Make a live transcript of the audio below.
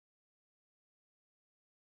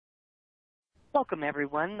Welcome,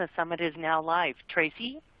 everyone. The summit is now live.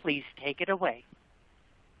 Tracy, please take it away.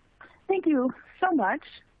 Thank you so much.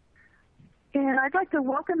 And I'd like to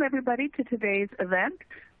welcome everybody to today's event,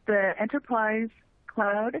 the Enterprise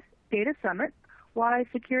Cloud Data Summit, Why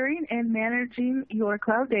Securing and Managing Your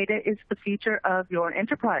Cloud Data is the Future of Your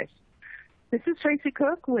Enterprise. This is Tracy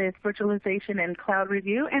Cook with Virtualization and Cloud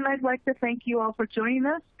Review, and I'd like to thank you all for joining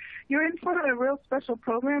us. You're in for a real special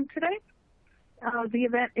program today. The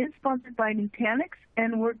event is sponsored by Nutanix,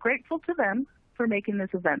 and we're grateful to them for making this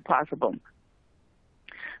event possible.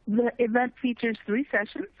 The event features 3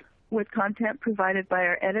 sessions with content provided by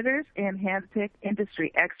our editors and handpicked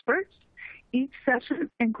industry experts. Each session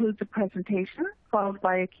includes a presentation followed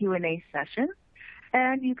by a Q&A session,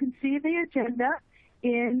 and you can see the agenda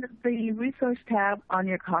in the Resource tab on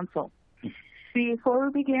your console. Before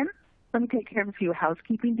we begin, let me take care of a few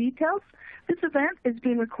housekeeping details. This event is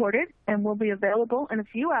being recorded and will be available in a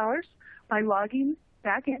few hours by logging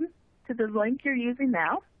back in to the link you're using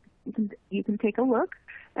now. You can take a look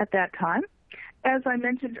at that time. As I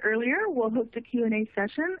mentioned earlier, we'll host a Q&A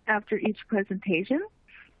session after each presentation.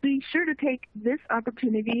 Be sure to take this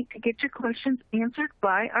opportunity to get your questions answered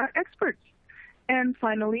by our experts. And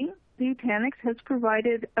finally, Nutanix has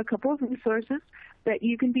provided a couple of resources that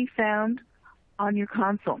you can be found on your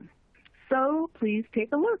console. So please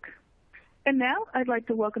take a look. And now I'd like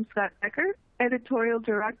to welcome Scott Becker, Editorial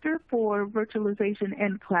Director for Virtualization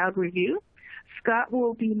and Cloud Review. Scott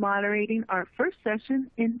will be moderating our first session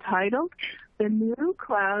entitled The New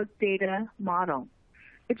Cloud Data Model.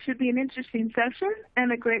 It should be an interesting session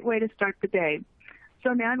and a great way to start the day.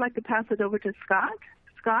 So now I'd like to pass it over to Scott.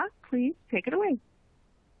 Scott, please take it away.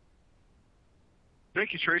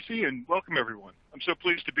 Thank you, Tracy, and welcome everyone. I'm so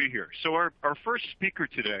pleased to be here. So our first speaker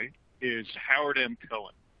today is Howard M.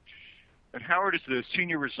 Cohen. And Howard is the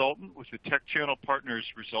senior resultant with the Tech Channel Partners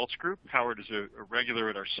Results Group. Howard is a regular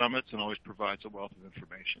at our summits and always provides a wealth of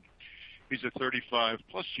information. He's a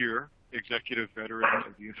 35-plus year executive veteran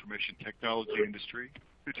of the information technology industry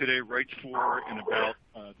who today writes for and about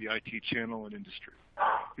the IT channel and industry.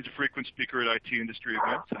 He's a frequent speaker at IT industry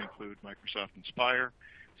events that include Microsoft Inspire,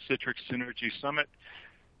 Citrix Synergy Summit,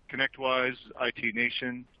 ConnectWise, IT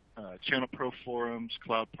Nation, Channel Pro Forums,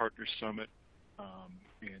 Cloud Partners Summit,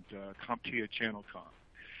 and CompTIA ChannelCon.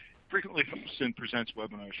 Frequently hosts and presents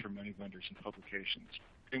webinars for many vendors and publications.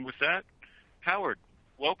 And with that, Howard,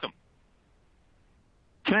 welcome.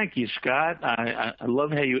 Thank you, Scott. I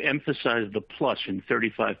love how you emphasize the plus in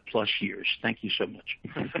 35-plus years. Thank you so much.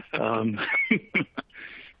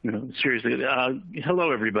 Seriously.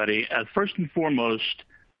 Hello, everybody. First and foremost,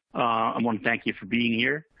 I want to thank you for being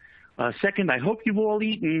here. Second, I hope you've all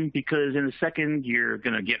eaten, because in a second you're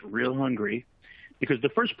going to get real hungry. Because the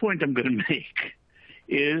first point I'm going to make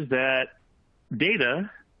is that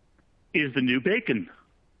data is the new bacon.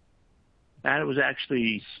 That was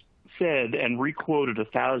actually said and requoted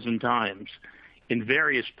 1,000 times in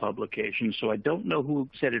various publications, so I don't know who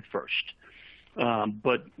said it first.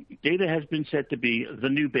 But data has been said to be the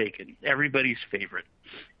new bacon, everybody's favorite.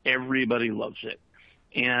 Everybody loves it.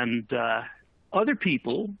 And other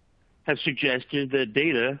people have suggested that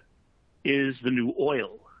data is the new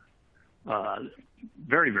oil.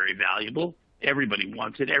 Very, very valuable. Everybody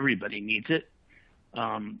wants it. Everybody needs it.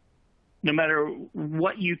 No matter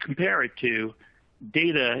what you compare it to,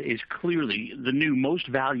 data is clearly the new most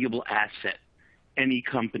valuable asset any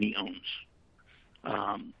company owns.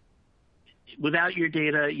 Without your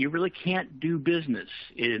data, you really can't do business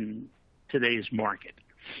in today's market.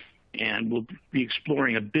 And we'll be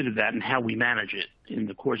exploring a bit of that and how we manage it in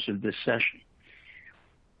the course of this session.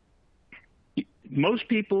 Most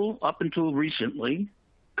people, up until recently,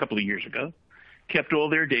 a couple of years ago, kept all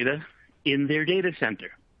their data in their data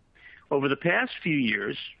center. Over the past few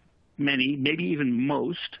years, many, maybe even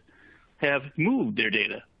most, have moved their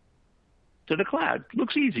data to the cloud.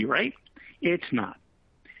 Looks easy, right? It's not.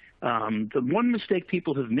 The one mistake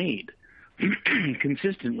people have made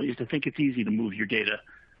consistently is to think it's easy to move your data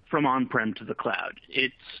from on-prem to the cloud.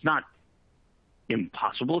 It's not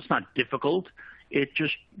impossible. It's not difficult. It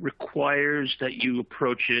just requires that you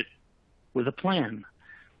approach it with a plan.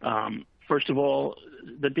 First of all,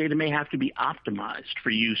 the data may have to be optimized for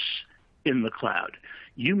use in the cloud.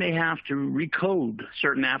 You may have to recode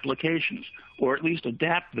certain applications, or at least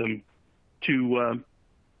adapt them to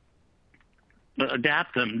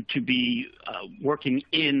be working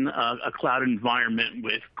in a cloud environment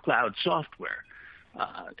with cloud software.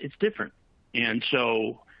 It's different. And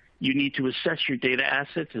so you need to assess your data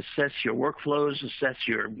assets, assess your workflows, assess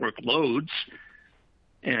your workloads,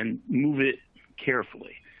 and move it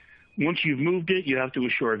carefully. Once you've moved it, you have to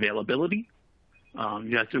assure availability.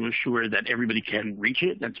 You have to assure that everybody can reach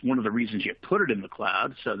it. That's one of the reasons you put it in the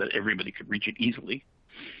cloud, so that everybody could reach it easily.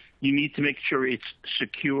 You need to make sure it's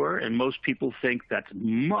secure, and most people think that's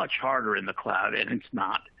much harder in the cloud, and it's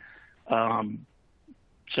not.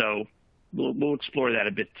 So we'll explore that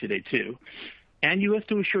a bit today too. And you have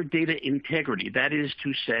to assure data integrity. That is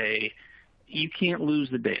to say, you can't lose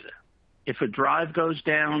the data. If a drive goes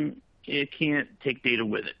down, it can't take data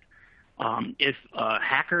with it. If a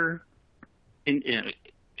hacker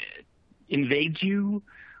invades you,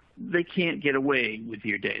 they can't get away with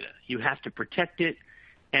your data. You have to protect it,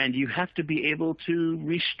 and you have to be able to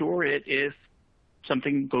restore it if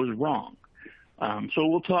something goes wrong. So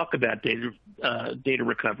we'll talk about data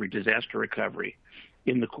recovery, disaster recovery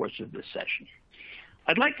in the course of this session.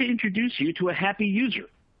 I'd like to introduce you to a happy user.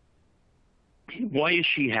 Why is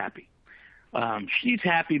she happy? She's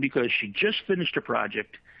happy because she just finished a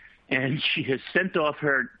project, and she has sent off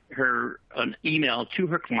an email to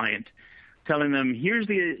her client telling them, here's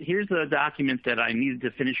the document that I needed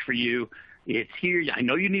to finish for you. It's here. I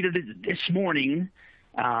know you needed it this morning,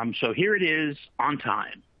 so here it is on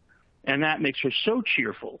time. And that makes her so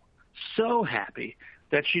cheerful, so happy,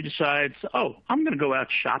 that she decides, oh, I'm going to go out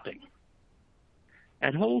shopping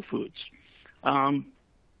at Whole Foods.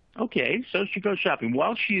 Okay, so she goes shopping.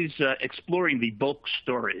 While she's exploring the bulk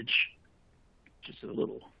storage, just a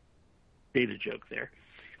little data joke there,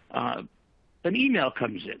 an email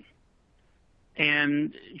comes in.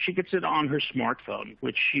 And she gets it on her smartphone,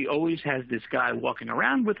 which she always has this guy walking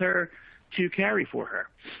around with her to carry for her.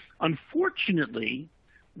 Unfortunately,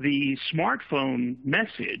 the smartphone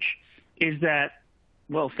message is that,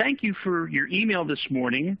 well, thank you for your email this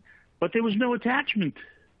morning, but there was no attachment.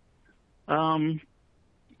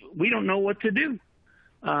 We don't know what to do.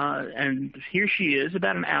 And here she is,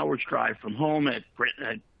 about an hour's drive from home at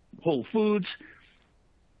Whole Foods.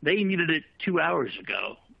 They needed it 2 hours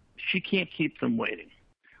ago. She can't keep them waiting.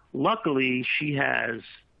 Luckily, she has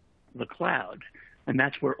the cloud, and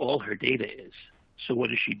that's where all her data is. So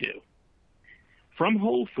what does she do? From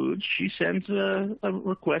Whole Foods, she sends a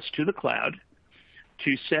request to the cloud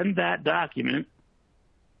to send that document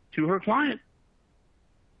to her client.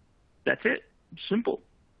 That's it. Simple.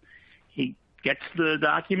 He gets the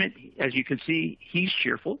document. As you can see, he's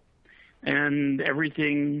cheerful, and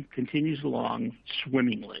everything continues along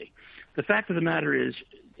swimmingly. The fact of the matter is,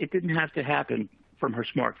 it didn't have to happen from her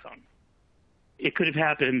smartphone. It could have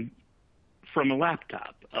happened from a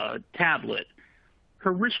laptop, a tablet,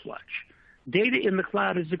 her wristwatch. Data in the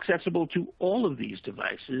cloud is accessible to all of these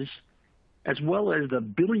devices, as well as the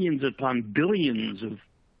billions upon billions of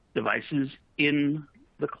devices in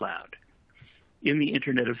the cloud, in the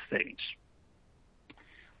Internet of Things.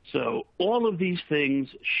 So all of these things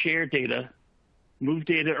share data, move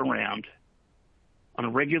data around on a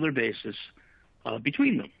regular basis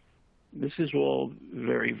between them. This is all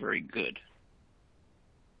very, very good.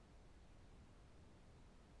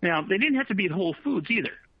 Now, they didn't have to be at Whole Foods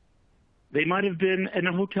either. They might have been in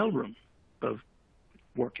a hotel room of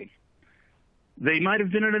working. They might have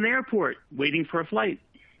been at an airport waiting for a flight.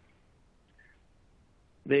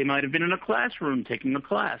 They might have been in a classroom taking a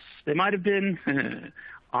class. They might have been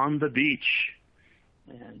on the beach.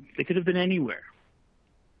 And they could have been anywhere.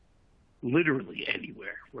 Literally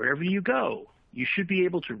anywhere. Wherever you go, you should be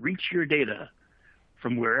able to reach your data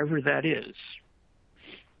from wherever that is.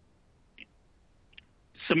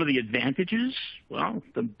 Some of the advantages, well,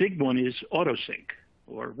 the big one is autosync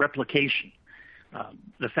or replication.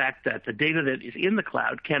 The fact that the data that is in the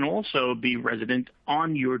cloud can also be resident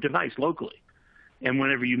on your device locally. And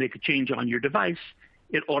whenever you make a change on your device,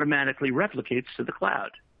 it automatically replicates to the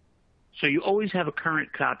cloud. So you always have a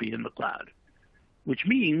current copy in the cloud, which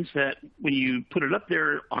means that when you put it up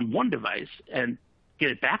there on one device and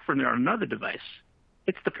get it back from there on another device,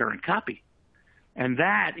 it's the current copy. And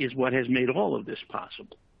that is what has made all of this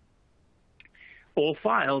possible. All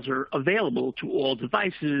files are available to all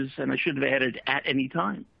devices, and I should have added at any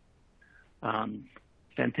time.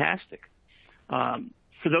 Fantastic.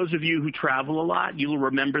 For those of you who travel a lot, you'll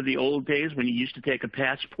remember the old days when you used to take a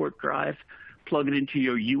passport drive, plug it into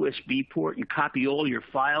your USB port, and copy all your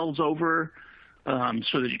files over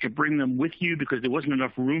so that you could bring them with you because there wasn't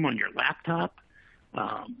enough room on your laptop.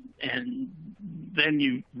 And then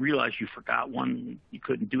you realize you forgot one, you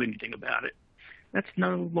couldn't do anything about it. That's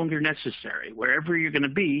no longer necessary. Wherever you're going to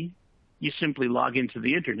be, you simply log into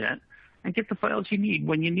the Internet and get the files you need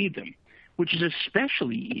when you need them, which is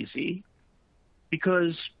especially easy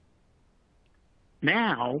because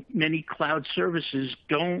now many cloud services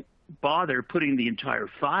don't bother putting the entire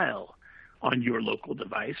file on your local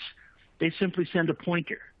device. They simply send a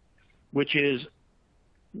pointer, which is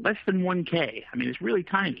less than 1K. I mean, it's really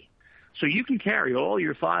tiny. So you can carry all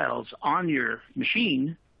your files on your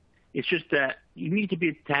machine. It's just that you need to be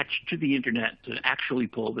attached to the internet to actually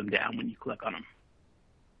pull them down when you click on them.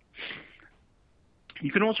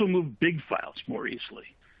 You can also move big files more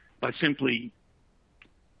easily by simply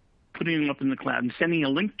putting them up in the cloud and sending a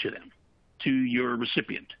link to them to your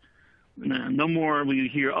recipient. No more will you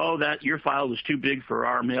hear, oh, that your file was too big for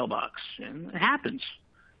our mailbox. And it happens.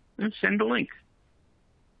 Send a link.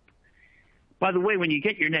 By the way, when you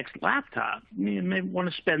get your next laptop, you may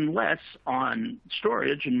want to spend less on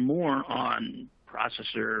storage and more on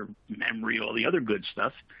processor, memory, all the other good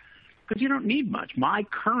stuff, because you don't need much. My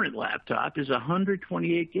current laptop is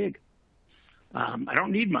 128 gig. I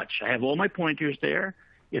don't need much. I have all my pointers there.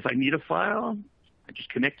 If I need a file, I just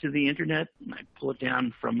connect to the internet and I pull it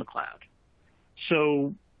down from the cloud.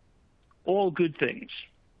 So all good things.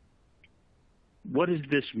 What does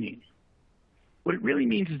this mean? What it really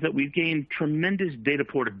means is that we've gained tremendous data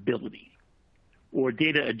portability, or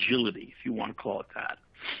data agility, if you want to call it that.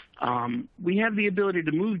 We have the ability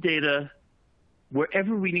to move data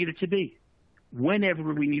wherever we need it to be,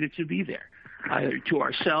 whenever we need it to be there, either to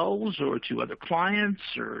ourselves or to other clients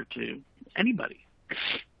or to anybody.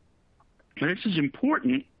 And this is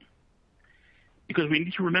important because we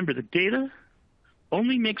need to remember that data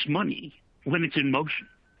only makes money when it's in motion.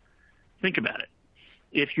 Think about it.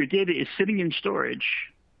 If your data is sitting in storage,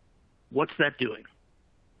 what's that doing?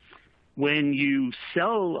 When you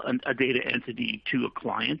sell a data entity to a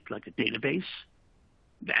client, like a database,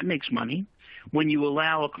 that makes money. When you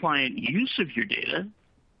allow a client use of your data,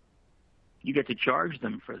 you get to charge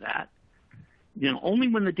them for that. Only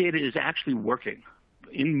when the data is actually working,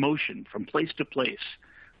 in motion, from place to place,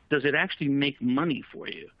 does it actually make money for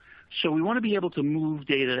you. So we want to be able to move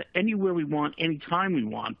data anywhere we want, anytime we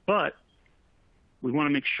want, but we want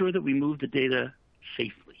to make sure that we move the data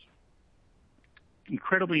safely.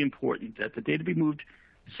 Incredibly important that the data be moved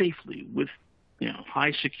safely with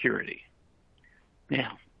high security.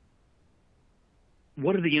 Now,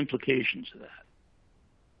 what are the implications of that?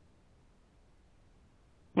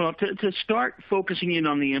 Well, to start focusing in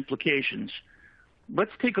on the implications,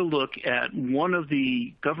 let's take a look at one of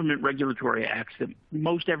the government regulatory acts that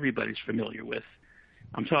most everybody's familiar with.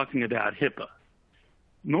 I'm talking about HIPAA.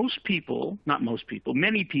 Many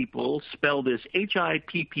people spell this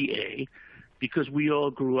HIPPA because we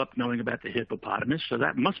all grew up knowing about the hippopotamus, so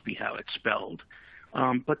that must be how it's spelled.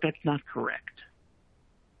 But that's not correct.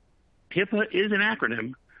 HIPAA is an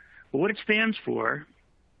acronym, but what it stands for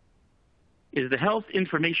is the Health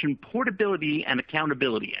Information Portability and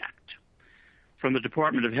Accountability Act from the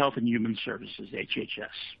Department of Health and Human Services, HHS.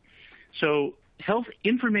 So health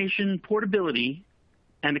information portability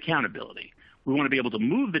and accountability. We want to be able to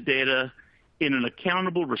move the data in an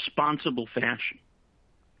accountable, responsible fashion.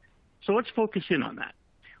 So let's focus in on that.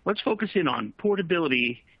 Let's focus in on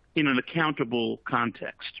portability in an accountable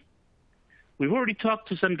context. We've already talked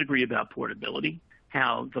to some degree about portability,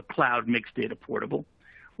 how the cloud makes data portable.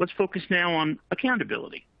 Let's focus now on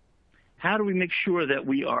accountability. How do we make sure that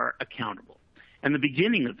we are accountable? And the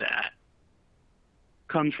beginning of that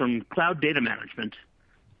comes from cloud data management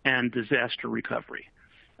and disaster recovery.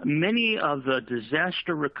 Many of the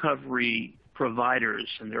disaster recovery providers,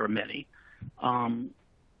 and there are many,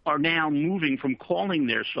 are now moving from calling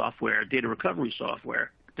their software data recovery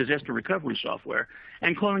software, disaster recovery software,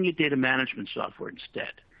 and calling it data management software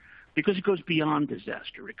instead, because it goes beyond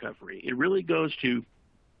disaster recovery. It really goes to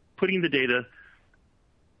putting the data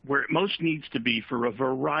where it most needs to be for a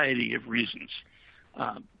variety of reasons.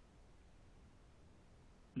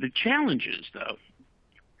 The challenges, though,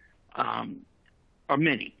 are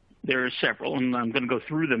many. There are several, and I'm going to go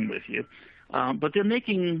through them with you. But they're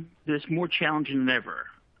making this more challenging than ever.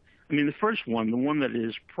 I mean, the first one, the one that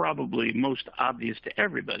is probably most obvious to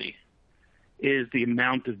everybody, is the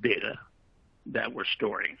amount of data that we're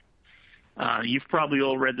storing. You've probably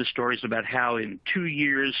all read the stories about how in 2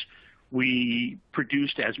 years we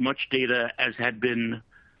produced as much data as had been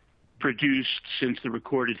produced since the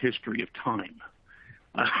recorded history of time.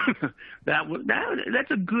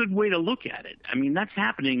 That's a good way to look at it. I mean, that's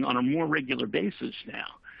happening on a more regular basis now.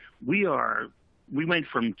 We went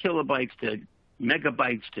from kilobytes to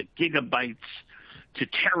megabytes to gigabytes to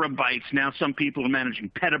terabytes. Now some people are managing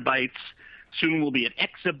petabytes. Soon we'll be at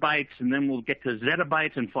exabytes, and then we'll get to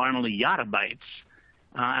zettabytes, and finally yottabytes.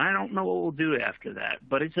 I don't know what we'll do after that,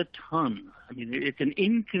 but it's a ton. I mean, it's an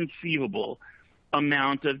inconceivable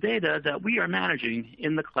amount of data that we are managing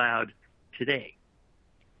in the cloud today.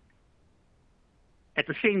 At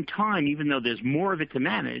the same time, even though there's more of it to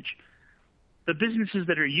manage, the businesses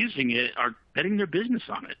that are using it are betting their business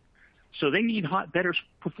on it. So they need better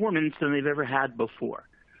performance than they've ever had before.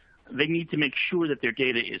 They need to make sure that their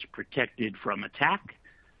data is protected from attack,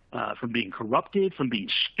 from being corrupted, from being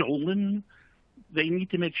stolen. They need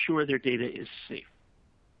to make sure their data is safe.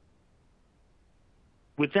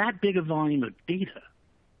 With that big a volume of data,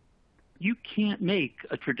 you can't make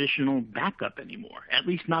a traditional backup anymore, at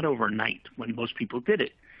least not overnight when most people did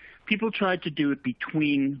it. People tried to do it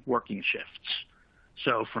between working shifts.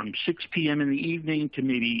 So from 6 p.m. in the evening to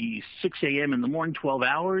maybe 6 a.m. in the morning, 12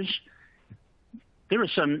 hours. There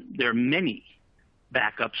are many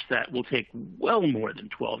backups that will take well more than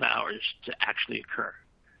 12 hours to actually occur.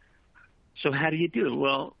 So how do you do it?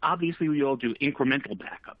 Well, obviously we all do incremental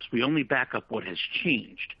backups. We only back up what has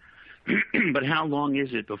changed. But how long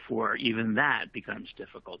is it before even that becomes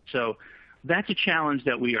difficult? So that's a challenge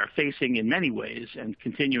that we are facing in many ways and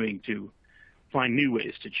continuing to find new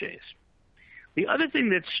ways to chase. The other thing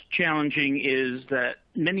that's challenging is that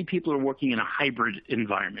many people are working in a hybrid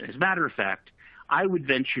environment. As a matter of fact, I would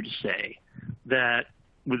venture to say that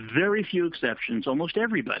with very few exceptions, almost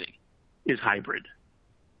everybody is hybrid.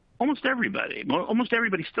 Almost everybody. Almost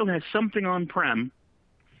everybody still has something on-prem,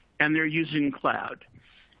 and they're using cloud.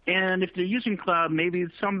 And if they're using cloud, maybe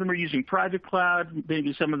some of them are using private cloud,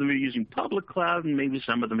 maybe some of them are using public cloud, and maybe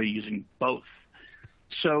some of them are using both.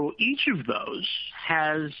 So each of those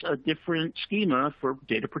has a different schema for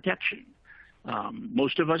data protection.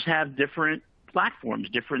 Most of us have different platforms,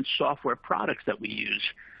 different software products that we use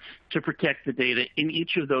to protect the data in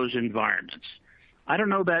each of those environments. I don't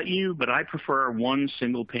know about you, but I prefer one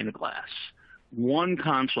single pane of glass, one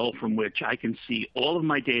console from which I can see all of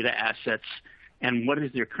my data assets and what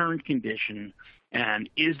is their current condition and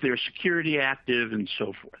is their security active and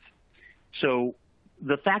so forth. So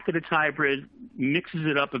the fact that it's hybrid mixes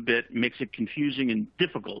it up a bit, makes it confusing and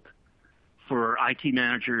difficult for IT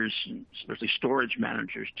managers, especially storage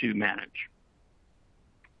managers, to manage.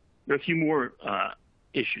 There are a few more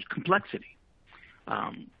issues. Complexity.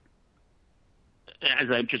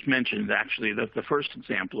 As I just mentioned, actually, the first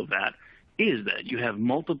example of that is that you have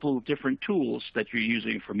multiple different tools that you're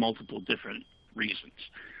using for multiple different reasons.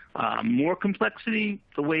 More complexity,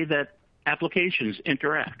 the way that applications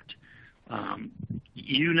interact.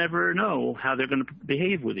 You never know how they're going to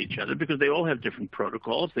behave with each other because they all have different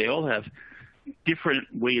protocols. They all have different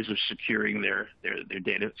ways of securing their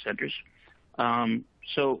data centers.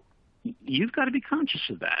 So you've got to be conscious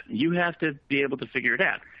of that. You have to be able to figure it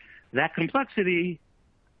out. That complexity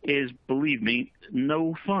is, believe me,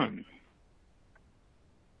 no fun.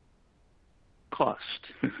 Cost.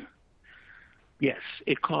 Yes,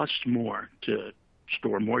 it costs more to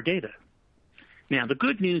store more data. Now, the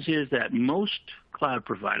good news is that most cloud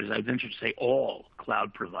providers, I venture to say all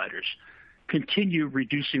cloud providers, continue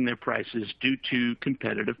reducing their prices due to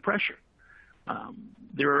competitive pressure.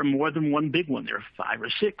 There are more than one big one. There are 5 or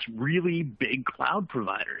 6 really big cloud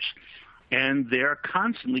providers, and they're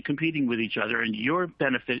constantly competing with each other, and you're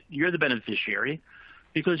the beneficiary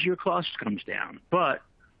because your cost comes down. But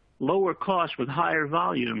lower cost with higher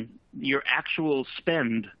volume, your actual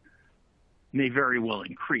spend may very well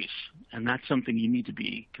increase, and that's something you need to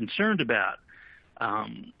be concerned about.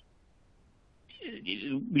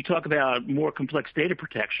 We talk about more complex data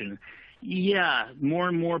protection. Yeah, more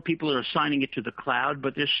and more people are assigning it to the cloud,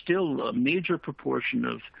 but there's still a major proportion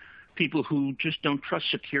of people who just don't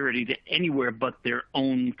trust security to anywhere but their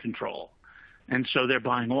own control. And so they're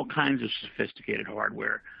buying all kinds of sophisticated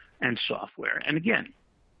hardware and software. And again,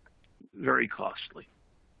 very costly.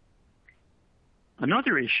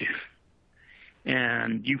 Another issue,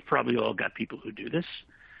 and you've probably all got people who do this,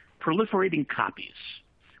 proliferating copies.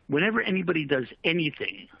 Whenever anybody does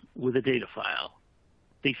anything with a data file,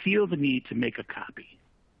 they feel the need to make a copy.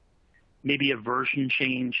 Maybe a version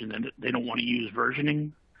change and then they don't want to use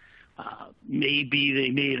versioning. Maybe they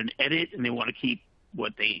made an edit and they want to keep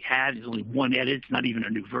what they had. There's only one edit. It's not even a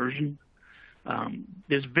new version.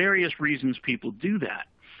 There's various reasons people do that.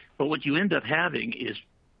 But what you end up having is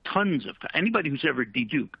tons of – anybody who's ever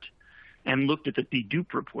deduped and looked at the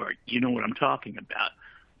dedupe report, you know what I'm talking about.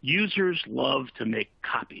 Users love to make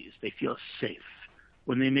copies. They feel safe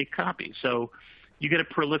when they make copies. So you get a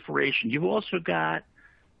proliferation. You've also got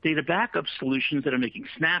data backup solutions that are making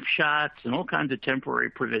snapshots and all kinds of temporary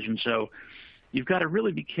provisions. So you've got to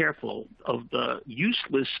really be careful of the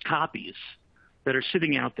useless copies that are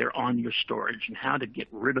sitting out there on your storage and how to get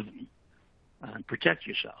rid of them and protect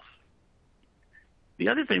yourself. The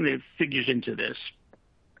other thing that figures into this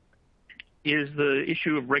is the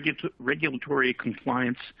issue of regulatory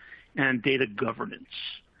compliance and data governance.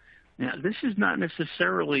 Now, this is not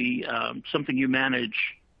necessarily something you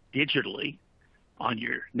manage digitally on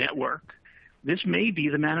your network This may be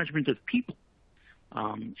the management of people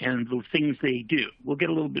and the things they do. We'll get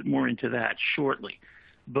a little bit more into that shortly.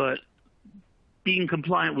 But being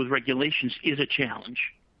compliant with regulations is a challenge.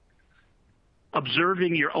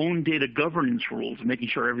 Observing your own data governance rules and making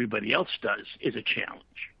sure everybody else does is a challenge.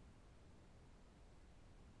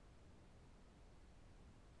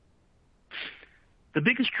 The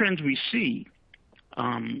biggest trends we see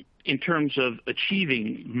in terms of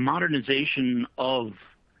achieving modernization of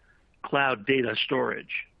cloud data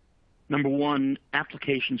storage, number one,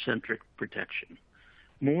 application-centric protection.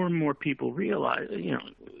 More and more people realize,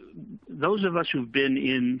 those of us who've been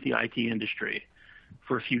in the IT industry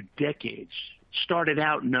for a few decades started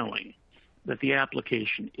out knowing that the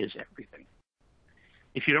application is everything.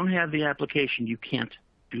 If you don't have the application, you can't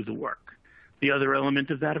do the work. The other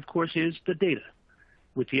element of that, of course, is the data.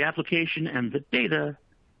 With the application and the data,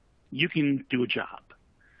 you can do a job.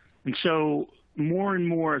 And so more and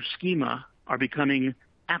more schema are becoming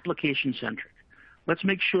application-centric. Let's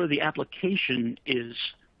make sure the application is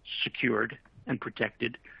secured and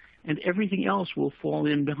protected, and everything else will fall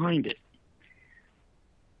in behind it.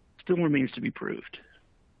 Still remains to be proved.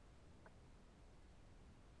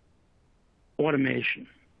 Automation.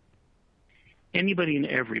 Anybody and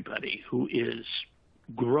everybody who is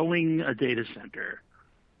growing a data center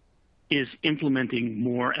is implementing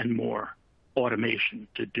more and more automation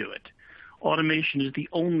to do it. Automation is the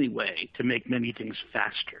only way to make many things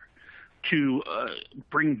faster, to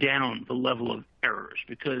bring down the level of errors,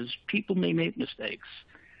 because people may make mistakes.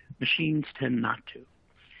 Machines tend not to.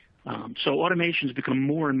 So automation has become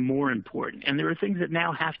more and more important. And there are things that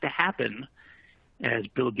now have to happen, as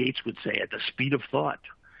Bill Gates would say, at the speed of thought.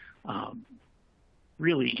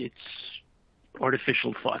 Really, it's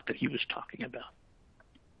artificial thought that he was talking about.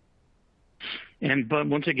 But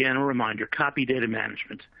once again, a reminder, copy data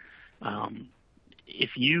management.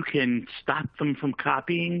 If you can stop them from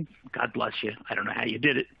copying, God bless you. I don't know how you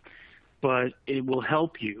did it, but it will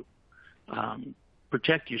help you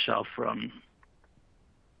protect yourself from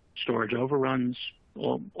storage overruns,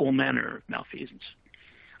 all manner of malfeasance.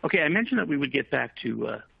 Okay, I mentioned that we would get back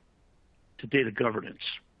to data governance.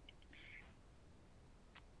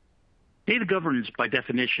 Data governance, by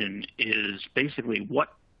definition, is basically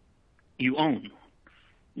what you own.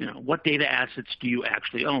 What data assets do you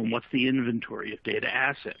actually own? What's the inventory of data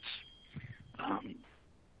assets?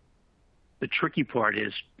 The tricky part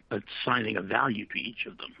is assigning a value to each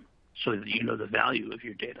of them so that you know the value of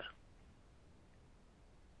your data.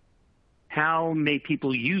 How may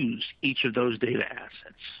people use each of those data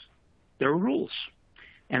assets? There are rules.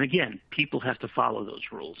 And again, people have to follow those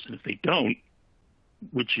rules. And if they don't,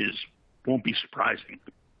 which won't be surprising,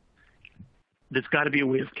 there's got to be a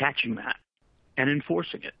way of catching that and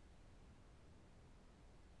enforcing it.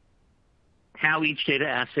 How each data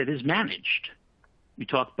asset is managed. We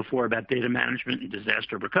talked before about data management and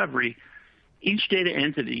disaster recovery. Each data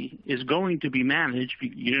entity is going to be managed.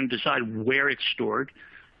 You're going to decide where it's stored.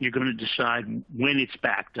 You're going to decide when it's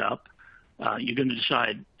backed up. You're going to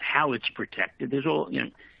decide how it's protected.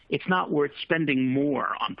 It's not worth spending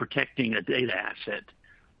more on protecting a data asset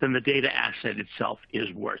than the data asset itself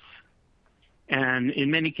is worth. And in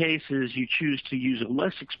many cases, you choose to use a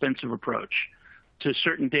less expensive approach to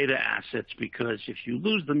certain data assets because if you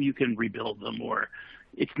lose them, you can rebuild them, or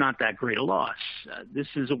it's not that great a loss. This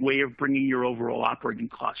is a way of bringing your overall operating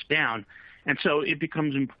costs down, and so it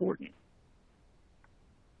becomes important.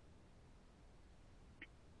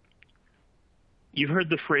 You've heard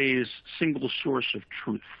the phrase single source of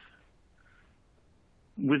truth.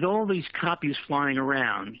 With all these copies flying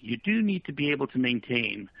around, you do need to be able to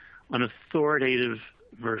maintain an authoritative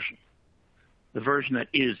version, the version that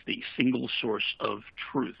is the single source of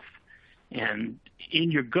truth. And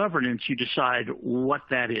in your governance, you decide what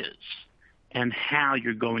that is and how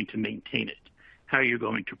you're going to maintain it, how you're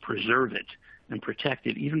going to preserve it and protect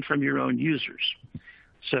it, even from your own users.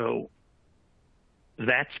 So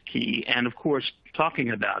that's key. And of course,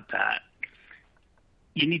 talking about that,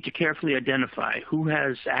 you need to carefully identify who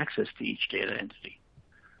has access to each data entity.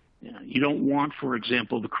 You don't want, for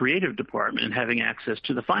example, the creative department having access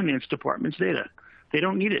to the finance department's data. They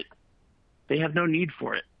don't need it. They have no need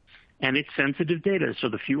for it. And it's sensitive data, so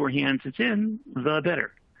the fewer hands it's in, the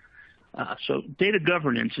better. So data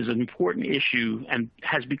governance is an important issue and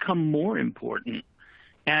has become more important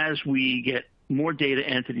as we get more data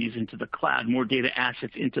entities into the cloud, more data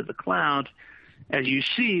assets into the cloud. As you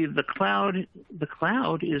see, the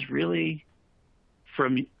cloud is really,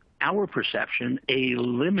 from our perception, a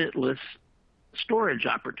limitless storage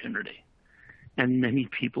opportunity. And many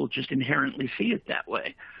people just inherently see it that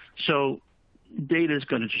way. So data is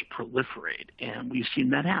going to just proliferate, and we've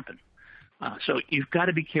seen that happen. So you've got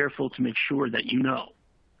to be careful to make sure that you know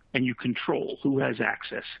and you control who has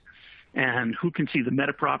access and who can see the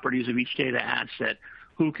meta properties of each data asset,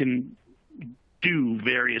 who can do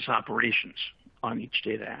various operations on each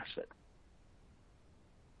data asset.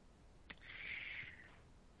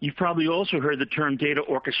 You've probably also heard the term data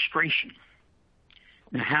orchestration.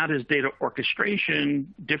 Now, how does data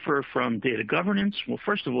orchestration differ from data governance? Well,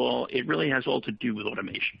 first of all, it really has all to do with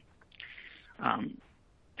automation.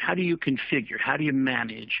 How do you configure? How do you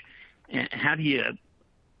manage? And how do you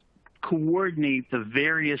coordinate the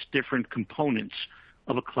various different components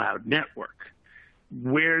of a cloud network?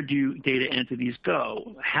 Where do data entities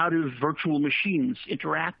go? How do virtual machines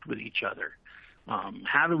interact with each other?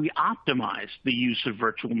 How do we optimize the use of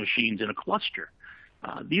virtual machines in a cluster?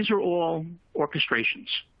 These are all orchestrations,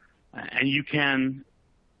 and you can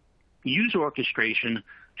use orchestration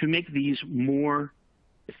to make these more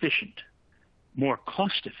efficient, more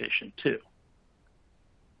cost efficient too.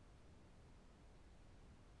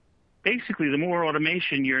 Basically, the more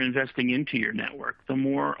automation you're investing into your network, the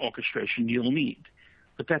more orchestration you'll need.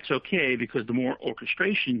 But that's okay, because the more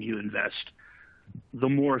orchestration you invest, the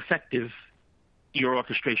more effective your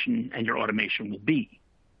orchestration and your automation will be.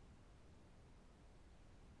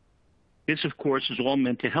 This, of course, is all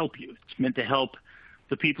meant to help you. It's meant to help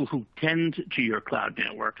the people who tend to your cloud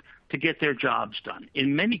network to get their jobs done.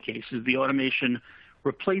 In many cases, the automation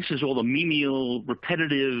replaces all the menial,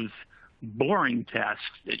 repetitive, boring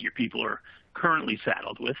tasks that your people are currently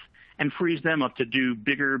saddled with and frees them up to do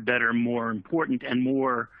bigger, better, more important, and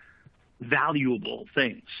more valuable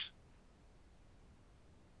things.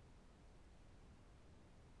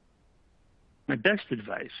 My best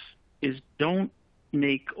advice is don't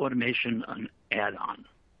make automation an add-on.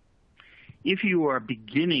 If you are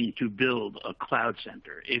beginning to build a cloud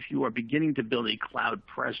center, if you are beginning to build a cloud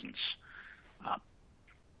presence,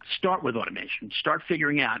 start with automation. Start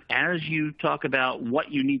figuring out, as you talk about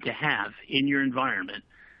what you need to have in your environment,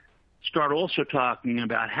 start also talking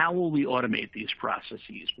about how will we automate these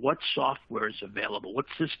processes? What software is available? What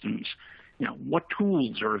systems, what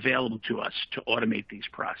tools are available to us to automate these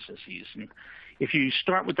processes? And if you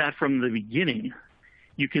start with that from the beginning,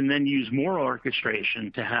 you can then use more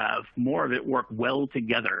orchestration to have more of it work well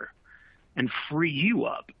together and free you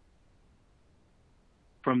up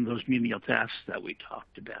from those menial tasks that we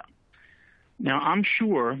talked about. Now, I'm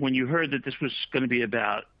sure when you heard that this was going to be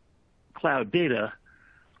about cloud data,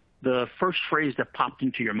 the first phrase that popped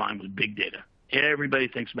into your mind was big data. Everybody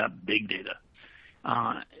thinks about big data.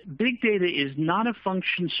 Big data is not a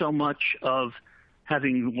function so much of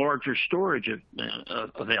having larger storage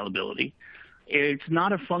availability. It's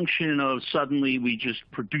not a function of suddenly we just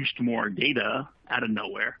produced more data out of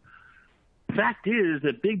nowhere. The fact is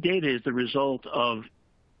that big data is the result of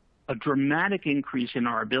a dramatic increase in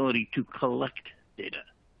our ability to collect data.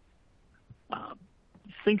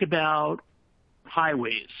 Think about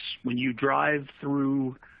highways. When you drive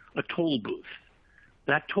through a toll booth,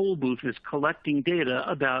 that toll booth is collecting data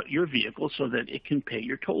about your vehicle so that it can pay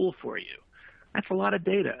your toll for you. That's a lot of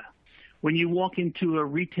data. When you walk into a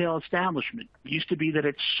retail establishment, it used to be that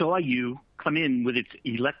it saw you come in with its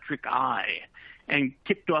electric eye and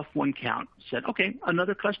ticked off one count, said, okay,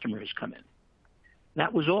 another customer has come in.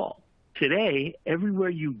 That was all. Today, everywhere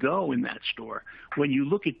you go in that store, when you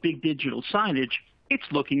look at big digital signage, it's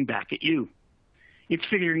looking back at you. It's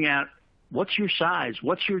figuring out what's your size,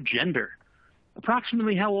 what's your gender,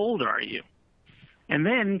 approximately how old are you? And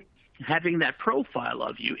then having that profile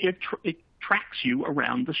of you, it tracks you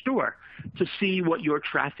around the store to see what your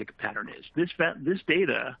traffic pattern is. This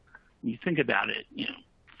data, when you think about it,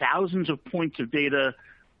 thousands of points of data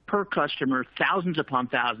per customer, thousands upon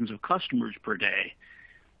thousands of customers per day,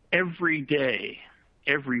 every day,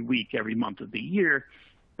 every week, every month of the year.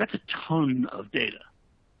 That's a ton of data.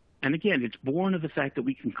 And again, it's born of the fact that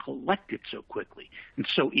we can collect it so quickly and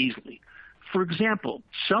so easily. For example,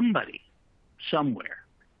 somebody somewhere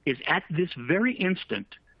is at this very instant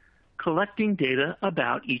collecting data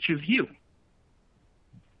about each of you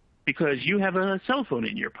because you have a cell phone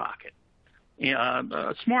in your pocket,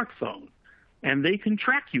 a smartphone, and they can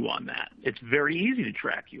track you on that. It's very easy to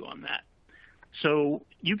track you on that. So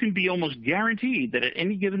you can be almost guaranteed that at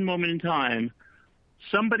any given moment in time,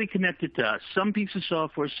 somebody connected to us, some piece of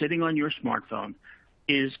software sitting on your smartphone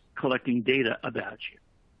is collecting data about you.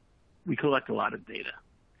 We collect a lot of data.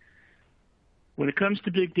 When it comes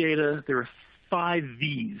to big data, there are 5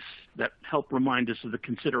 V's that help remind us of the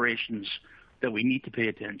considerations that we need to pay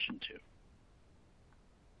attention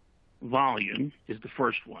to. Volume is the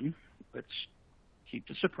first one. Let's keep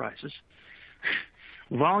the surprises.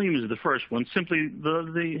 Volume is the first one, simply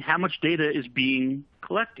the how much data is being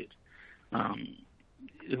collected.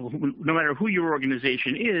 No matter who your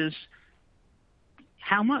organization is,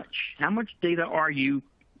 how much data are you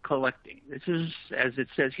collecting? This is, as it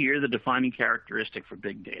says here, the defining characteristic for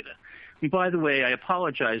big data. And by the way, I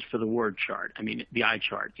apologize for the word chart. I mean, the eye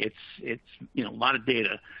chart. It's a lot of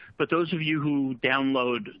data. But those of you who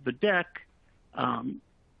download the deck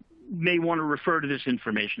may want to refer to this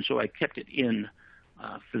information, so I kept it in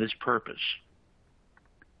for this purpose.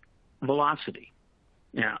 Velocity.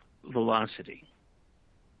 Now, velocity.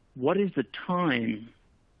 What is the time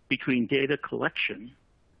between data collection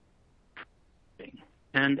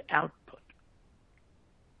and output?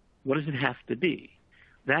 What does it have to be?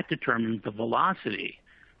 That determines the velocity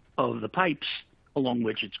of the pipes along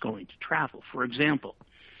which it's going to travel. For example,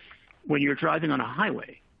 when you're driving on a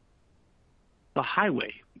highway, the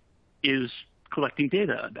highway is collecting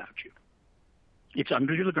data about you. It's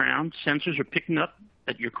under the ground. Sensors are picking up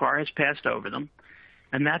that your car has passed over them.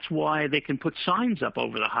 And that's why they can put signs up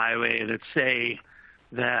over the highway that say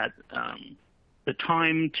that the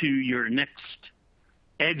time to your next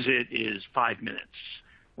exit is 5 minutes,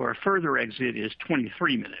 or a further exit is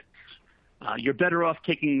 23 minutes. You're better off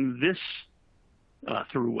taking this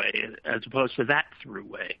throughway as opposed to that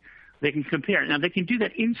throughway. They can compare. Now, they can do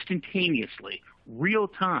that instantaneously, real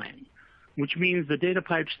time, which means the data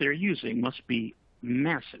pipes they're using must be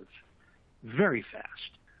massive, very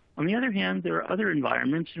fast. On the other hand, there are other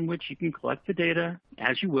environments in which you can collect the data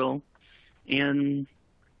as you will, and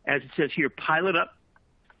as it says here, pile it up,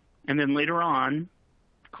 and then later on,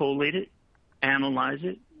 collate it, analyze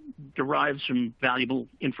it, derive some valuable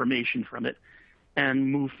information from it,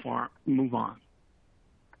 and move on.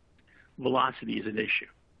 Velocity is an issue.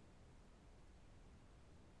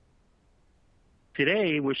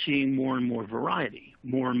 Today, we're seeing more and more variety,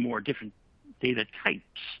 more and more different data types.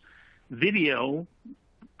 Video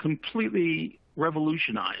completely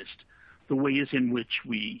revolutionized the ways in which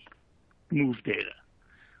we move data.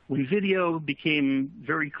 When video became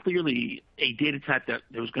very clearly a data type that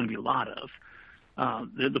there was going to be a lot of,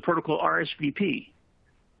 the protocol RSVP,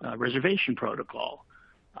 reservation protocol,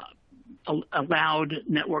 allowed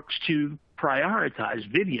networks to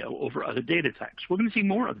prioritize video over other data types. We're going to see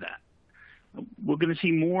more of that. We're going to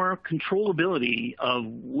see more controllability of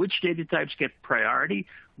which data types get priority,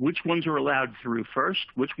 which ones are allowed through first,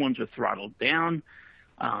 which ones are throttled down.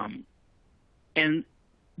 And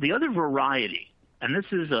the other variety, and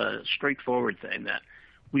this is a straightforward thing that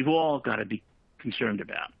we've all got to be concerned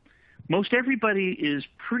about. Most everybody is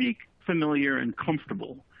pretty familiar and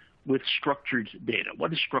comfortable with structured data.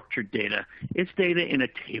 What is structured data? It's data in a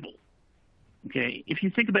table. Okay? If you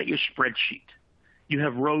think about your spreadsheet, you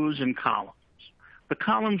have rows and columns. The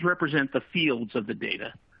columns represent the fields of the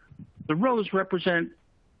data. The rows represent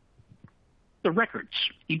the records,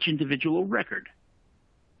 each individual record.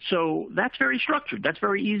 So that's very structured. That's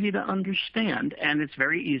very easy to understand, and it's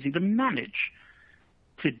very easy to manage.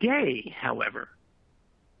 Today, however,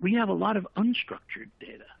 we have a lot of unstructured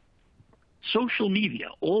data. Social media,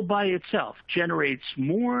 all by itself, generates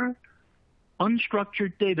more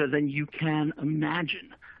unstructured data than you can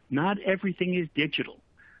imagine. Not everything is digital.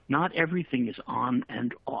 Not everything is on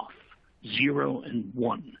and off, 0 and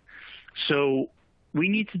 1. So we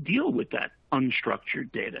need to deal with that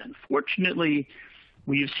unstructured data. And fortunately,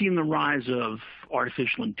 we have seen the rise of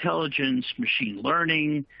artificial intelligence, machine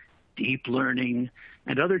learning, deep learning,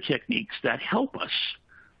 and other techniques that help us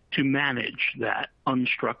to manage that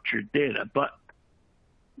unstructured data. But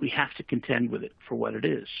we have to contend with it for what it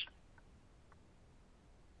is.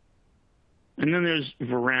 And then there's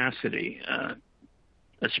veracity,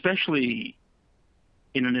 especially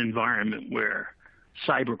in an environment where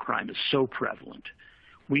cybercrime is so prevalent.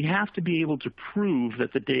 We have to be able to prove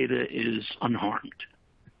that the data is unharmed,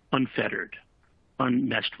 unfettered,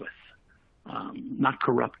 unmessed with, not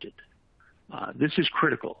corrupted. This is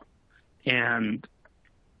critical. And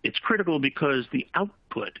it's critical because the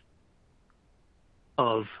output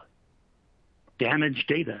of damaged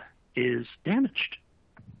data is damaged.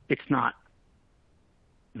 It's not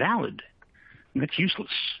valid. And that's useless.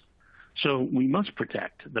 So we must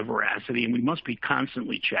protect the veracity, and we must be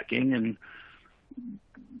constantly checking, and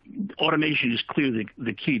automation is clearly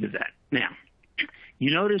the key to that. Now,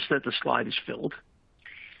 you notice that the slide is filled,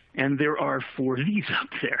 and there are 4 V's up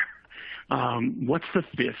there. What's the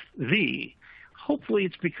 5th V? Hopefully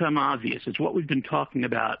it's become obvious. It's what we've been talking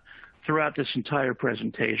about throughout this entire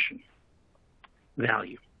presentation.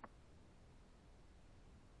 Value.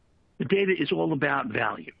 The data is all about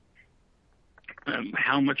value.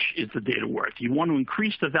 How much is the data worth? You want to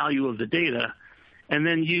increase the value of the data and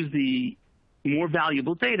then use the more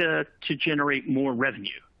valuable data to generate more revenue.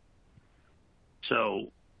 So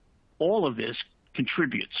all of this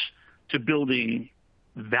contributes to building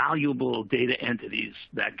valuable data entities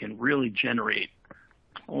that can really generate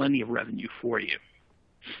plenty of revenue for you.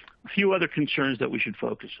 A few other concerns that we should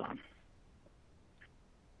focus on.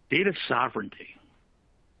 Data sovereignty.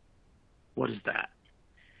 What is that?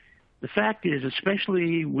 The fact is,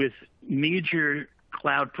 especially with major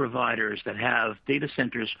cloud providers that have data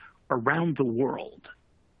centers around the world,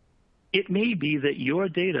 it may be that your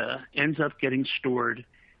data ends up getting stored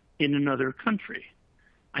in another country.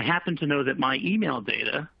 I happen to know that my email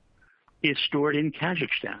data is stored in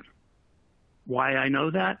Kazakhstan. Why I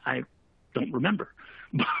know that, I don't remember.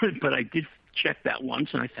 But I did check that once,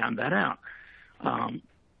 and I found that out.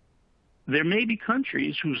 There may be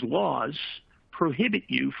countries whose laws prohibit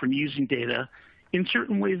you from using data in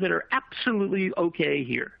certain ways that are absolutely okay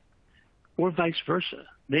here, or vice versa.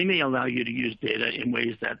 They may allow you to use data in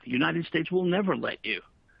ways that the United States will never let you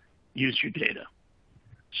use your data.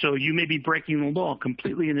 So you may be breaking the law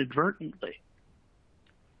completely inadvertently.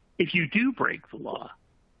 If you do break the law,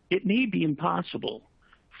 it may be impossible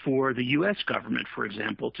for the U.S. government, for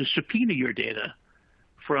example, to subpoena your data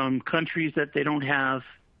from countries that they don't have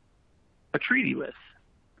a treaty with.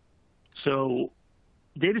 So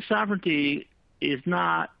data sovereignty is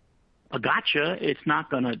not a gotcha. It's not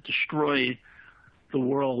going to destroy the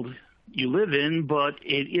world you live in, but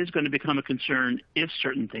it is going to become a concern if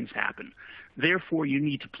certain things happen. Therefore, you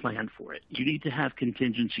need to plan for it. You need to have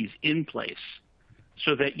contingencies in place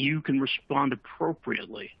so that you can respond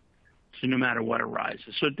appropriately to no matter what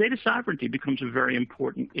arises. So data sovereignty becomes a very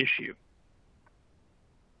important issue.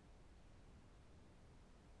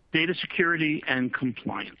 Data security and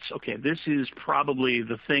compliance. Okay, this is probably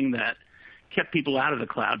the thing that kept people out of the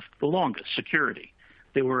cloud the longest, security.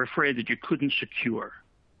 They were afraid that you couldn't secure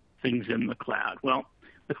things in the cloud. Well,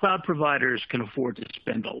 the cloud providers can afford to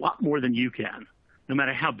spend a lot more than you can, no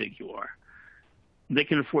matter how big you are. They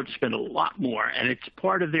can afford to spend a lot more, and it's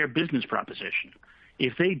part of their business proposition.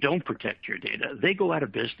 If they don't protect your data, they go out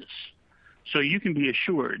of business. So you can be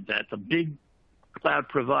assured that the big cloud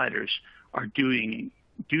providers are doing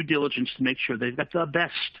due diligence to make sure they've got the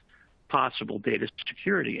best possible data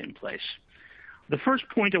security in place. The first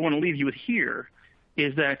point I want to leave you with here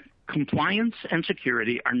is that compliance and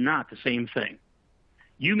security are not the same thing.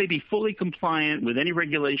 You may be fully compliant with any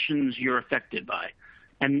regulations you're affected by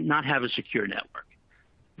and not have a secure network.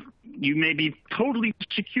 You may be totally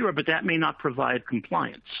secure, but that may not provide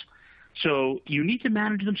compliance. So you need to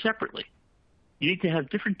manage them separately. You need to have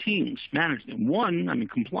different teams manage them. One,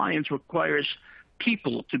 compliance requires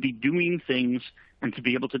people to be doing things and to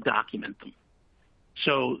be able to document them.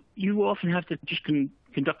 So you often have to just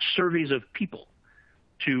conduct surveys of people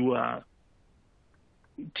to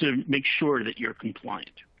make sure that you're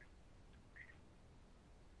compliant.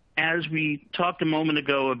 As we talked a moment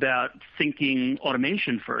ago about thinking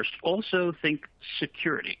automation first, also think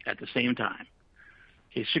security at the same time.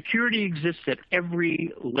 Okay, security exists at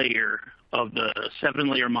every layer of the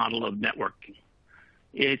 7-layer model of networking.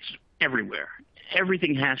 It's everywhere.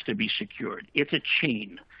 Everything has to be secured. It's a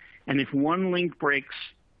chain. And if one link breaks,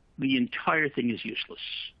 the entire thing is useless.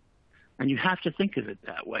 And you have to think of it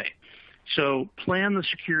that way. So plan the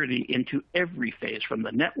security into every phase, from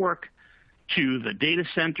the network to the data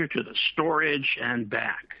center to the storage and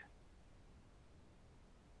back.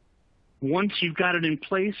 Once you've got it in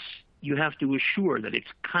place, you have to assure that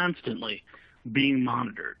it's constantly being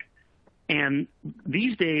monitored. And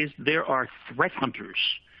these days, there are threat hunters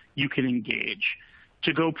you can engage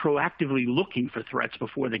to go proactively looking for threats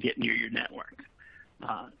before they get near your network.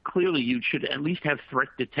 Clearly, you should at least have threat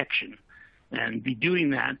detection and be doing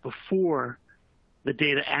that before the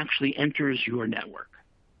data actually enters your network.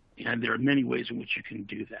 And there are many ways in which you can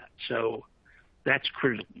do that. So that's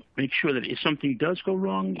critical. Make sure that if something does go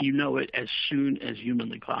wrong, you know it as soon as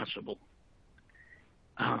humanly possible.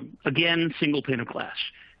 Again, single pane of glass.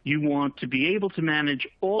 You want to be able to manage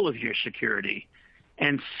all of your security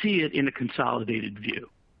and see it in a consolidated view.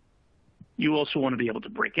 You also want to be able to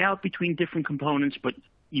break out between different components, but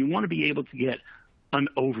you want to be able to get an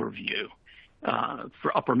overview.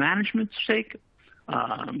 For upper management's sake,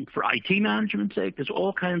 for IT management's sake, there's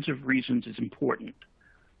all kinds of reasons it's important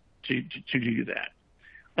to do that.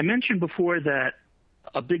 I mentioned before that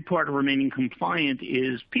a big part of remaining compliant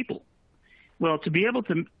is people. Well, to be able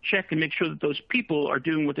to check and make sure that those people are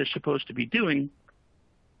doing what they're supposed to be doing,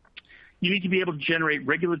 you need to be able to generate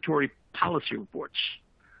regulatory policy reports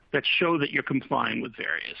that show that you're complying with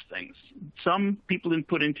various things. Some people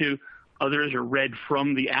input into, others are read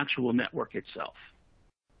from the actual network itself.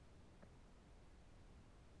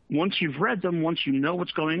 once you've read them, once you know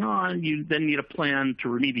what's going on, you then need a plan to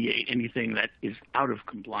remediate anything that is out of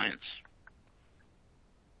compliance.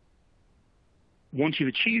 Once you've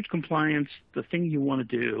achieved compliance, the thing you want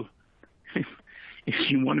to do is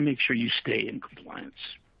you want to make sure you stay in compliance.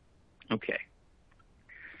 Okay.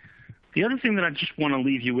 The other thing that I just want to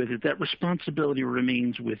leave you with is that responsibility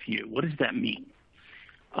remains with you. What does that mean?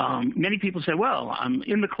 Many people say, well, I'm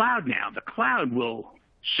in the cloud now. The cloud will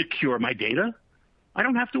secure my data. I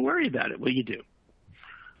don't have to worry about it. Well, you do.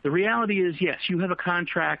 The reality is, yes, you have a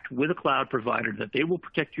contract with a cloud provider that they will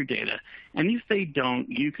protect your data. And if they don't,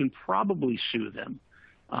 you can probably sue them.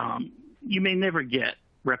 You may never get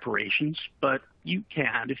reparations, but you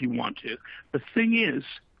can if you want to. The thing is,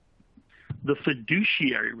 the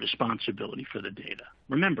fiduciary responsibility for the data.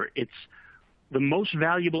 Remember, it's the most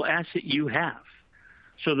valuable asset you have.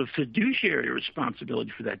 So the fiduciary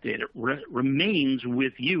responsibility for that data remains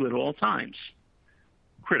with you at all times.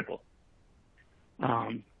 Critical.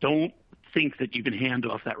 Don't think that you can hand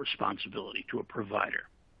off that responsibility to a provider.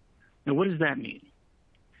 Now, what does that mean?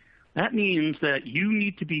 That means that you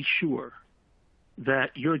need to be sure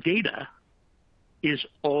that your data is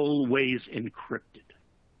always encrypted.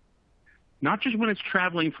 Not just when it's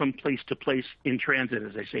traveling from place to place in transit,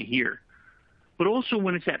 as I say here, but also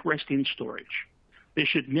when it's at rest in storage. There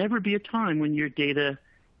should never be a time when your data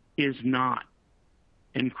is not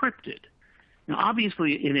encrypted. Now,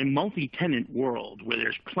 obviously, in a multi-tenant world where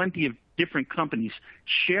there's plenty of different companies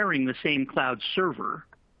sharing the same cloud server,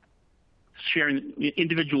 sharing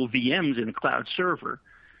individual VMs in a cloud server,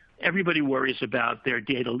 everybody worries about their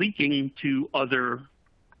data leaking to other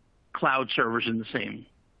cloud servers in the same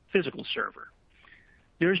physical server.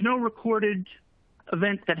 There's no recorded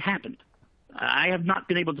event that happened. I have not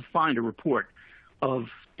been able to find a report of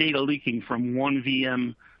data leaking from one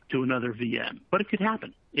VM to another VM, but it could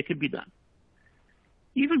happen. It could be done.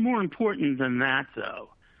 Even more important than that, though,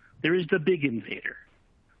 there is the big invader,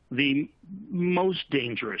 the most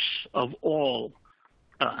dangerous of all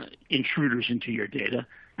intruders into your data,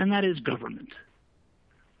 and that is government.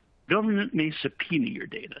 Government may subpoena your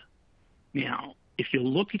data. Now, if you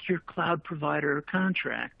look at your cloud provider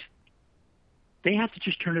contract, they have to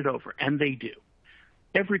just turn it over, and they do.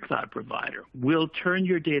 Every cloud provider will turn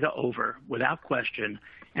your data over without question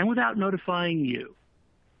and without notifying you.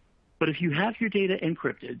 But if you have your data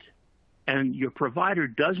encrypted and your provider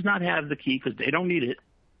does not have the key because they don't need it,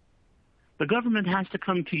 the government has to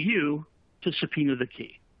come to you to subpoena the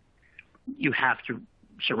key. You have to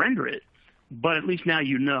surrender it, but at least now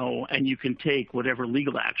you know and you can take whatever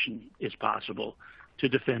legal action is possible to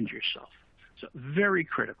defend yourself. So very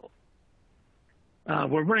critical.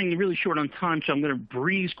 We're running really short on time, so I'm going to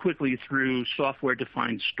breeze quickly through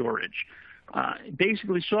software-defined storage.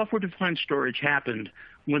 Basically, software-defined storage happened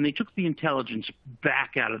when they took the intelligence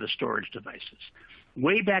back out of the storage devices.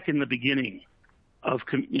 Way back in the beginning of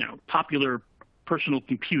popular personal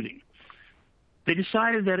computing, they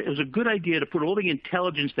decided that it was a good idea to put all the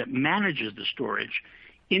intelligence that manages the storage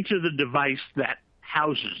into the device that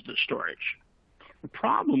houses the storage. The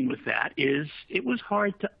problem with that is it was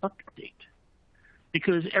hard to update,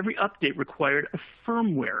 because every update required a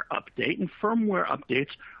firmware update, and firmware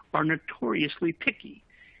updates are notoriously picky.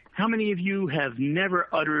 How many of you have never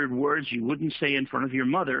uttered words you wouldn't say in front of your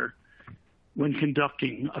mother when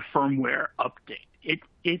conducting a firmware update?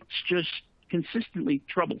 It's just consistently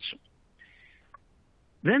troublesome.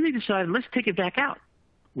 Then they decided, let's take it back out.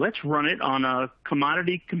 Let's run it on a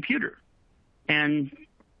commodity computer and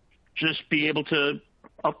just be able to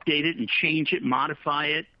update it and change it, modify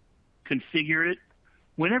it, configure it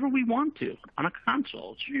whenever we want to on a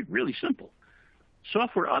console. It's really simple.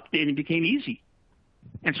 Software updating became easy.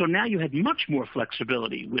 And so now you had much more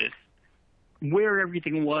flexibility with where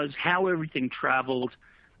everything was, how everything traveled.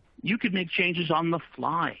 You could make changes on the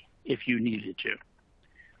fly if you needed to.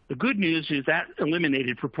 The good news is that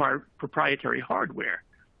eliminated proprietary hardware,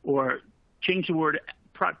 or change the word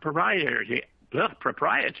proprietary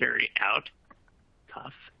out,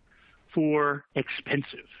 tough, for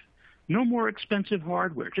expensive. No more expensive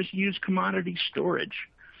hardware. Just use commodity storage.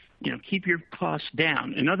 Keep your costs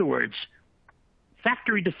down. In other words,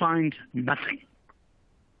 factory defined nothing.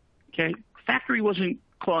 Okay? Factory wasn't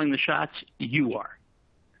calling the shots. You are.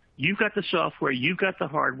 You've got the software. You've got the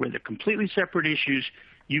hardware. They're completely separate issues.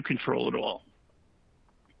 You control it all.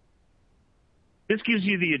 This gives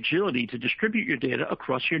you the agility to distribute your data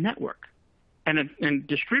across your network and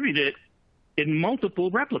distribute it in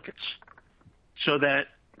multiple replicates so that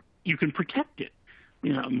you can protect it.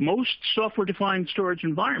 Most software-defined storage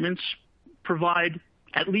environments provide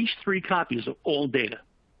at least 3 copies of all data.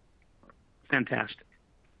 Fantastic.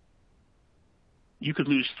 you could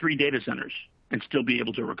lose 3 data centers and still be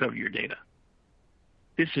able to recover your data.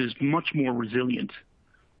 This is much more resilient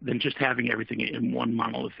than just having everything in one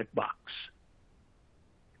monolithic box.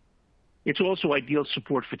 It's also ideal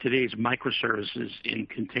support for today's microservices in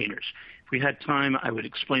containers. If we had time, I would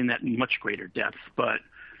explain that in much greater depth, but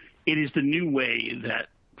it is the new way that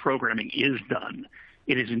programming is done.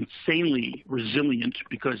 It is insanely resilient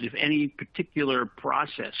because if any particular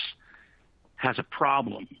process has a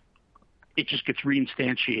problem, it just gets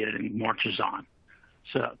reinstantiated and marches on.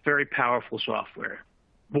 So very powerful software.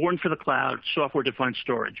 Born for the cloud, software-defined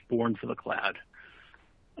storage, born for the cloud.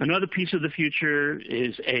 Another piece of the future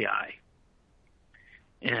is AI.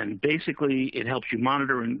 And basically, it helps you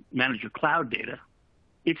monitor and manage your cloud data.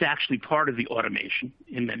 It's actually part of the automation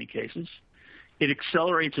in many cases. It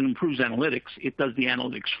accelerates and improves analytics. It does the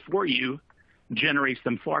analytics for you, generates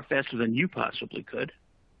them far faster than you possibly could.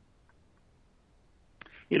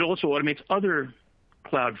 It also automates other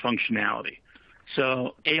cloud functionality.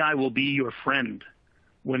 So AI will be your friend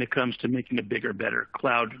when it comes to making a bigger, better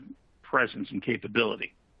cloud presence and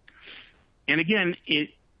capability. And again,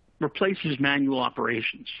 it replaces manual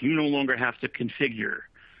operations. You no longer have to configure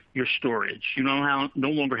your storage. You no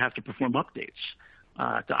longer have to perform updates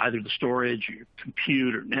to either the storage or your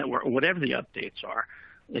compute or network or whatever the updates are.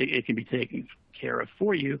 It can be taken care of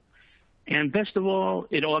for you. And best of all,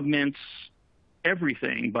 it augments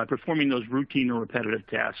everything by performing those routine or repetitive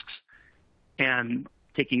tasks and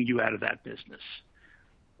taking you out of that business.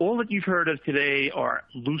 All that you've heard of today are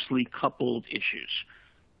loosely coupled issues.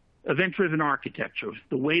 Event-driven architecture,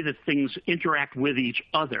 the way that things interact with each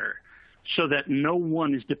other so that no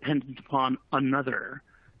one is dependent upon another.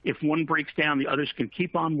 If one breaks down, the others can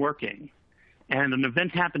keep on working. And an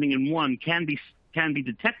event happening in one can be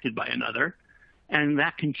detected by another, and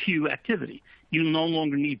that can cue activity. You no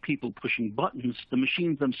longer need people pushing buttons. The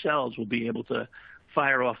machines themselves will be able to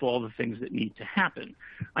fire off all the things that need to happen.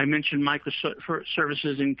 I mentioned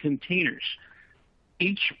microservices and containers.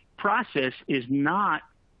 Each process is not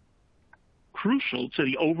crucial to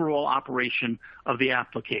the overall operation of the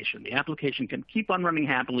application. The application can keep on running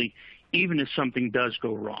happily even if something does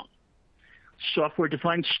go wrong.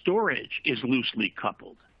 Software-defined storage is loosely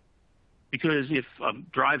coupled because if a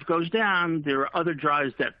drive goes down, there are other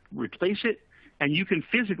drives that replace it, and you can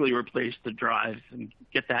physically replace the drive and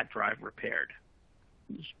get that drive repaired.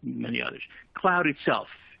 There's many others. Cloud itself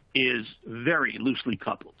is very loosely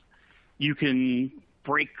coupled. You can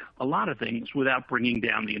break a lot of things without bringing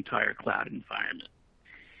down the entire cloud environment.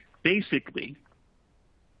 Basically,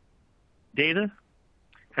 data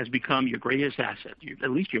has become your greatest asset, at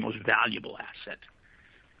least your most valuable asset.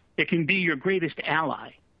 It can be your greatest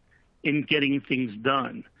ally in getting things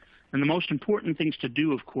done. And the most important things to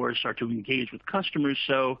do, of course, are to engage with customers,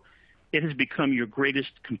 so it has become your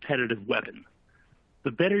greatest competitive weapon.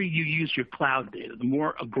 The better you use your cloud data, the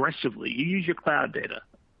more aggressively you use your cloud data,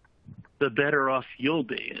 the better off you'll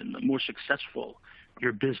be and the more successful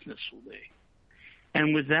your business will be.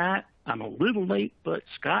 And with that, I'm a little late, but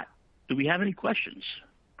Scott, do we have any questions?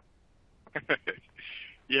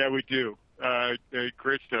 Yeah, we do.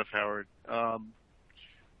 Great stuff, Howard.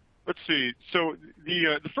 Let's see. So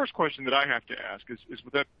the first question that I have to ask is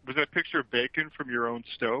was that picture of bacon from your own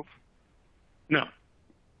stove? No,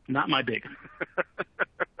 not my bacon.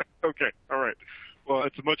 Okay, all right. Well,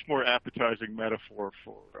 it's a much more appetizing metaphor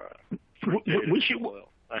for wish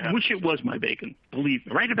it was my bacon. Believe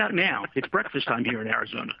me, right about now, it's breakfast time here in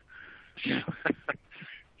Arizona. Yeah.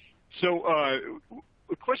 So,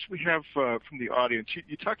 a question we have from the audience.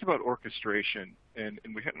 You talked about orchestration, and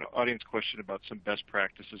we had an audience question about some best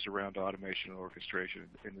practices around automation and orchestration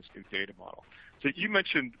in this new data model. So you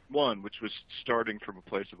mentioned one, which was starting from a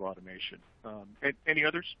place of automation. Any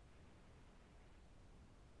others?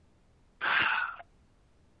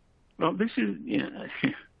 Well, this is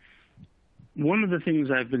one of the things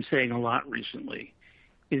I've been saying a lot recently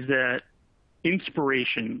is that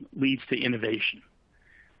inspiration leads to innovation.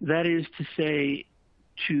 That is to say,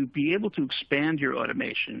 to be able to expand your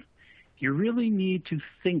automation, you really need to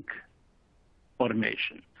think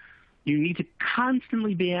automation. You need to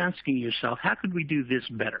constantly be asking yourself, how could we do this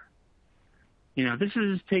better? This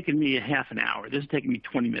has taken me a half an hour. This has taken me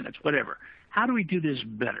 20 minutes, whatever. How do we do this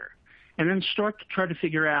better? And then start to try to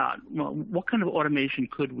figure out, well, what kind of automation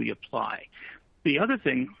could we apply? The other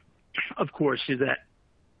thing, of course, is that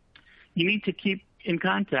you need to keep in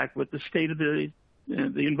contact with the state of the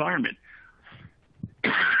environment.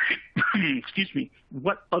 Excuse me.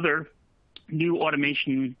 What other new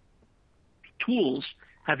automation tools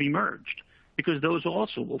have emerged? Because those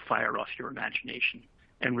also will fire off your imagination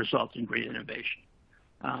and result in great innovation.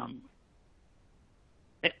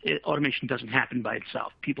 automation doesn't happen by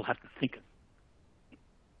itself. People have to think of it.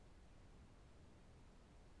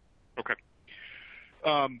 Okay.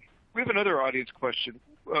 We have another audience question.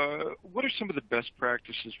 What are some of the best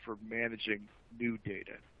practices for managing new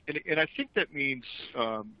data? And I think that means,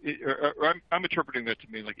 or I'm interpreting that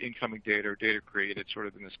to mean like incoming data or data created sort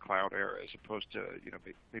of in this cloud era, as opposed to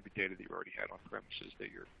maybe data that you already had on premises that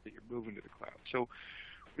you're moving to the cloud. So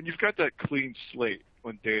when you've got that clean slate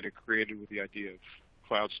on data created with the idea of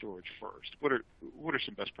cloud storage first, what are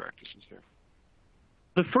some best practices there?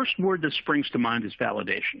 The first word that springs to mind is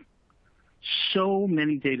validation. So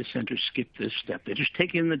many data centers skip this step. They just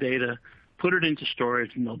take in the data, put it into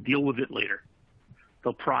storage, and they'll deal with it later.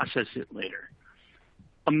 They'll process it later.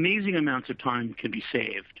 Amazing amounts of time can be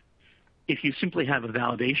saved if you simply have a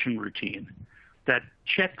validation routine that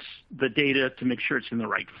checks the data to make sure it's in the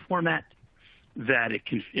right format, that it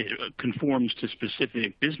conforms to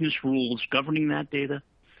specific business rules governing that data,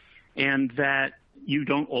 and that you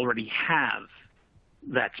don't already have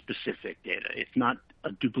that specific data. It's not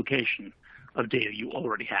a duplication of data you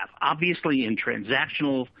already have. Obviously, in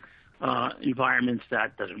transactional environments,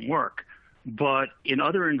 that doesn't work. But in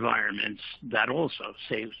other environments, that also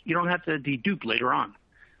saves. You don't have to dedupe later on.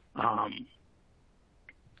 Other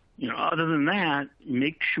than that,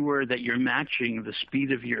 make sure that you're matching the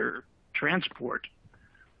speed of your transport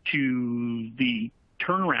to the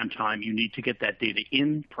turnaround time you need to get that data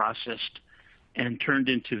in, processed, and turned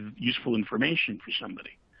into useful information for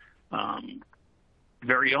somebody.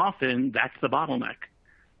 Very often, that's the bottleneck,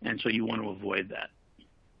 and so you want to avoid that.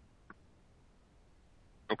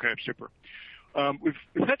 Okay, super.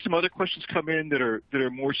 We've had some other questions come in that are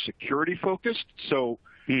more security focused. So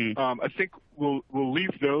I think we'll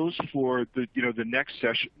leave those for the next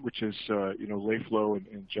session, which is Layflow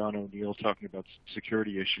and John O'Neill talking about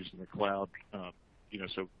security issues in the cloud.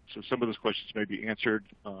 So some of those questions may be answered,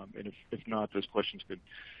 and if not, those questions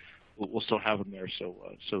we'll still have them there, so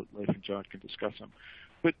Leif and John can discuss them.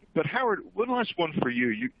 But Howard, one last one for you.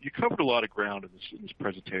 You covered a lot of ground in this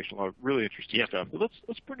presentation, a lot of really interesting stuff. But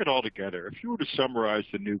let's bring it all together. If you were to summarize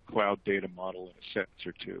the new cloud data model in a sentence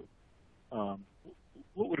or two,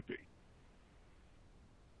 what would it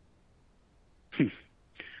be?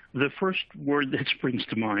 The first word that springs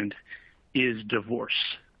to mind is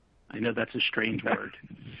divorce. I know that's a strange word.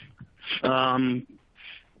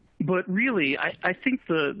 But really, I think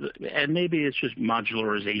and maybe it's just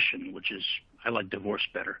modularization, which is, I like divorce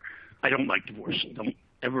better. I don't like divorce. Don't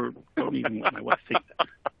even want my wife to think that.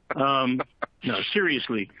 No,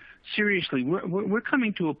 seriously, we're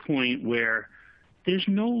coming to a point where there's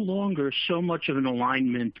no longer so much of an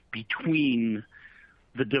alignment between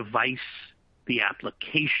the device, the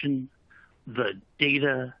application, the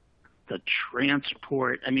data, the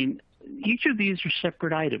transport. I mean, each of these are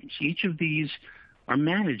separate items. Each of these are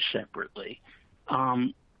managed separately.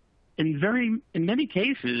 In many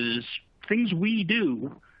cases, things we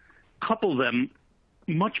do couple them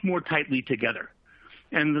much more tightly together.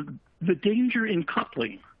 And the danger in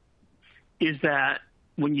coupling is that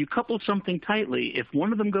when you couple something tightly, if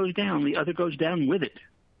one of them goes down, the other goes down with it.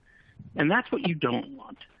 And that's what you don't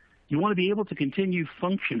want. You want to be able to continue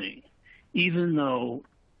functioning even though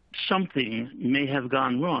something may have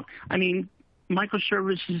gone wrong. I mean,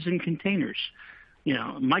 microservices and containers,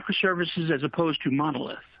 microservices as opposed to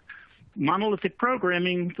monolith. Monolithic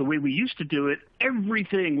programming, the way we used to do it,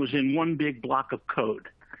 everything was in one big block of code.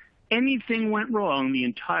 Anything went wrong, the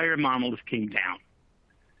entire monolith came down.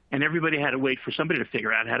 And everybody had to wait for somebody to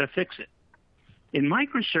figure out how to fix it. In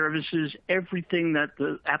microservices, everything that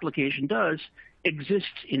the application does exists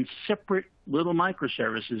in separate little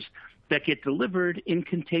microservices that get delivered in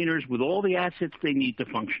containers with all the assets they need to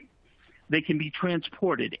function. They can be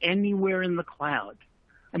transported anywhere in the cloud.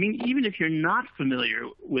 I mean, even if you're not familiar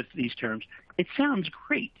with these terms, it sounds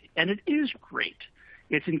great, and it is great.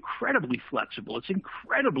 It's incredibly flexible. It's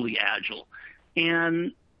incredibly agile,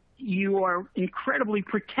 and you are incredibly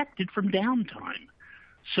protected from downtime.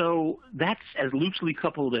 So that's as loosely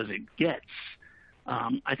coupled as it gets.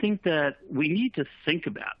 I think that we need to think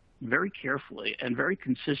about very carefully and very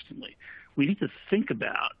consistently, we need to think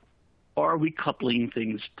about, are we coupling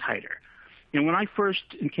things tighter? And when I first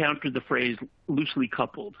encountered the phrase loosely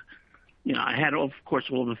coupled, I had, of course,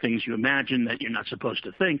 all the things you imagine that you're not supposed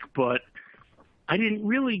to think, but I didn't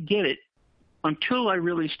really get it until I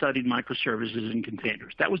really studied microservices and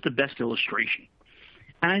containers. That was the best illustration.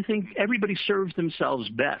 And I think everybody serves themselves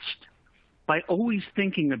best by always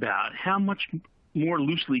thinking about how much more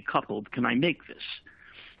loosely coupled can I make this?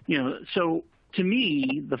 So to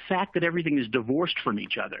me, the fact that everything is divorced from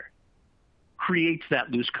each other creates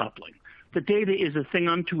that loose coupling. The data is a thing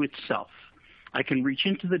unto itself. I can reach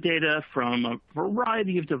into the data from a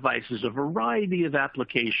variety of devices, a variety of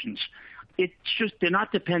applications. It's just they're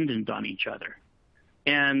not dependent on each other.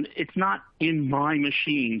 And it's not in my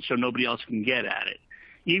machine so nobody else can get at it.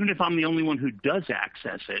 Even if I'm the only one who does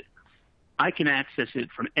access it, I can access it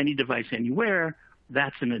from any device anywhere.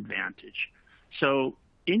 That's an advantage. So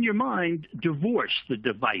in your mind, divorce the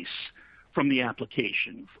device from the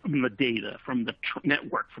application, from the data, from the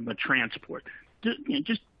network, from the transport.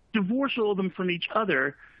 Just divorce all of them from each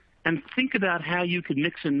other and think about how you could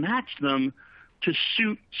mix and match them to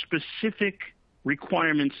suit specific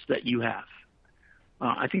requirements that you have.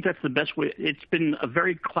 I think that's the best way. It's been a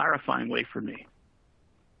very clarifying way for me.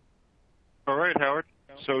 All right, Howard.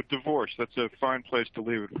 So divorce, that's a fine place to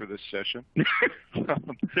leave it for this session.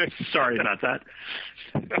 Sorry about that.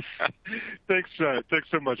 Thanks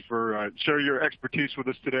so much for sharing your expertise with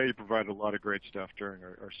us today. You provided a lot of great stuff during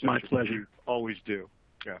our session. My pleasure. You always do.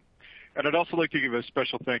 Yeah. And I'd also like to give a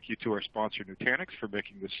special thank you to our sponsor, Nutanix, for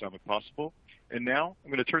making this summit possible. And now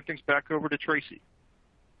I'm going to turn things back over to Tracy.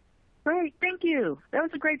 Great, thank you. That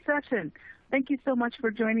was a great session. Thank you so much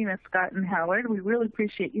for joining us, Scott and Howard. We really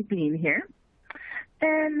appreciate you being here.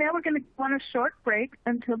 And now we're going to go on a short break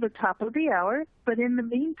until the top of the hour. But in the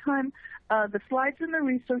meantime, the slides and the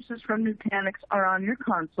resources from Nutanix are on your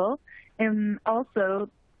console. And also,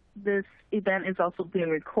 this event is also being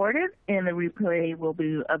recorded, and the replay will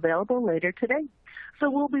be available later today. So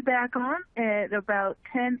we'll be back on at about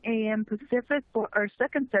 10 a.m. Pacific for our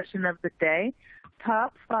second session of the day,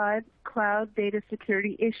 Top 5 Cloud Data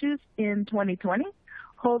Security Issues in 2020.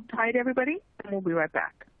 Hold tight, everybody, and we'll be right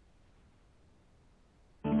back.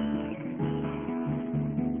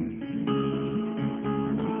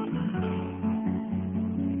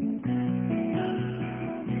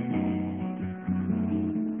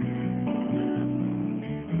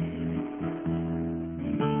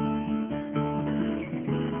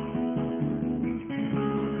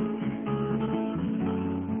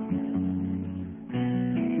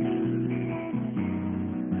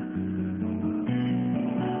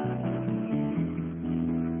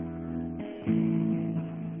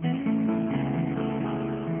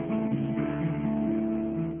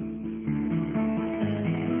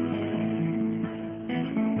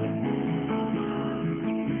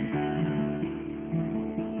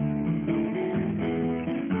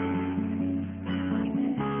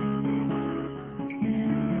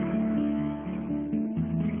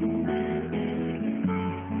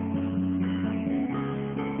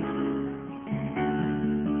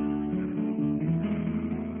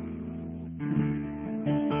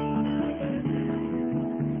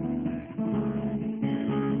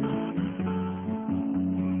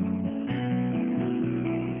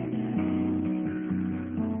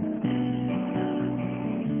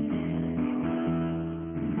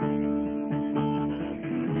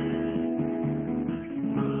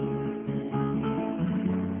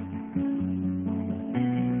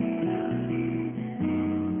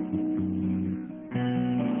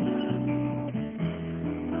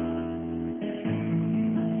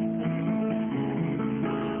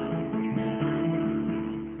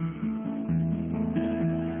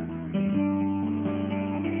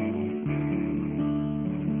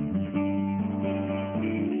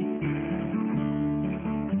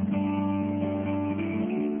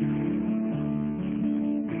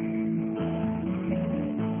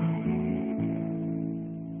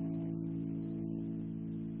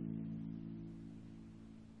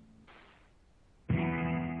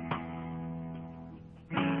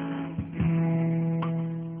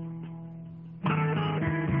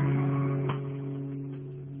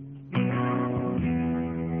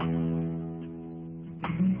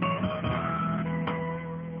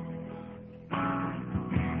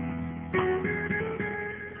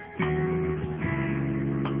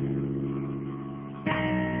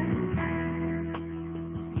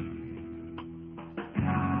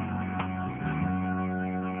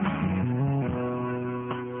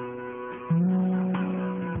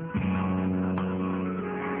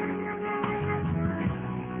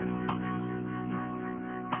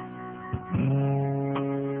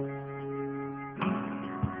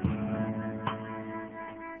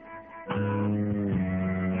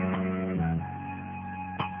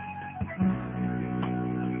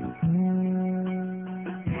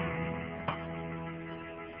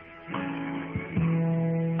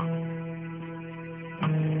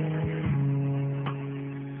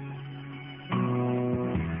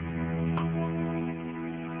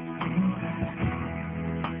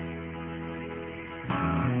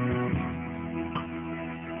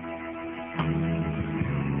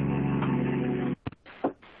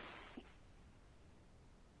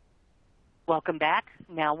 Welcome back.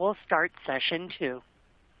 Now we'll start session 2.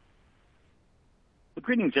 Well,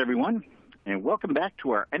 greetings, everyone, and welcome back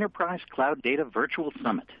to our Enterprise Cloud Data Virtual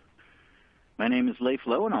Summit. My name is Leif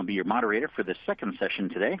Lowe, and I'll be your moderator for this second session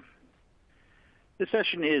today. This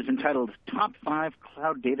session is entitled Top 5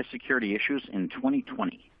 Cloud Data Security Issues in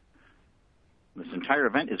 2020. This entire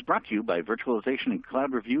event is brought to you by Virtualization and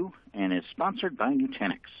Cloud Review and is sponsored by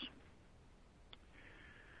Nutanix.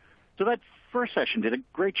 So that first session did a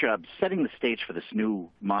great job setting the stage for this new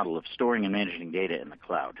model of storing and managing data in the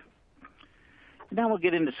cloud. Now we'll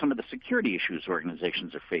get into some of the security issues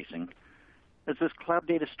organizations are facing as this cloud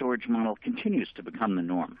data storage model continues to become the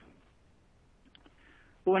norm.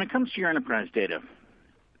 But when it comes to your enterprise data,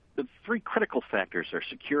 the 3 critical factors are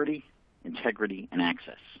security, integrity, and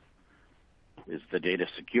access. Is the data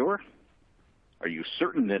secure? Are you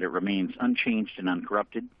certain that it remains unchanged and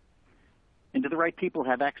uncorrupted? And do the right people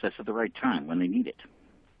have access at the right time when they need it?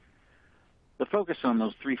 The focus on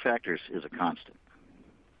those 3 factors is a constant.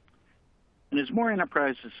 And as more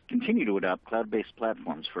enterprises continue to adopt cloud-based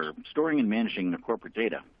platforms for storing and managing their corporate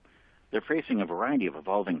data, they're facing a variety of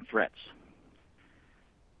evolving threats.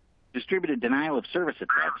 Distributed denial of service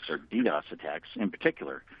attacks, or DDoS attacks in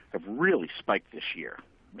particular, have really spiked this year,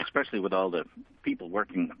 especially with all the people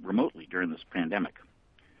working remotely during this pandemic.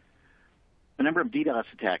 The number of DDoS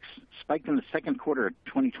attacks spiked in the second quarter of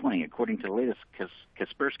 2020, according to the latest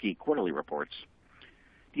Kaspersky quarterly reports.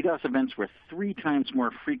 DDoS events were 3 times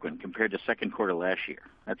more frequent compared to second quarter last year.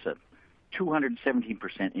 That's a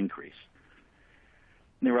 217% increase.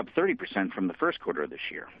 And they were up 30% from the first quarter of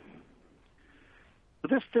this year.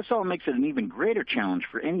 But this all makes it an even greater challenge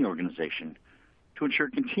for any organization to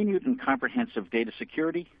ensure continued and comprehensive data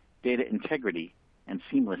security, data integrity, and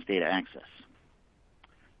seamless data access.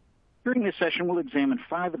 During this session, we'll examine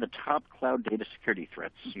 5 of the top cloud data security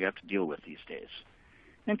threats you have to deal with these days,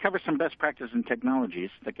 and cover some best practices and technologies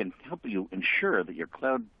that can help you ensure that your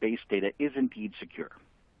cloud-based data is indeed secure.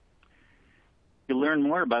 You'll learn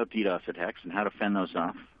more about DDoS attacks and how to fend those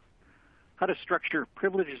off, how to structure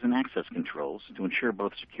privileges and access controls to ensure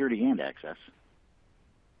both security and access,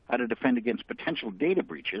 how to defend against potential data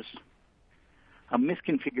breaches, how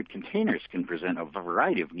misconfigured containers can present a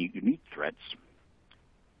variety of unique threats,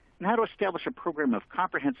 and how to establish a program of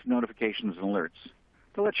comprehensive notifications and alerts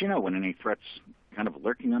to let you know when any threats kind of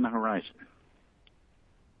lurking on the horizon.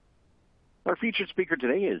 Our featured speaker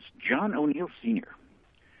today is John O'Neill Sr.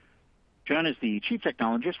 John is the Chief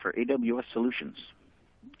Technologist for AWS Solutions.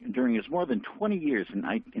 During his more than 20 years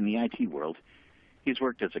in the IT world, he's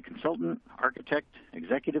worked as a consultant, architect,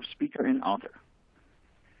 executive speaker, and author.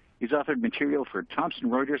 He's authored material for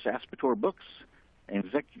Thomson Reuters Aspetor Books and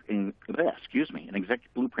Executive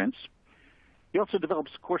Blueprints. He also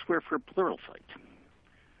develops courseware for Pluralsight.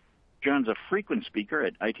 John's a frequent speaker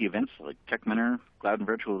at IT events like TechMentor, Cloud and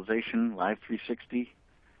Virtualization, Live 360,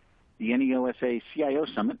 the NEOSA CIO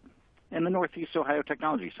Summit, and the Northeast Ohio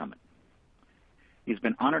Technology Summit. He's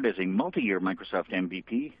been honored as a multi-year Microsoft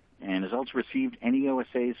MVP and has also received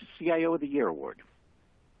NEOSA's CIO of the Year award.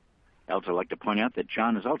 I'd also like to point out that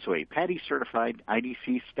John is also a PADI-certified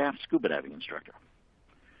IDC staff scuba diving instructor.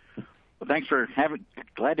 Well,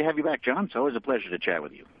 glad to have you back, John. It's always a pleasure to chat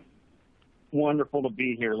with you. Wonderful to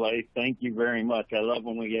be here, Leif. Thank you very much. I love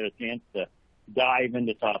when we get a chance to dive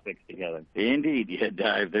into topics together. Indeed,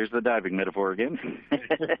 dive. There's the diving metaphor again.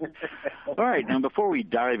 All right, now before we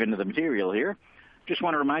dive into the material here, just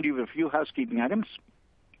want to remind you of a few housekeeping items.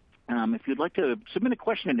 If you'd like to submit a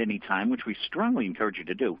question at any time, which we strongly encourage you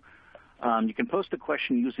to do, you can post a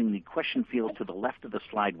question using the question field to the left of the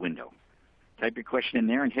slide window. Type your question in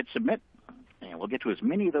there and hit submit, and we'll get to as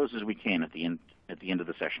many of those as we can at the end of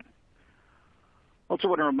the session. Also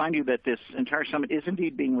want to remind you that this entire summit is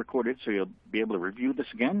indeed being recorded, so you'll be able to review this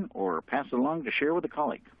again or pass it along to share with a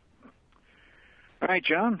colleague. All right,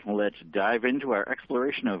 John, well, let's dive into our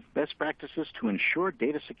exploration of best practices to ensure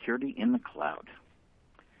data security in the cloud.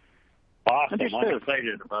 Awesome. I'm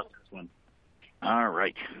excited about this one. All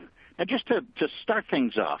right. Now, just to start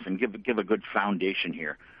things off and give a good foundation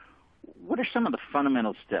here, what are some of the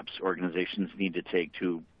fundamental steps organizations need to take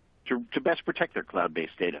to best protect their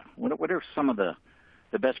cloud-based data? What are some of the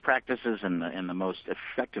best practices and the most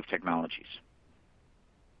effective technologies?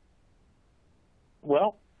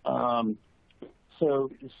 Well, so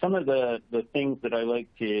some of the things that I like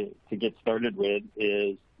to get started with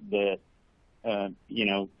is that,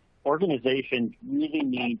 organizations really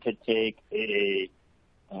need to take a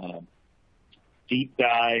deep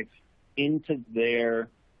dive into their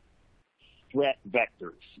threat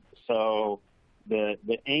vectors. So the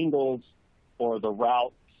angles or the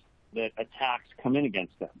routes that attacks come in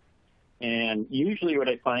against them. And usually what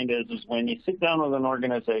I find is when you sit down with an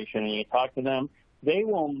organization and you talk to them, they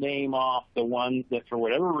will name off the ones that for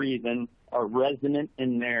whatever reason are resonant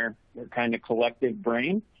in their kind of collective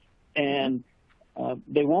brain. And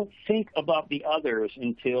they won't think about the others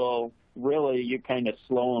until really you kind of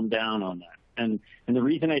slow them down on that. And the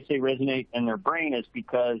reason I say resonate in their brain is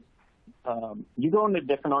because you go into a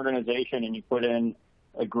different organization and you put in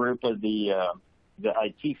a group of the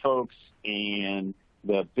IT folks and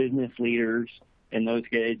the business leaders and those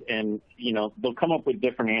guys, and, they'll come up with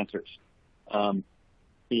different answers. The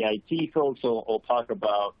IT folks will talk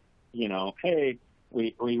about, hey,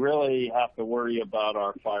 we really have to worry about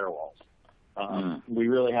our firewalls. We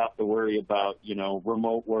really have to worry about,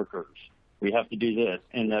 remote workers. We have to do this.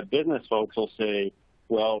 And the business folks will say,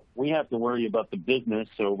 well, we have to worry about the business,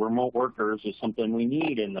 so remote workers is something we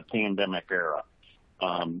need in the pandemic era,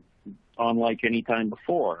 unlike any time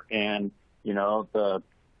before. And, the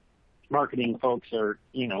marketing folks are,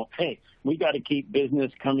 hey, we got to keep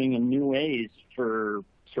business coming in new ways for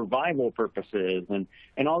survival purposes and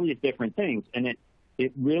all these different things. And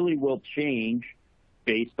it really will change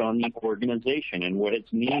based on the organization and what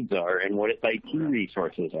its needs are and what its IT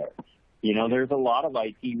resources are. There's a lot of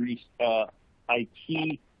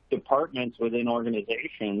IT departments within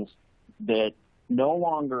organizations that no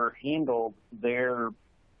longer handle their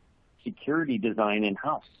security design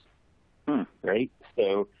in-house, right?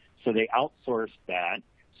 So they outsource that.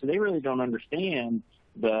 So they really don't understand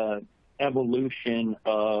the evolution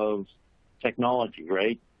of technology,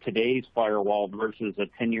 right? Today's firewall versus a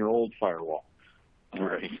 10-year-old firewall.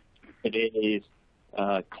 Right. Today's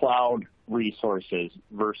cloud resources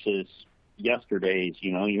versus yesterday's,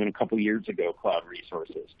 even a couple years ago, cloud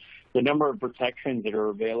resources. The number of protections that are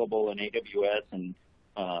available in AWS and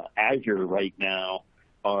Azure right now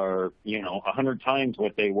are, 100 times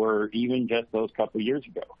what they were even just those couple years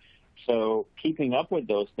ago. So keeping up with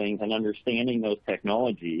those things and understanding those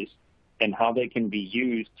technologies and how they can be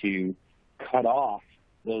used to cut off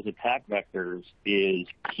those attack vectors is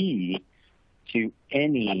key to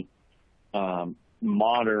any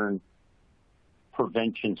modern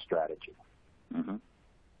prevention strategy. Mm-hmm.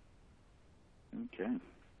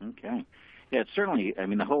 Okay. Yeah, it's certainly,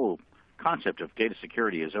 the whole concept of data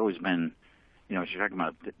security has always been, as you're talking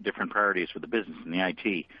about different priorities for the business and the IT,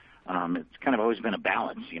 it's kind of always been a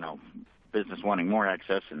balance, business wanting more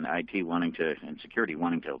access and IT and security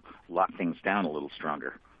wanting to lock things down a little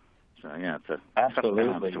stronger. So, yeah, it's a tough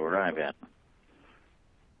balance to arrive at.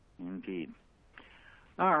 Indeed.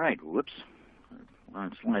 All right. Whoops.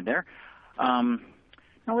 Wrong slide there.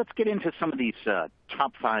 Now let's get into some of these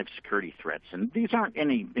top 5 security threats, and these aren't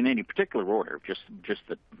in any particular order, just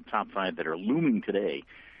the top 5 that are looming today.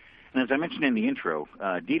 And as I mentioned in the intro,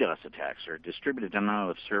 DDoS attacks, or distributed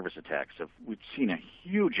denial of service attacks, we've seen a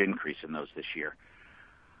huge increase in those this year.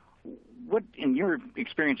 What, in your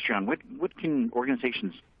experience, John, what can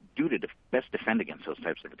organizations do to best defend against those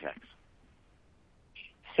types of attacks?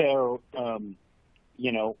 So,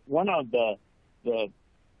 one of the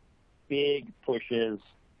big pushes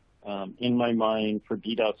in my mind for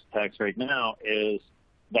DDoS attacks right now is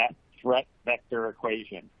that threat vector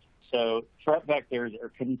equation. So threat vectors are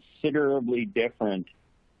considerably different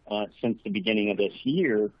since the beginning of this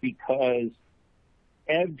year because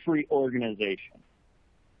every organization,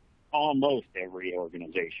 almost every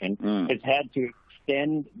organization, has had to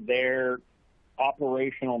extend their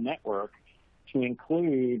operational network to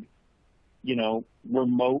include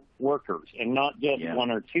remote workers, and not just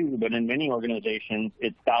one or two, but in many organizations,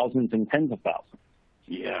 it's thousands and tens of thousands.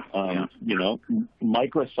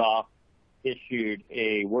 Microsoft issued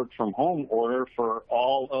a work from home order for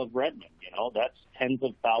all of Redmond. That's tens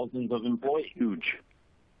of thousands of employees. Huge.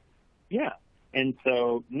 Yeah. And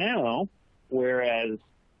so now, whereas,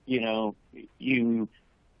 you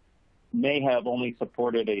may have only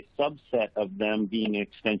supported a subset of them being an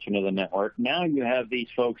extension of the network, now you have these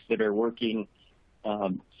folks that are working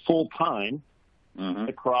full-time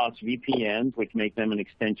across VPNs, which make them an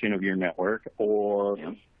extension of your network,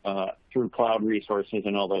 or through cloud resources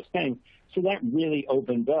and all those things. So that really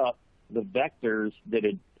opens up the vectors that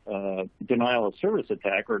a denial of service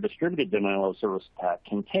attack or a distributed denial of service attack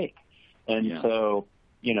can take. And so,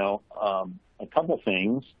 a couple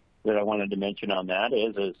things that I wanted to mention on that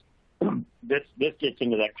is this gets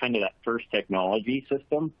into that kind of that first technology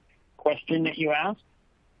system question that you asked.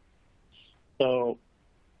 So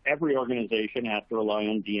every organization has to rely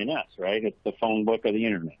on DNS, right? It's the phone book of the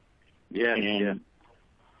internet.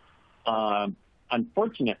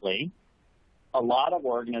 Unfortunately, a lot of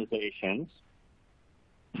organizations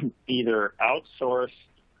either outsource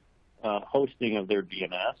hosting of their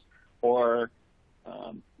DNS or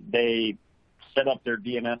They set up their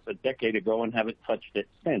DNS a decade ago and haven't touched it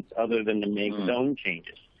since, other than to make zone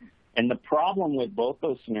changes. And the problem with both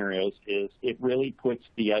those scenarios is it really puts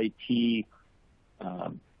the IT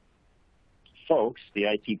folks, the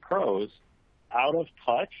IT pros, out of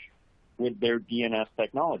touch with their DNS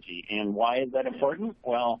technology. And why is that important?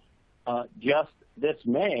 Well, just this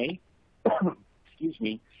May, excuse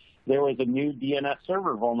me, there was a new DNS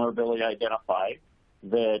server vulnerability identified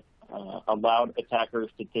that allowed attackers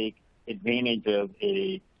to take advantage of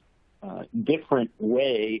a different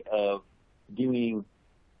way of doing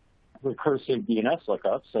recursive DNS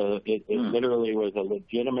lookup. So it literally was a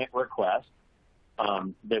legitimate request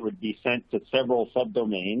that would be sent to several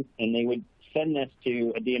subdomains, and they would send this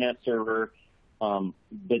to a DNS server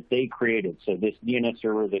that they created. So this DNS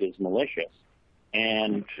server that is malicious.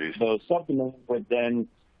 And those subdomains would then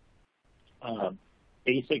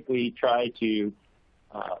basically try to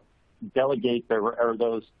delegate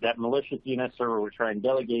that malicious DNS server would try and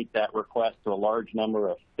delegate that request to a large number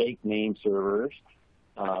of fake name servers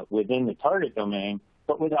within the target domain,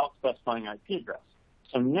 but without specifying IP address.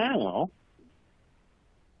 So now,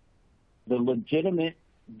 the legitimate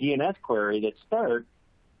DNS query that starts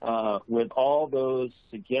with all those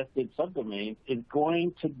suggested subdomains is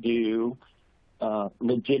going to do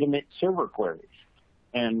legitimate server queries.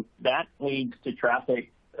 And that leads to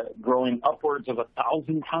traffic growing upwards of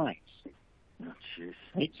 1,000 times. Oh, jeez.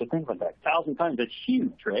 Right? So think about that. 1,000 times. That's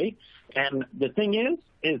huge, right? And the thing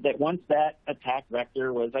is that once that attack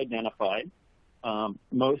vector was identified,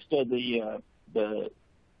 most of the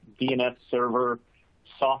DNS server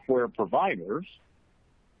software providers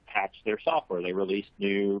patched their software. They released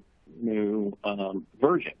new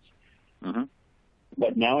versions. Mm-hmm.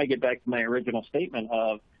 But now I get back to my original statement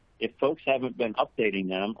of if folks haven't been updating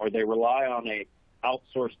them, or they rely on a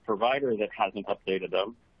outsourced provider that hasn't updated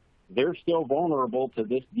them, they're still vulnerable to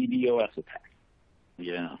this DDoS attack.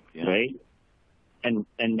 Yeah. Right? And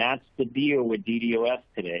that's the deal with DDoS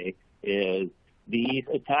today, is these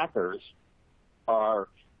attackers are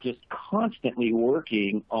just constantly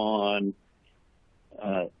working on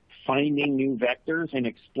finding new vectors and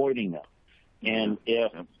exploiting them. And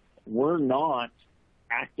if we're not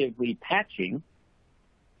actively patching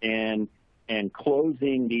and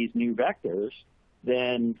closing these new vectors,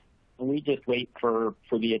 then we just wait for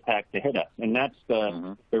the attack to hit us. And that's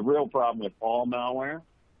the real problem with all malware,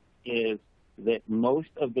 is that most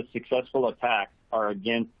of the successful attacks are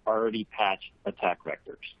against already patched attack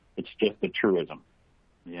vectors. It's just a truism.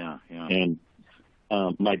 Yeah. And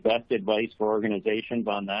my best advice for organizations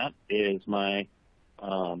on that is my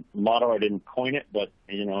motto. I didn't coin it, but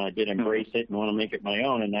I did embrace it and want to make it my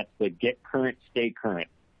own, and that's the get current, stay current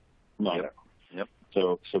motto. Yep.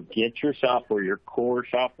 So get your software, your core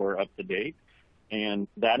software, up to date, and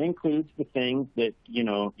that includes the things that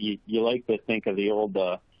you like to think of the old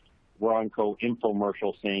Ronco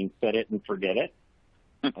infomercial saying, "Set it and forget it."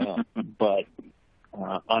 But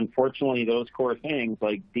unfortunately, those core things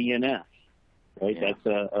like DNS, right? Yeah.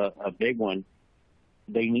 That's a big one.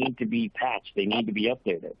 They need to be patched. They need to be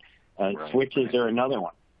updated. Switches are another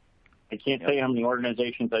one. I can't tell you how many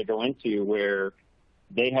organizations I go into where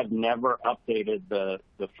they have never updated the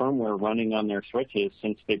firmware running on their switches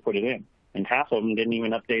since they put it in. And half of them didn't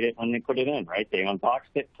even update it when they put it in, right? They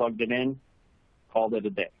unboxed it, plugged it in, called it a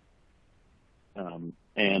day.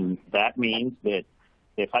 And that means that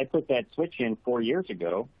if I put that switch in 4 years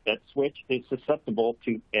ago, that switch is susceptible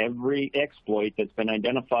to every exploit that's been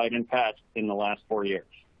identified and patched in the last 4 years.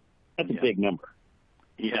 That's a big number.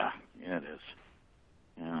 Yeah, it is.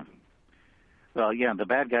 Yeah. Well, the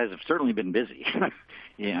bad guys have certainly been busy.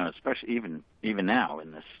 Especially even now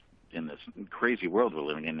in this crazy world we're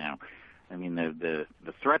living in now. I mean, the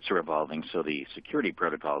threats are evolving, so the security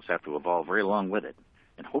protocols have to evolve right along with it,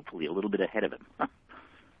 and hopefully a little bit ahead of it.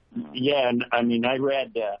 Yeah, and I mean, I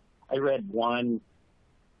read one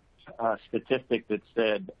statistic that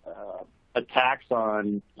said attacks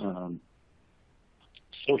on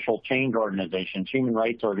social change organizations, human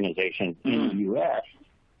rights organizations in the U.S.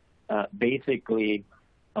 Basically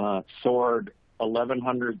soared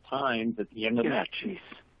 1,100 times at the end of that. Jeez,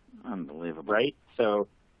 unbelievable, right? So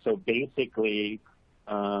basically,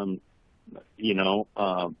 as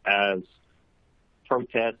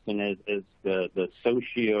protests and as the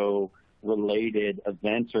socio-related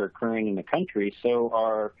events are occurring in the country, so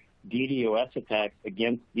are DDoS attacks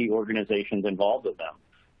against the organizations involved with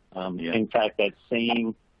them. In fact, that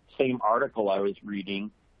same article I was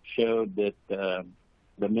reading showed that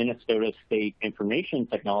the Minnesota State Information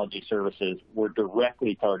Technology Services were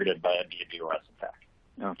directly targeted by a DDoS attack.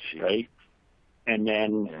 Oh, geez. Right? And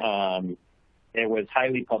then it was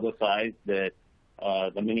highly publicized that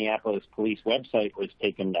the Minneapolis police website was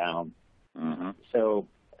taken down. Mm-hmm. So,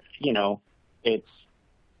 it's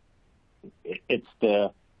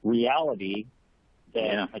the reality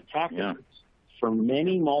that attackers, for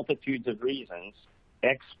many multitudes of reasons,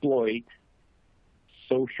 exploit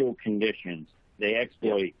social conditions. They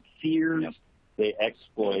exploit fears. Yep. They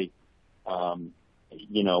exploit,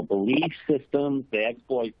 belief systems. They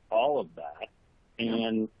exploit all of that.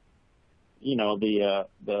 And,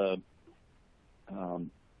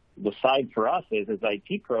 the side for us is, as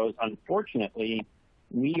IT pros, unfortunately,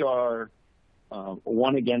 we are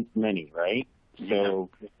one against many, right? So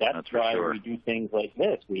that's why we do things like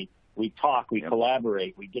this. We talk, we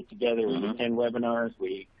collaborate, we get together, we attend webinars,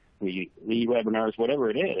 we lead webinars, whatever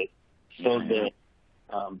it is, so that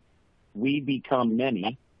we become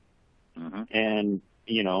many, and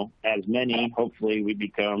as many, hopefully, we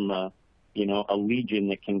become a legion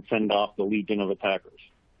that can fend off the legion of attackers.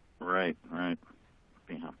 Right.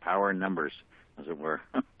 Power in numbers, as it were.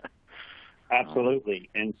 Absolutely.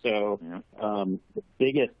 And so the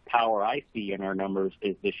biggest power I see in our numbers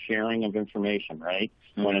is the sharing of information, right?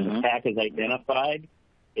 When an attack is identified,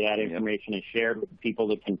 that information is shared with the people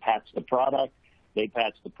that can patch the product. They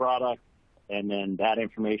patch the product, and then that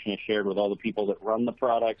information is shared with all the people that run the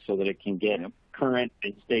product so that it can get current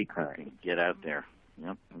and stay current. Get out there.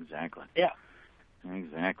 Yep, exactly. Yeah.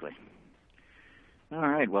 Exactly. All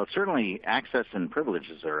right. Well, certainly access and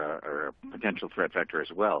privileges are a potential threat vector as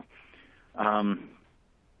well.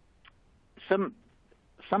 Some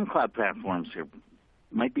cloud platforms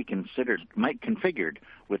might be configured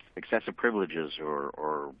with excessive privileges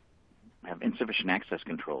or have insufficient access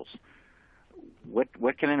controls.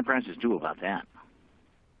 What can enterprises do about that?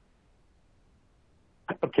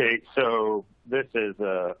 Okay, so this is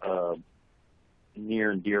a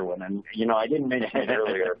near and dear one, and I didn't mention it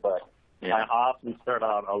earlier, but I often start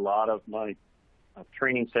out a lot of my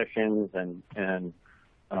training sessions and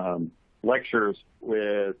lectures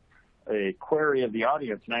with a query of the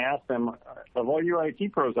audience, and I ask them, of all you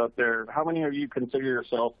IT pros out there, how many of you consider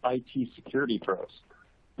yourself IT security pros?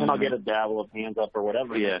 And I'll get a dabble of hands up or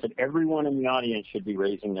whatever. Yeah. I said, everyone in the audience should be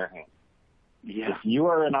raising their hand. Yeah. If you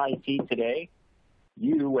are in IT today,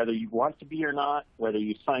 whether you want to be or not, whether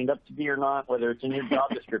you signed up to be or not, whether it's in your job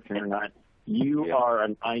description or not, you are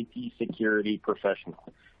an IT security professional.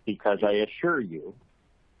 Because I assure you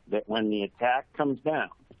that when the attack comes down,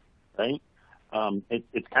 right,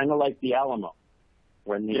 it's kind of like the Alamo.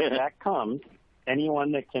 When the attack comes,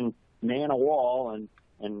 anyone that can man a wall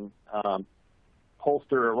and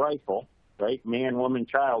holster a rifle, right, man, woman,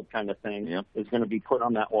 child kind of thing, is going to be put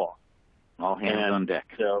on that wall. All hands on deck.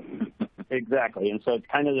 So, exactly. And so it's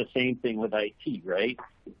kind of the same thing with IT, right?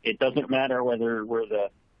 It doesn't matter whether we're the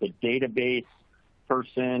database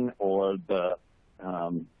person or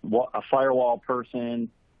a firewall person,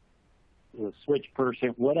 the switch person,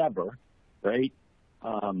 whatever, right?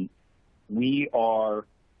 We are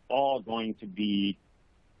all going to be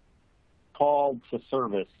called to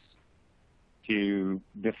service to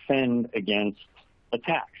defend against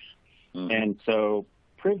attacks. And so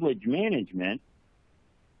privilege management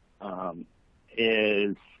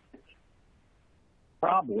is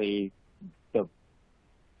probably the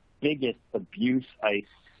biggest abuse I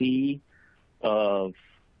see of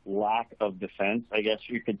lack of defense, I guess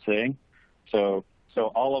you could say. So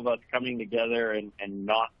all of us coming together and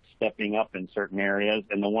not stepping up in certain areas,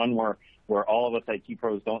 and the one where all of us IT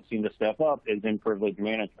pros don't seem to step up is in privilege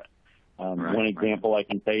management. One example I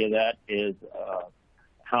can tell you that is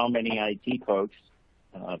how many IT folks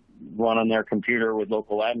run on their computer with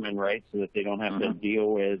local admin rights so that they don't have to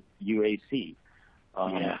deal with UAC.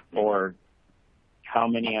 Or how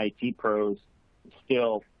many IT pros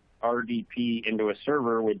still RDP into a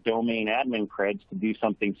server with domain admin creds to do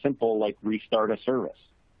something simple like restart a service,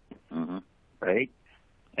 right?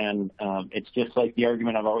 And it's just like the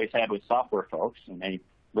argument I've always had with software folks, and they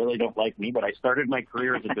really don't like me, but I started my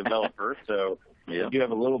career as a developer, so I do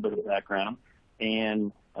have a little bit of background,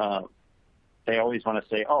 and they always want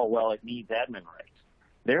to say, oh, well, it needs admin rights.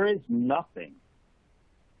 There is nothing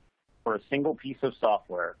for a single piece of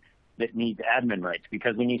software that needs admin rights,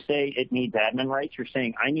 because when you say it needs admin rights, you're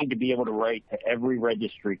saying I need to be able to write to every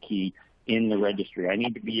registry key in the registry. I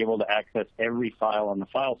need to be able to access every file on the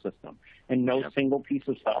file system. And no single piece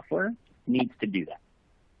of software needs to do that,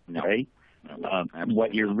 right?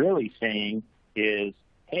 What you're really saying is,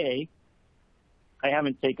 hey, I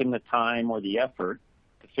haven't taken the time or the effort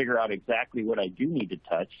to figure out exactly what I do need to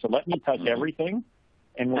touch, so let me touch everything,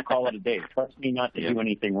 and we'll call it a day. Trust me not to do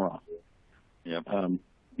anything wrong.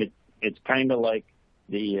 It's kind of like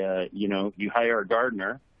you hire a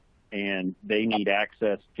gardener, and they need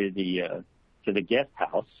access to the to the guest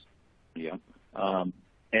house, and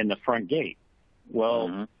the front gate.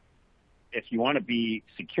 Well, if you want to be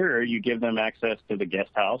secure, you give them access to the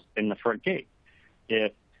guest house and the front gate.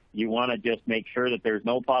 If you want to just make sure that there's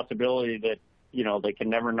no possibility that, they can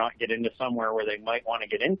never not get into somewhere where they might want to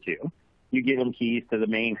get into, you give them keys to the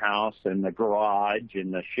main house and the garage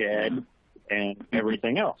and the shed and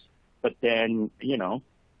everything else. But then, in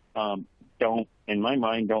my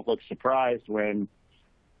mind, don't look surprised when,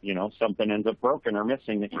 something ends up broken or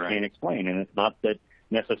missing that you can't explain. And it's not that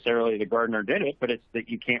necessarily the gardener did it, but it's that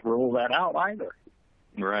you can't rule that out either.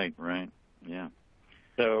 Right, yeah.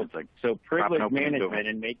 So privilege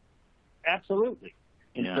management absolutely.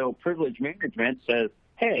 And so privilege management says,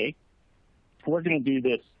 hey, we're going to do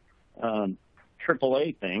this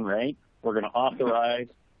AAA thing, right? We're going to authorize,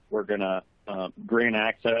 we're going to grant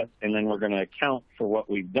access, and then we're going to account for what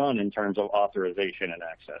we've done in terms of authorization and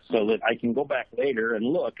access, so that I can go back later and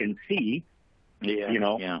look and see,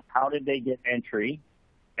 how did they get entry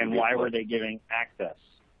and why were they giving access?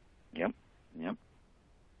 Yep.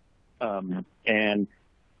 And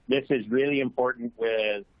this is really important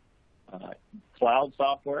with cloud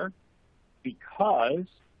software, because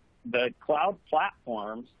the cloud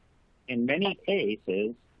platforms, in many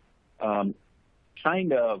cases,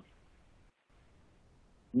 kind of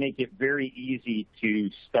make it very easy to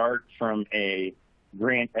start from a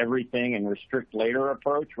grant everything and restrict later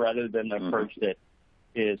approach, rather than the approach that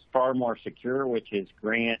is far more secure, which is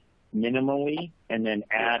grant minimally and then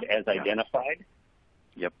add as identified.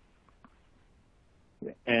 Yep.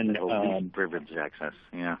 And privileged access.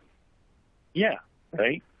 Yeah,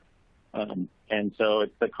 right. And so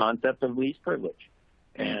it's the concept of least privilege,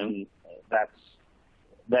 and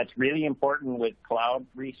that's really important with cloud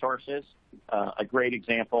resources. A great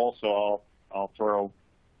example. So I'll throw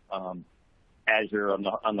Azure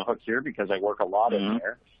on the hook here, because I work a lot in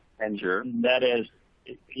there, and that is,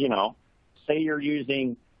 say you're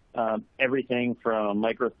using everything from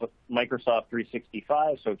Microsoft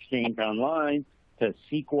 365, so Exchange Online, to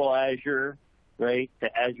SQL Azure, right,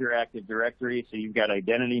 to Azure Active Directory, so you've got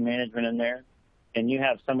identity management in there, and you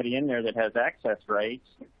have somebody in there that has access rights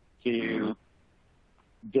to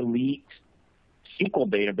delete SQL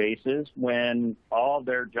databases when all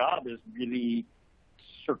their job is really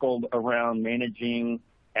circled around managing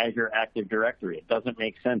Azure Active Directory. It doesn't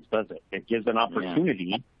make sense, does it? It gives an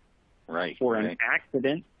opportunity for an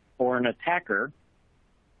accident or an attacker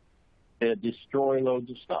to destroy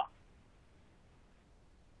loads of stuff.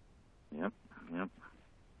 Yep.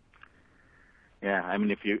 Yeah, I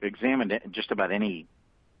mean, if you examine just about any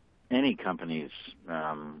company's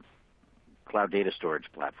cloud data storage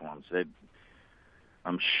platforms,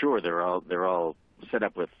 I'm sure they're all set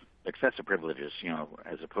up with excessive privileges,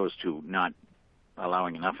 as opposed to not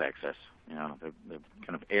allowing enough access. They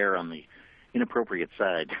kind of err on the inappropriate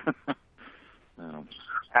side.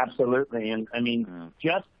 Absolutely, and I mean,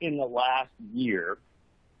 just in the last year,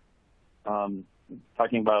 talking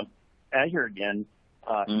about Azure again,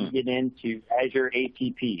 you get into Azure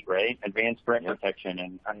ATP, right? Advanced Threat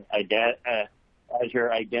Protection, and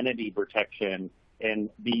Azure Identity Protection, and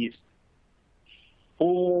these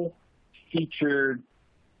full-featured,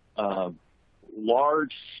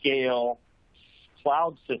 large-scale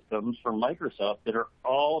cloud systems from Microsoft that are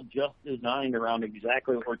all just designed around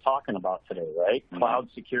exactly what we're talking about today, right? Cloud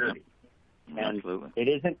security. And absolutely. It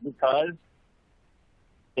isn't because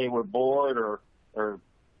they were bored or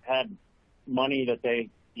had money that they,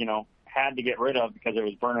 had to get rid of because it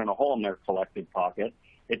was burning a hole in their collective pocket.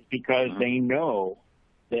 It's because they know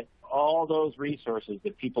that all those resources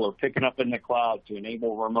that people are picking up in the cloud to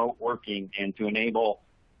enable remote working and to enable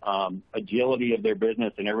agility of their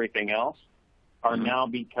business and everything else are now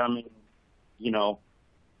becoming,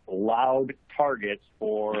 loud targets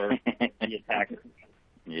for the attackers.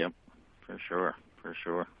 Yep, for sure.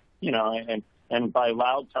 And by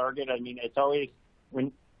loud target, I mean, it's always,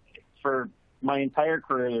 for my entire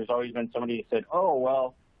career, there's always been somebody that said, oh,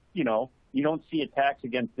 well, you don't see attacks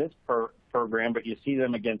against this program, but you see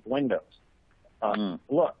them against Windows.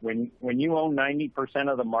 Look, when you own 90%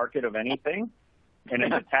 of the market of anything, and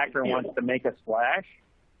an attacker wants to make a splash,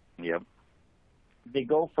 they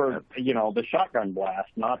go for the shotgun blast,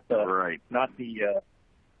 not the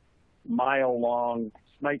mile-long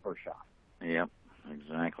sniper shot. Yep,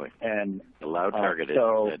 exactly. And the loud target is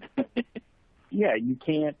good. Yeah, you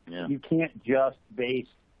can't just base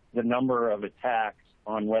the number of attacks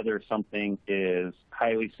on whether something is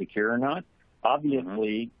highly secure or not.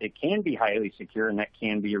 Obviously, it can be highly secure, and that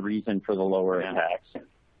can be a reason for the lower attacks.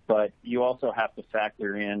 But you also have to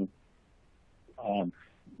factor in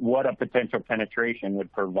what a potential penetration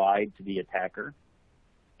would provide to the attacker,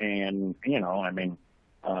 And,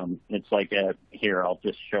 it's like here, I'll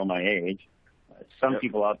just show my age. Some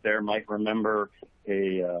people out there might remember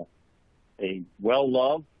a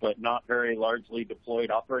well-loved but not very largely deployed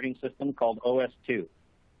operating system called OS2.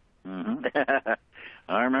 Mm-hmm.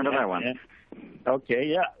 I remember that one. Okay,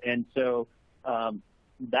 yeah. And so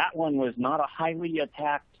that one was not a highly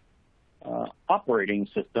attacked operating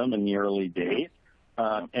system in the early days,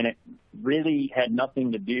 and it really had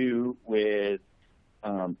nothing to do with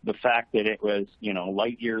the fact that it was,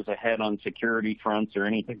 light years ahead on security fronts or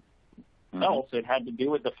anything else. It had to do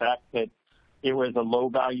with the fact that it was a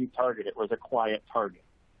low-value target. It was a quiet target.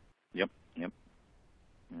 Yep.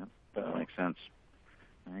 That makes sense.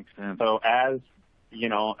 So as,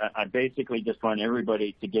 I basically just want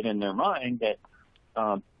everybody to get in their mind that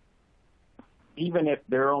even if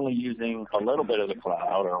they're only using a little bit of the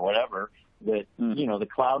cloud or whatever, that, the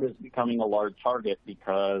cloud is becoming a loud target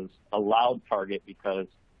because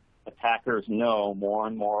attackers know more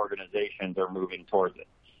and more organizations are moving towards it.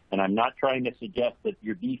 And I'm not trying to suggest that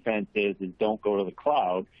your defense is don't go to the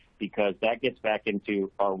cloud, because that gets back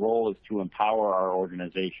into our role is to empower our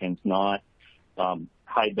organizations, not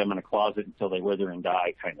hide them in a closet until they wither and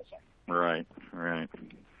die kind of thing. Right.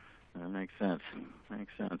 That makes sense.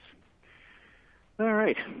 All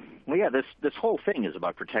right. Well, yeah, this whole thing is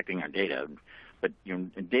about protecting our data, but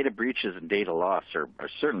data breaches and data loss are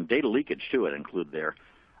certain data leakage too. It include there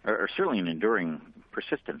are certainly an enduring,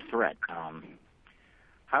 persistent threat.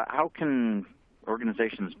 How can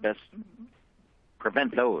organizations best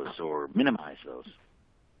prevent those or minimize those?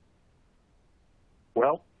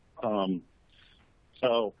 Well,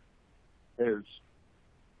 so there's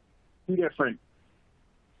two different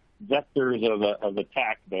vectors of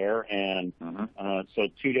attack there, and so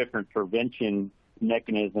two different prevention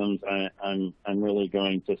mechanisms. I'm really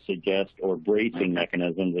going to suggest, or bracing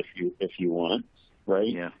mechanisms, if you want, right?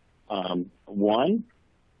 Yeah. One,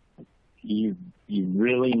 you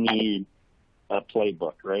really need a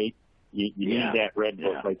playbook, right? You need that red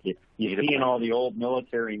book, like you see in all the old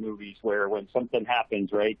military movies, where when something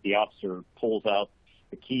happens, right, the officer pulls out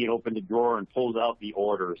the key and opens the drawer and pulls out the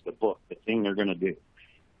orders, the book, the thing they're going to do.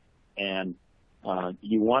 And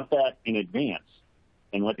you want that in advance.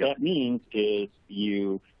 And what that means is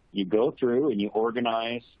you go through and you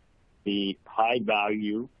organize the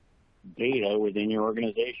high-value data within your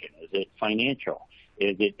organization. Is it financial?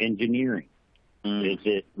 Is it engineering? Is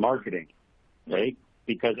it marketing? Right?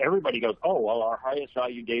 Because everybody goes, oh, well, our highest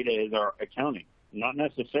value data is our accounting. Not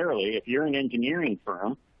necessarily. If you're an engineering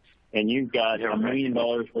firm and you've got $1 million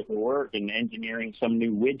worth of work in engineering some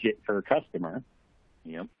new widget for a customer,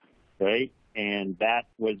 right, and that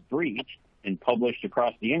was breached and published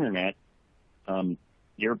across the internet,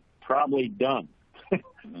 you're probably done.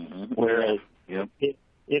 Whereas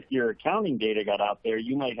if your accounting data got out there,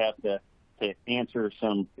 you might have to answer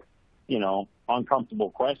some, uncomfortable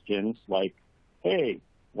questions like, hey,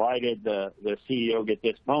 why did the CEO get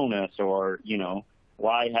this bonus? Or,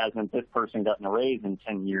 why hasn't this person gotten a raise in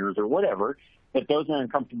 10 years or whatever? But those are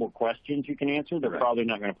uncomfortable questions you can answer. They're probably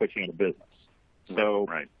not going to put you out of business. So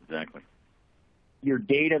exactly. Your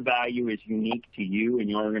data value is unique to you and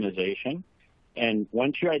your organization. And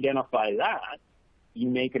once you identify that, you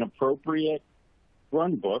make an appropriate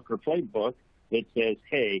run book or playbook that says,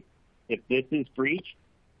 hey, if this is breached,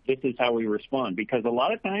 this is how we respond. Because a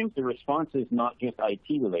lot of times the response is not just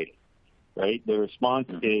IT related, right? The response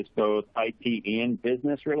is both IT and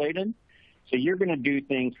business related. So you're going to do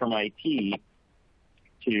things from IT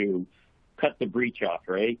to cut the breach off,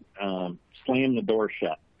 right? Slam the door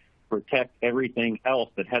shut, protect everything else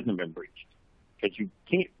that hasn't been breached. Because you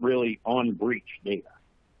can't really on-breach data.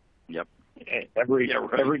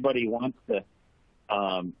 Everybody wants to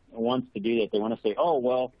do that. They want to say, oh,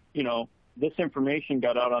 well, this information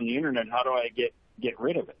got out on the internet. How do I get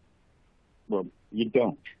rid of it? Well, you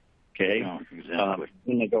don't. Okay. No, exactly.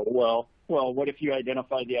 And they go, well, what if you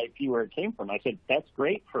identify the IP where it came from? I said, that's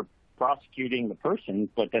great for prosecuting the person,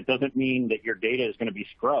 but that doesn't mean that your data is going to be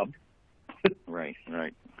scrubbed. Right.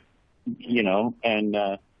 And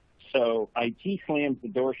so IT slams the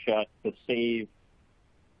door shut to save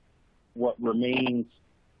what remains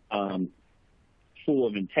full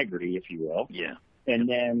of integrity, if you will. Yeah. And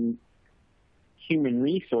then human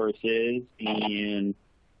resources and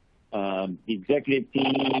the executive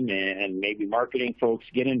team and maybe marketing folks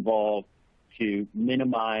get involved to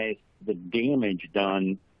minimize the damage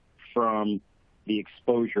done from the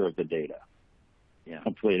exposure of the data. Yeah.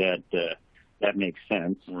 Hopefully that makes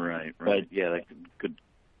sense. Right. But, like a good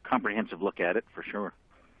comprehensive look at it for sure.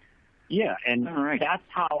 Yeah, and that's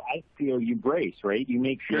how I feel you brace, right? You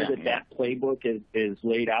make sure that playbook is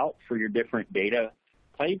laid out for your different data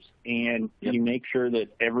pipes, and you make sure that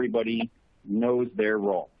everybody knows their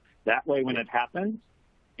role. That way, when it happens,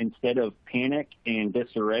 instead of panic and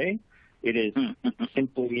disarray, it is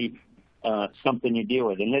simply something you deal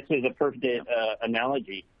with. And this is a perfect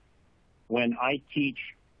analogy. When I teach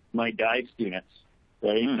my dive students,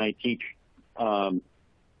 right, and I teach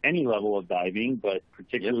any level of diving, but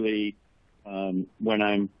particularly when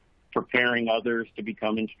I'm preparing others to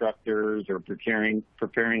become instructors or preparing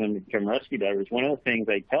them to become rescue divers, one of the things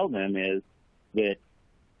I tell them is that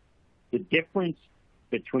the difference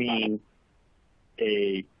between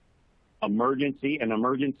an emergency and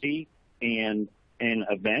an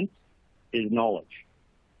event is knowledge,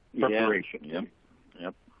 preparation.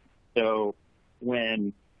 Yep. So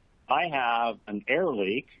when I have an air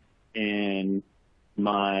leak in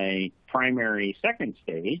my primary second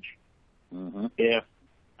stage, if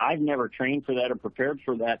I've never trained for that or prepared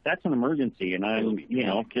for that, that's an emergency, and I'm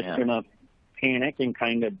just going to panic and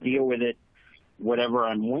kind of deal with it, whatever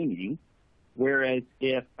I'm winging. Whereas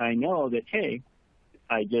if I know that, hey,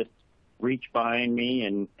 I just reach behind me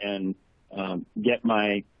and get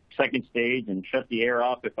my second stage and shut the air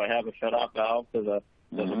off if I have a shut-off valve to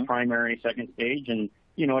the primary second stage, and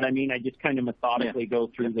you know what I mean? I just kind of methodically go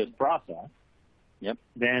through this process.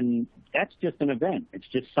 Then that's just an event. It's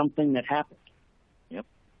just something that happened.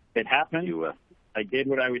 It happened. I did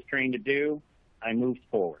what I was trained to do. I moved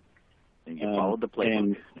forward. And you followed the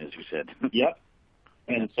playbook, as you said.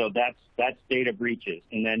 And so that's data breaches.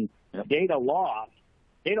 And then data loss.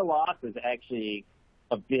 Data loss is actually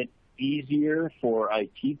a bit easier for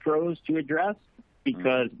IT pros to address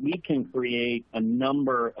because we can create a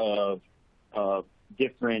number of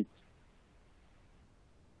different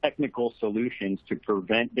technical solutions to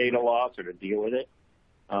prevent data loss or to deal with it.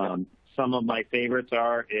 Some of my favorites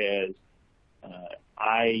is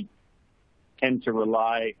I tend to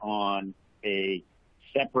rely on a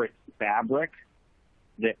separate fabric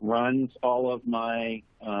that runs all of my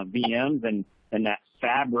VMs, and that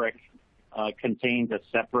fabric contains a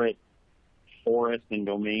separate forest and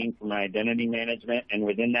domain for my identity management. And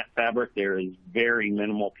within that fabric, there is very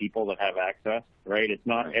minimal people that have access, right? It's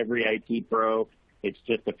not every IT pro. It's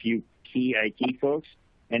just a few key IT folks.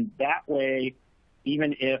 And that way,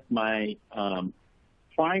 even if my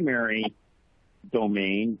primary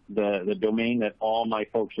domain, the domain that all my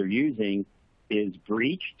folks are using, is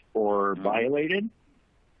breached or violated,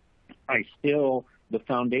 the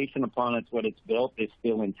foundation upon what it's built is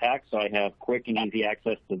still intact, so I have quick and easy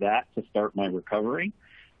access to that to start my recovery.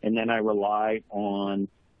 And then I rely on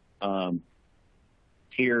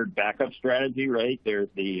tiered backup strategy, right? There's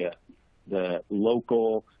the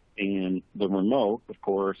local and the remote, of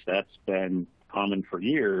course, that's been common for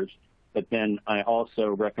years. But then I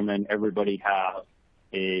also recommend everybody have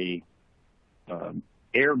a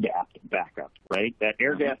air gap backup, right? That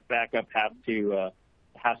air gap backup has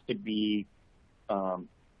to be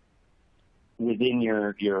within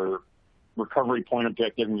your recovery point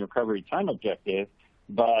objective and your recovery time objective,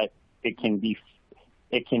 but it can be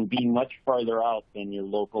much farther out than your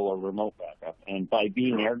local or remote backup. And by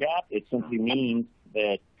being air gap, it simply means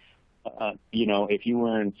that if you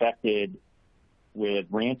were infected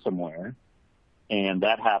with ransomware and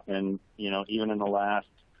that happened, even in the last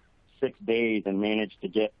 6 days and managed to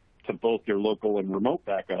get to both your local and remote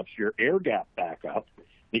backups, your air gap backup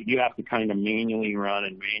that you have to kind of manually run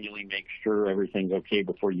and manually make sure everything's okay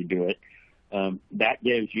before you do it. That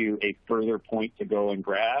gives you a further point to go and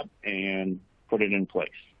grab and put it in place.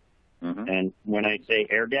 And when I say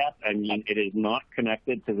air gap, I mean it is not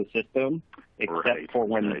connected to the system except for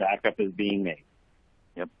when the backup is being made.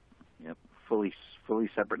 Yep. Fully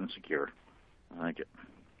separate and secure. I like it.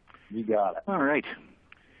 You got it. All right.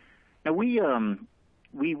 Now we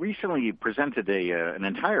recently presented an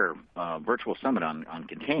entire virtual summit on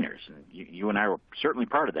containers. And you and I were certainly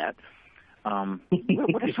part of that.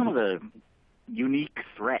 What are some of the unique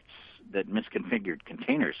threats that misconfigured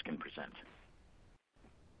containers can present?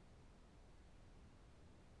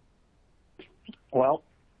 Well,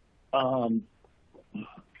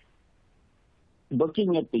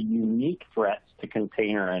 looking at the unique threats to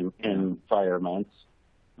container environments,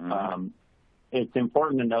 it's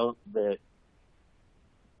important to note that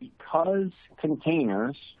because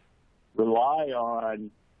containers rely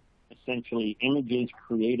on essentially images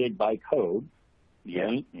created by code,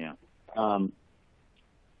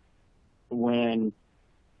 when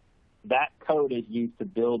that code is used to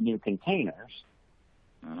build new containers,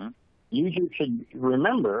 you should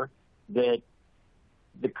remember that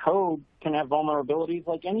the code can have vulnerabilities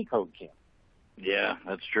like any code can. Yeah,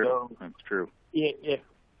 that's true. So that's true. If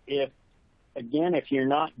again, if you're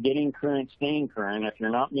not getting current, staying current, if you're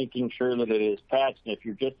not making sure that it is patched, if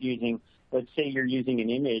you're just using, let's say you're using an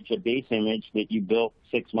image, a base image that you built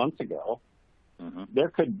 6 months ago, there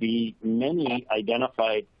could be many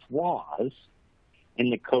identified flaws in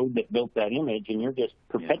the code that built that image, and you're just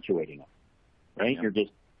perpetuating them, right? You're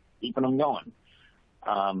just keeping them going.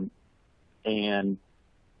 And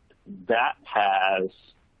that has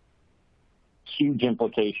huge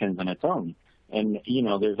implications on its own. And,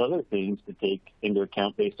 there's other things to take into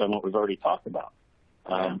account based on what we've already talked about.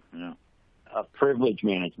 Privilege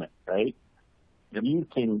management, right? You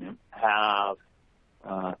can have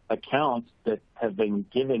accounts that have been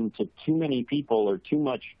given to too many people or too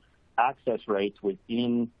much access rights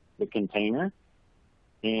within the container.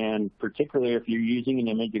 And particularly if you're using an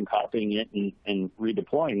image and copying it and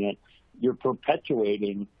redeploying it, you're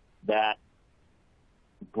perpetuating that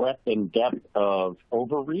breadth and depth of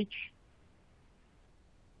overreach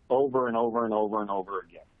over and over and over and over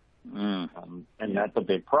again. And that's a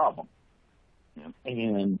big problem.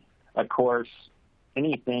 And, of course,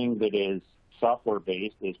 anything that is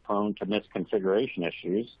software-based is prone to misconfiguration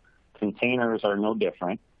issues. Containers are no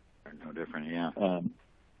different.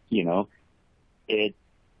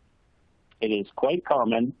 It is quite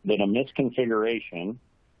common that a misconfiguration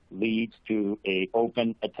leads to a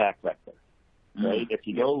open attack vector, right? If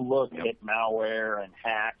you go look at malware and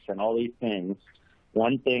hacks and all these things,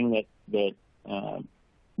 one thing that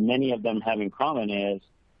many of them have in common is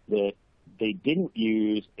that they didn't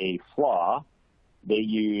use a flaw, they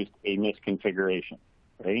used a misconfiguration,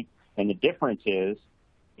 right? And the difference is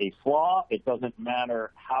a flaw, it doesn't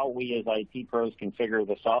matter how we as IT pros configure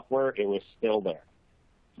the software, it was still there.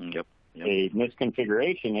 A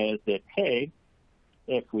misconfiguration is that, hey,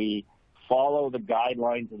 if we follow the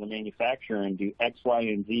guidelines of the manufacturer and do X, Y,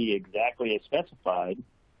 and Z exactly as specified,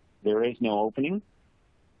 there is no opening,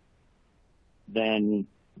 then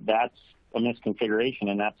that's a misconfiguration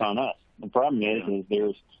and that's on us. The problem is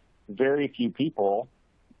there's very few people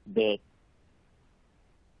that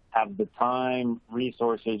have the time,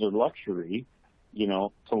 resources, or luxury,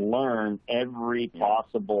 to learn every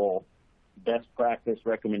possible best practice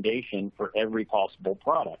recommendation for every possible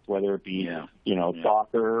product, whether it be,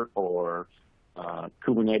 Docker or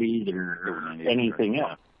Kubernetes or anything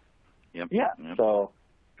else.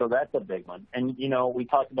 So that's a big one. And, we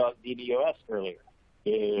talked about DDoS earlier.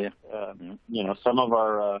 Some of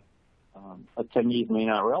our attendees may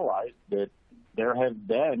not realize that there have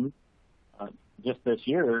been, just this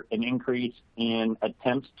year, an increase in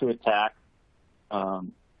attempts to attack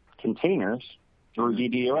containers through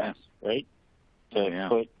DDoS, right? To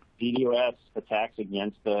put DDoS attacks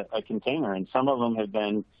against a container. And some of them have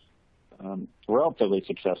been relatively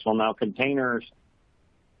successful. Now, containers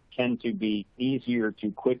tend to be easier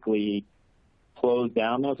to quickly close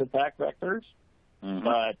down those attack vectors.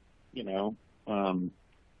 But,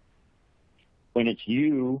 when it's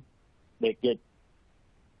you that get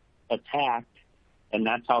attacked and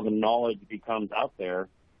that's how the knowledge becomes out there,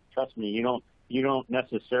 trust me, you don't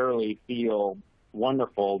necessarily feel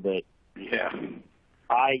wonderful that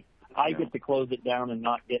I get to close it down and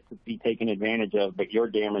not get to be taken advantage of, but your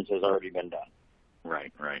damage has already been done.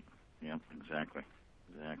 Right. Yeah, exactly.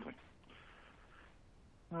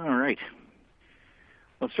 All right.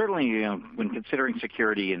 Well, certainly, when considering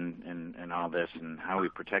security and all this and how we're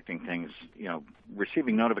protecting things,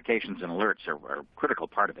 receiving notifications and alerts are a critical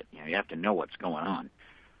part of it. You have to know what's going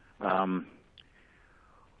on.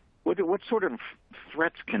 What sort of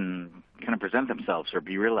threats can kind of present themselves or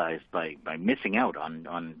be realized by missing out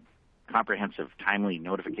on comprehensive, timely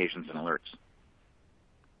notifications and alerts?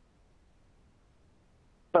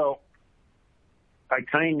 So I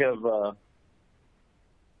kind of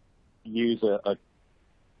use a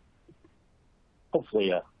hopefully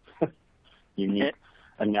a unique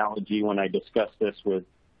analogy when I discuss this with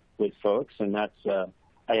folks, and that's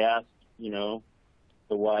I asked, the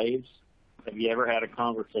wives, have you ever had a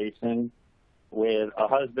conversation with a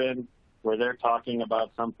husband where they're talking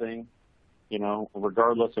about something,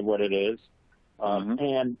 regardless of what it is,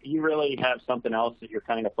 and you really have something else that you're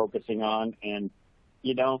kind of focusing on, and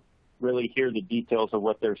you don't really hear the details of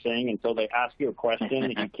what they're saying until they ask you a question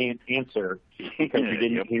that you can't answer because you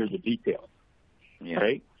didn't hear the details.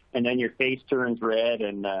 Right? And then your face turns red,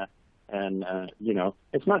 and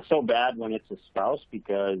it's not so bad when it's a spouse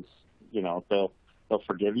because they'll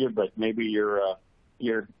forgive you, but maybe you're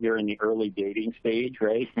in the early dating stage,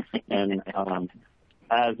 right? And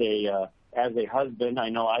as a husband, I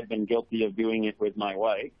know I've been guilty of doing it with my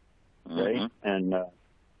wife, right? And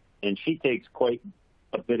she takes quite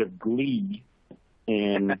a bit of glee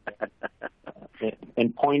in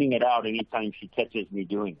and pointing it out anytime she catches me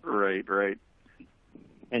doing it. Right.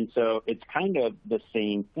 And so it's kind of the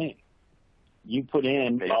same thing. You put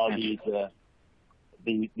in all these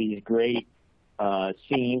great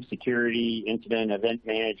SIEM, security, incident, event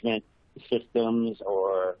management systems,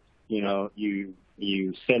 or you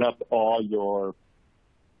set up all your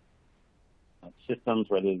systems,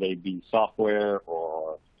 whether they be software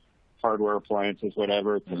or hardware appliances,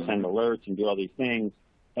 whatever, to send alerts and do all these things.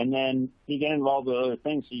 And then you get involved with other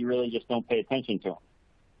things, so you really just don't pay attention to them.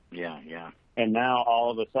 Yeah. And now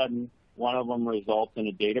all of a sudden, one of them results in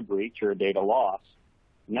a data breach or a data loss.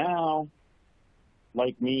 Now,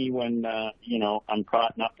 like me, when I'm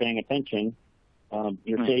caught not paying attention,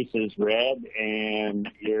 your face is red and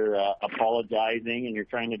you're apologizing and you're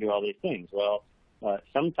trying to do all these things. Well,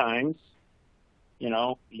 sometimes,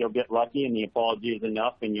 you'll get lucky and the apology is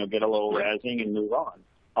enough and you'll get a little razzing and move on.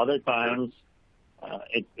 Other times,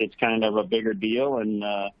 it's kind of a bigger deal, and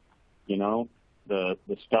the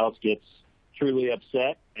spouse gets truly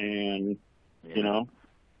upset, and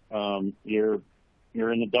you're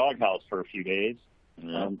in the doghouse for a few days.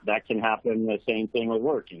 That can happen. The same thing with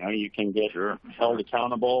work. You can get held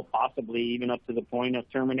accountable, possibly even up to the point of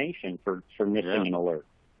termination for missing an alert.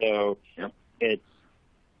 So it's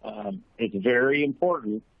very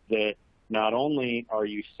important that not only are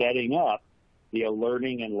you setting up the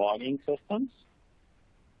alerting and logging systems,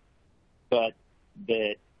 but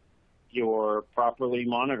that you're properly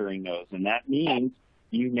monitoring those. And that means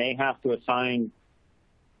you may have to assign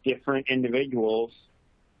different individuals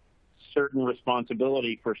certain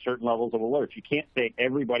responsibility for certain levels of alerts. You can't say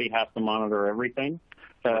everybody has to monitor everything,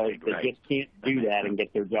 because they just can't do that and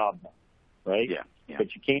get their job done, right? Yeah.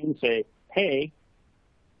 But you can say, hey,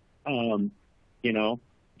 Jane,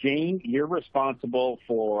 you're responsible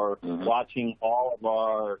for watching all of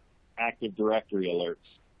our Active Directory alerts.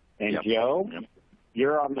 And Joe,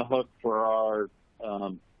 you're on the hook for our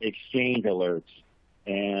Exchange alerts.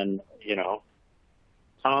 And,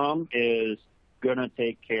 Tom is going to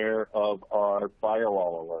take care of our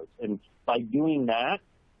firewall alerts. And by doing that,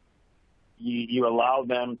 you allow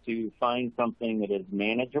them to find something that is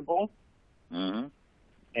manageable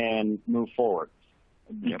and move forward.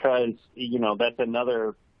 Because, that's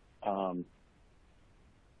another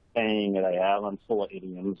saying that I have. I'm full of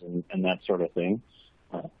idioms and that sort of thing.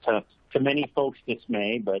 To many folks'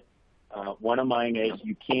 dismay, but one of mine is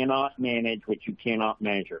you cannot manage what you cannot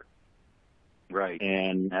measure. Right.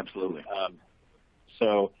 And absolutely.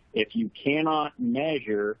 So if you cannot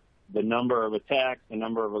measure the number of attacks, the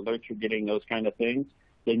number of alerts you're getting, those kind of things,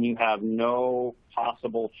 then you have no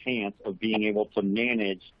possible chance of being able to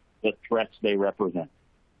manage the threats they represent.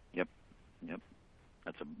 Yep.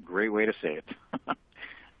 That's a great way to say it.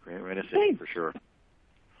 Great way to say it, for sure.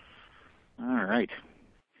 All right.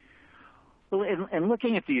 Well, and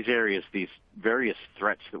looking at these areas, these various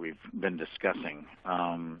threats that we've been discussing,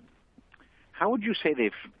 how would you say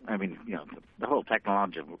the whole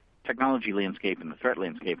technology landscape and the threat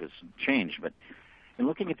landscape has changed, but in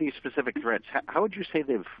looking at these specific threats, how would you say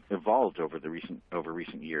they've evolved over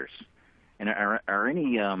recent years? And are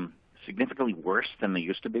any significantly worse than they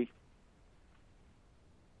used to be?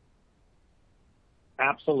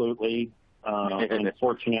 Absolutely.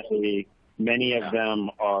 Unfortunately, many of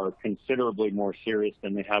them are considerably more serious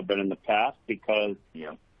than they have been in the past, because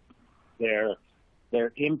their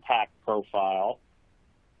impact profile,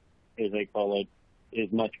 as they call it,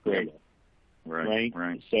 is much greater. Right.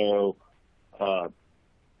 So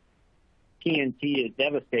TNT is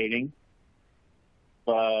devastating,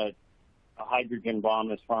 but a hydrogen bomb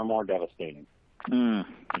is far more devastating. And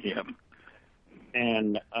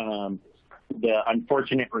the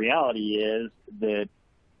unfortunate reality is that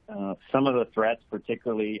some of the threats,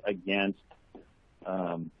 particularly against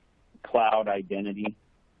cloud identity,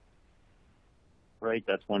 right?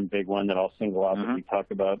 That's one big one that I'll single out that we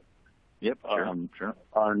talk about. Yep, sure.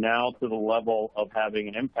 Are now to the level of having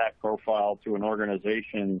an impact profile to an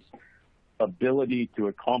organization's ability to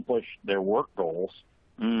accomplish their work goals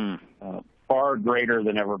far greater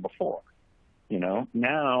than ever before.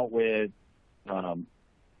 Now with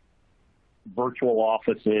virtual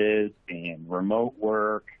offices and remote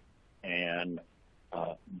work and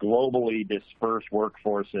globally dispersed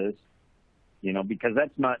workforces, because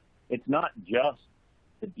it's not just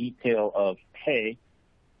the detail of, hey,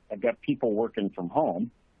 I've got people working from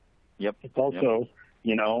home. Yep. It's also,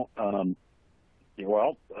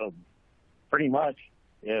 pretty much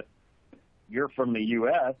if you're from the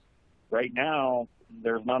U.S., right now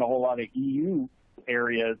there's not a whole lot of EU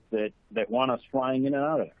areas that want us flying in and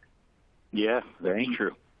out of there. Yeah, that's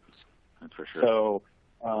true. That's for sure. So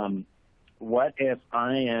what if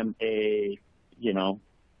I am a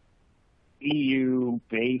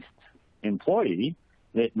EU-based employee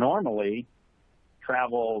that normally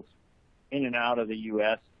travels in and out of the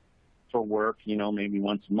U.S. for work, maybe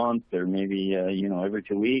once a month or maybe, every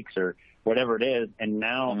 2 weeks or whatever it is. And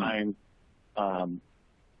now I'm,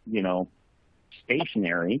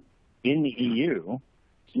 stationary in the EU.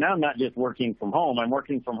 So now I'm not just working from home. I'm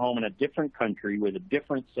working from home in a different country with a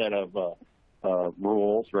different set of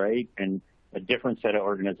rules, right? And a different set of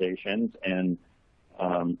organizations. And,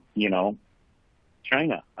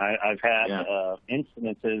 China. I've had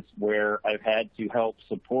incidences where I've had to help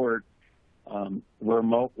support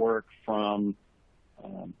remote work from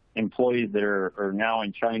employees that are now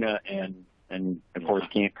in China and of course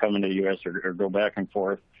can't come into the U.S. or go back and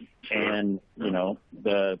forth. And,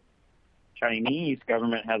 the Chinese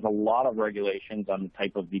government has a lot of regulations on the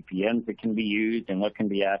type of VPNs that can be used and what can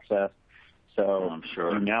be accessed. So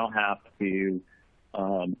you now have to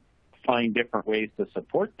find different ways to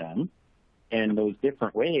support them. And those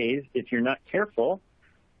different ways, if you're not careful,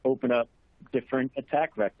 open up different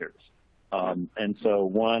attack vectors. And so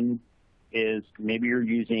one is maybe you're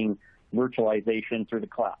using virtualization through the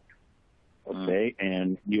cloud, okay?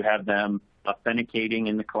 And you have them authenticating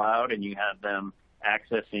in the cloud, and you have them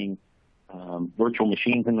accessing virtual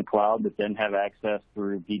machines in the cloud that then have access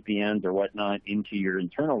through VPNs or whatnot into your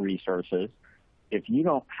internal resources. If you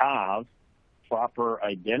don't have proper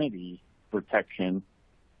identity protection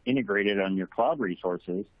integrated on your cloud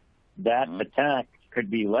resources, that attack could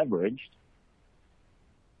be leveraged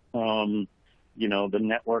the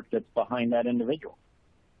network that's behind that individual.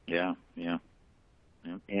 Yeah.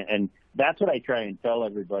 And that's what I try and tell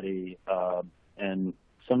everybody. And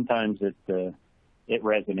sometimes it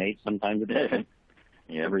resonates, sometimes it doesn't.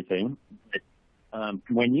 Everything.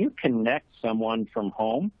 When you connect someone from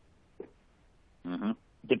home,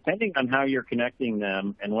 depending on how you're connecting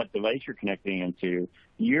them and what device you're connecting them to,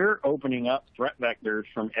 you're opening up threat vectors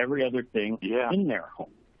from every other thing in their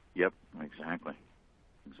home. Yep, exactly.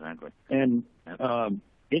 And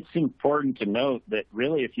it's important to note that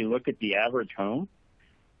really if you look at the average home,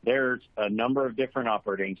 there's a number of different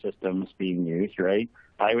operating systems being used, right?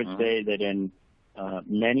 I would say that in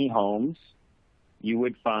many homes, you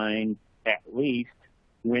would find at least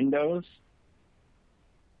Windows,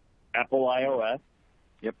 Apple iOS,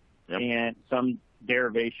 and some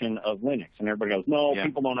derivation of Linux. And everybody goes, no,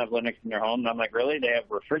 people don't have Linux in their home. And I'm like, really? They have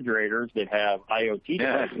refrigerators that have IoT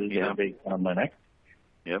devices that are based on Linux.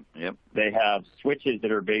 Yep. They have switches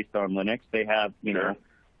that are based on Linux. They have,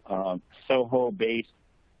 Soho-based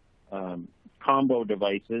combo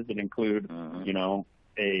devices that include,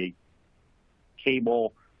 a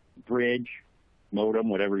cable bridge, modem,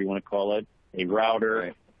 whatever you want to call it, a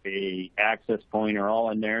router, a access point are all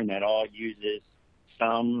in there, and that all uses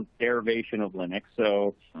some derivation of Linux.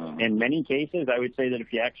 So in many cases, I would say that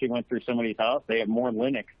if you actually went through somebody's house, they have more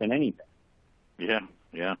Linux than anything. Yeah.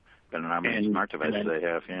 Depending on how many smart devices they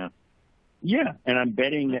have, Yeah, and I'm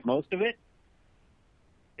betting that most of it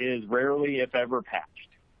is rarely, if ever, patched.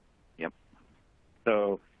 Yep.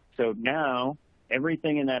 So now,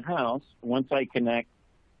 everything in that house, once I connect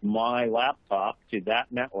my laptop to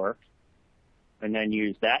that network and then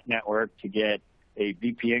use that network to get a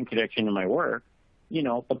VPN connection to my work,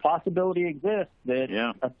 the possibility exists that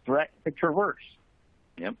a threat could traverse.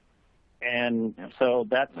 Yep. And so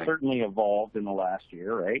that's certainly evolved in the last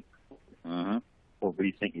year, right? Or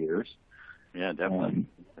recent years. Yeah, definitely.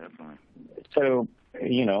 So,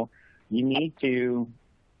 you need to,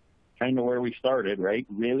 kind of where we started, right?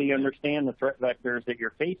 Really understand the threat vectors that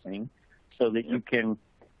you're facing so that you can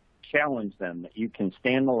challenge them, that you can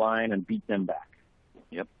stand the line and beat them back.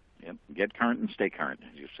 Yep. Get current and stay current,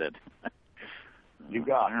 as you said. You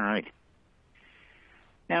got it. All right.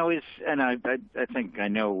 Now I think I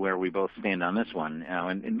know where we both stand on this one. Now,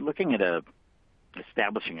 in looking at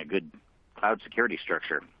establishing a good cloud security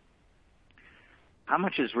structure, how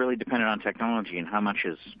much is really dependent on technology and how much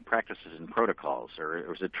is practices and protocols,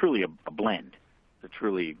 or is it truly a blend? Is it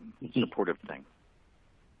truly a supportive thing?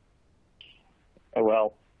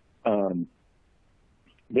 Well,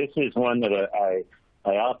 this is one that I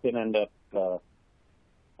often end up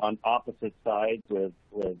on opposite sides with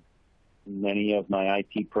many of my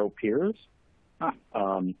IT pro peers,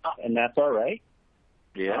 and that's all right.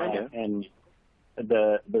 Yeah. And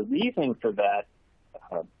the reason for that,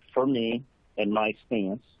 for me and my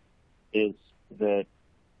stance, is that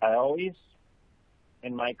I always,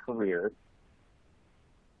 in my career,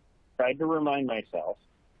 tried to remind myself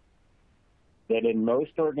that in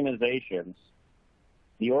most organizations,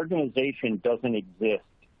 the organization doesn't exist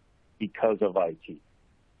because of IT.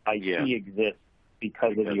 IT exists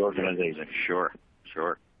because of the organization. Sure.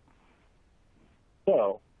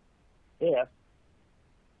 So if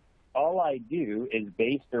all I do is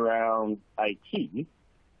based around IT,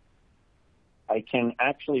 I can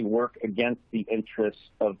actually work against the interests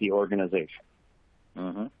of the organization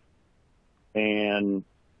and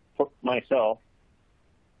put myself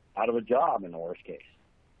out of a job in the worst case.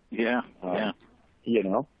 Yeah. You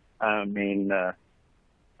know, I mean,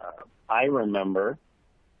 I remember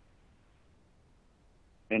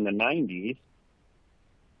in the 90s,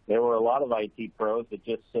 there were a lot of IT pros that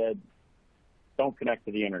just said, don't connect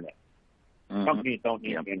to the internet. Companies don't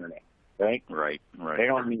need the internet, right? Right. They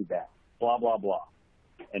don't need that, blah, blah, blah.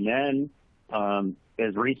 And then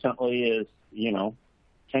as recently as,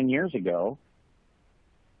 10 years ago,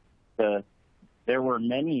 there were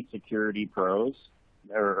many security pros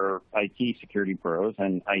or IT security pros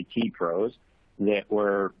and IT pros that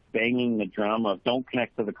were banging the drum of don't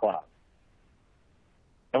connect to the cloud.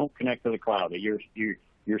 Don't connect to the cloud. Your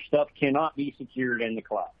stuff cannot be secured in the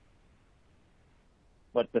cloud.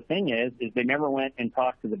 But the thing is they never went and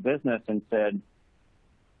talked to the business and said,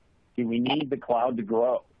 do we need the cloud to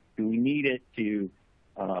grow? Do we need it to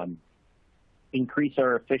increase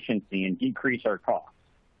our efficiency and decrease our costs?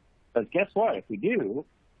 Because guess what? If we do,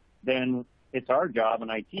 then it's our job in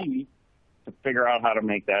IT to figure out how to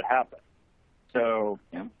make that happen. So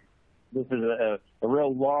this is a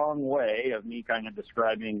real long way of me kind of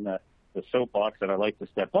describing the soapbox that I like to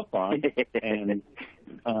step up on. And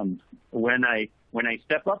when I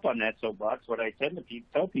step up on that soapbox, what I tend to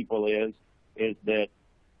tell people is that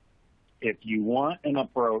if you want an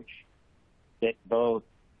approach that both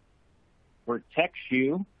protects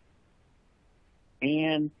you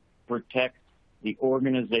and protects the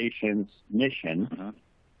organization's mission,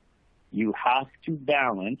 you have to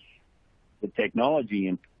balance the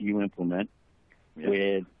technology you implement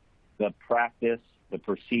with the practice, the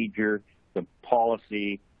procedure, the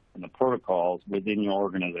policy, and the protocols within your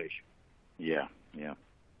organization. Yeah.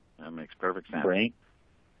 That makes perfect sense. Right?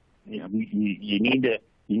 Yeah. You need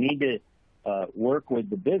to work with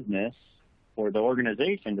the business or the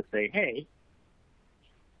organization to say, hey,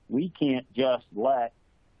 we can't just let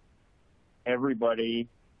everybody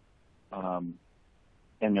and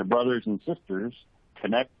their brothers and sisters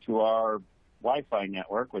connect to our Wi-Fi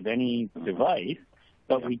network with any device,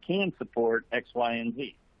 but we can support X, Y, and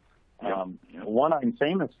Z. One I'm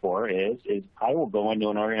famous for is I will go into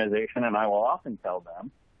an organization and I will often tell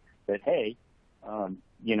them that, hey,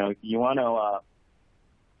 you want to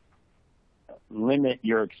limit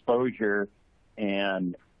your exposure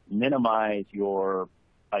and minimize your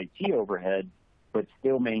IT overhead, but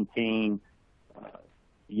still maintain,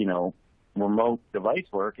 remote device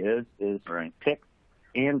work is pick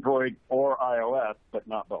Android or iOS, but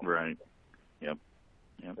not both. Right. Yep.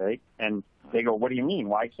 Right? And they go, what do you mean?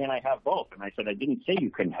 Why can't I have both? And I said, I didn't say you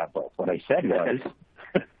couldn't have both. What I said was,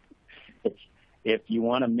 if you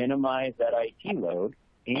want to minimize that IT load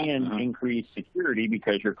and increase security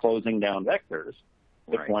because you're closing down vectors,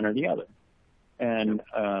 pick one or the other. And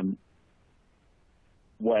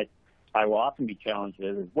what I will often be challenged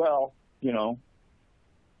is, well,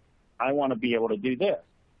 I want to be able to do this.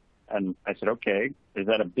 And I said, okay, is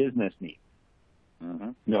that a business need?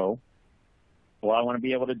 No. Well, I want to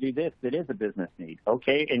be able to do this. It is a business need.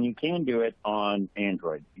 Okay, and you can do it on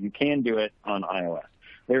Android. You can do it on iOS.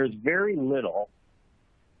 There's very little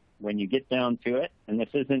when you get down to it, and this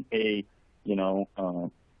isn't a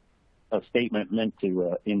statement meant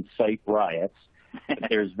to incite riots, but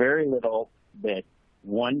there's very little that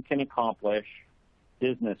one can accomplish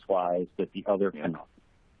business-wise that the other cannot.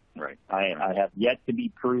 Right. I have yet to be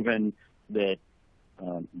proven that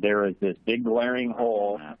there is this big glaring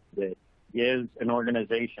hole that gives an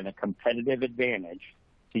organization a competitive advantage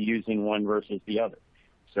to using one versus the other.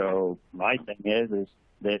 So my thing is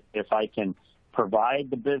that if I can provide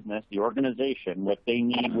the business, the organization, what they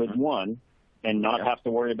need with one and not have to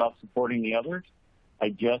worry about supporting the others, I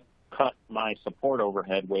just cut my support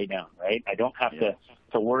overhead way down, right? I don't have to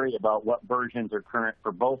worry about what versions are current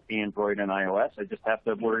for both Android and iOS. I just have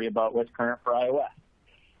to worry about what's current for iOS.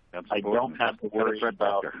 I don't have to worry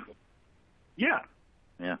about...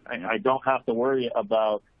 I don't have to worry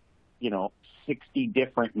about, 60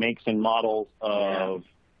 different makes and models of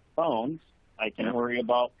phones. I can worry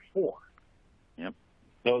about 4.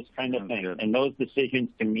 Those kind of things. Good. And those decisions,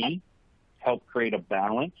 to me, help create a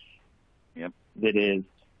balance that is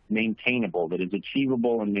maintainable, that is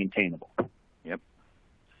achievable and maintainable.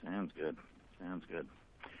 Sounds good.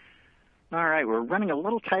 All right, we're running a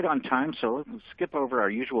little tight on time, so let's skip over our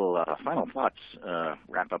usual final thoughts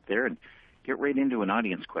wrap up there and get right into an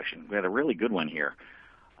audience question. We had a really good one here.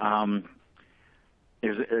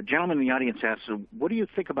 There's a gentleman in the audience asks, what do you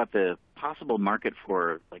think about the possible market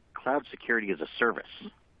for like cloud security as a service.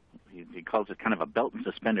 He calls it kind of a belt and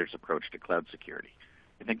suspenders approach to cloud security.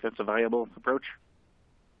 You think that's a viable approach?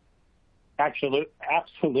 Absolutely.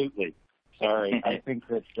 Sorry, I think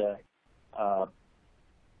that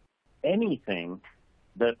anything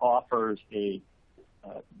that offers a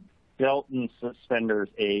belt and suspenders,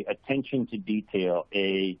 a attention to detail,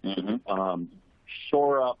 a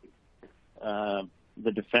shore up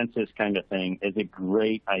the defenses kind of thing is a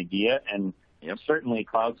great idea. And certainly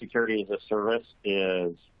cloud security as a service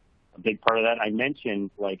is a big part of that. I mentioned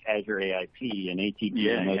like Azure AIP and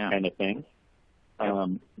ATP and those kind of things.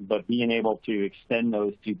 But being able to extend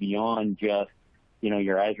those to beyond just,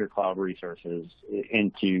 your Azure cloud resources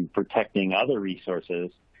into protecting other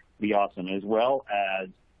resources be awesome, as well as,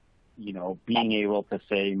 being able to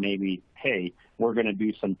say maybe, hey, we're going to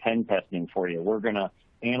do some pen testing for you. We're going to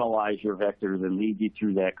analyze your vectors and lead you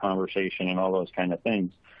through that conversation and all those kind of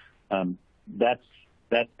things. That's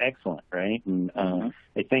excellent, right? And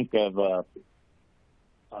I think of,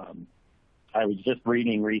 I was just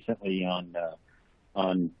reading recently on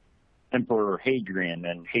Emperor Hadrian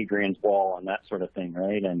and Hadrian's Wall and that sort of thing,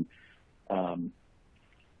 right? And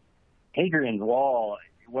Hadrian's Wall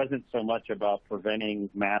wasn't so much about preventing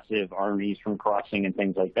massive armies from crossing and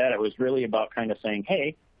things like that. It was really about kind of saying,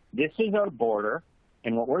 hey, this is our border,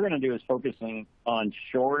 and what we're going to do is focusing on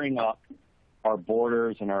shoring up our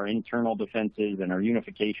borders and our internal defenses and our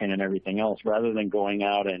unification and everything else, rather than going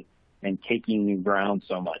out and taking new ground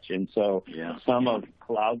so much. And so some of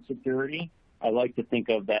cloud security, I like to think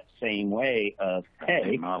of that same way of,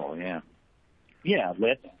 hey, model,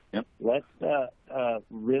 let's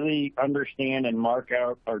really understand and mark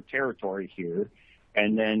out our territory here,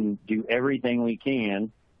 and then do everything we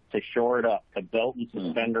can to shore it up, to belt and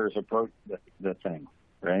suspenders approach the thing,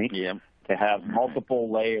 right? Yeah. To have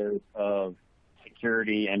multiple layers of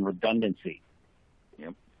security and redundancy.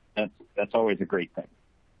 Yep. That's always a great thing.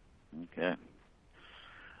 Okay.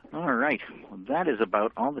 All right. Well, that is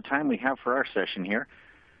about all the time we have for our session here.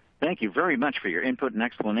 Thank you very much for your input and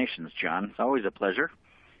explanations, John. It's always a pleasure.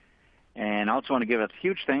 And I also want to give a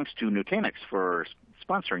huge thanks to Nutanix for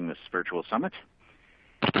sponsoring this virtual summit.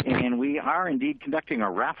 And we are indeed conducting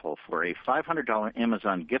a raffle for a $500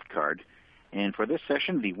 Amazon gift card. And for this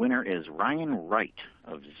session, the winner is Ryan Wright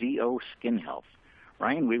of ZO Skin Health.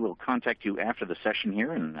 Ryan, we will contact you after the session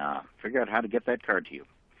here and figure out how to get that card to you.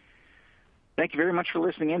 Thank you very much for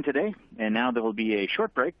listening in today. And now there will be a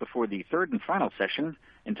short break before the third and final session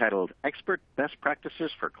entitled Expert Best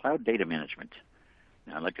Practices for Cloud Data Management.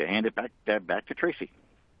 Now I'd like to hand it back to Tracy.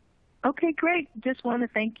 Okay, great. Just want to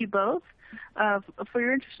thank you both for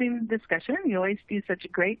your interesting discussion. You always do such a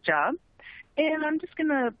great job. And I'm just going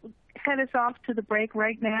to head us off to the break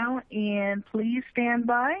right now, and please stand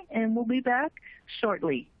by, and we'll be back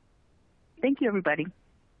shortly. Thank you, everybody.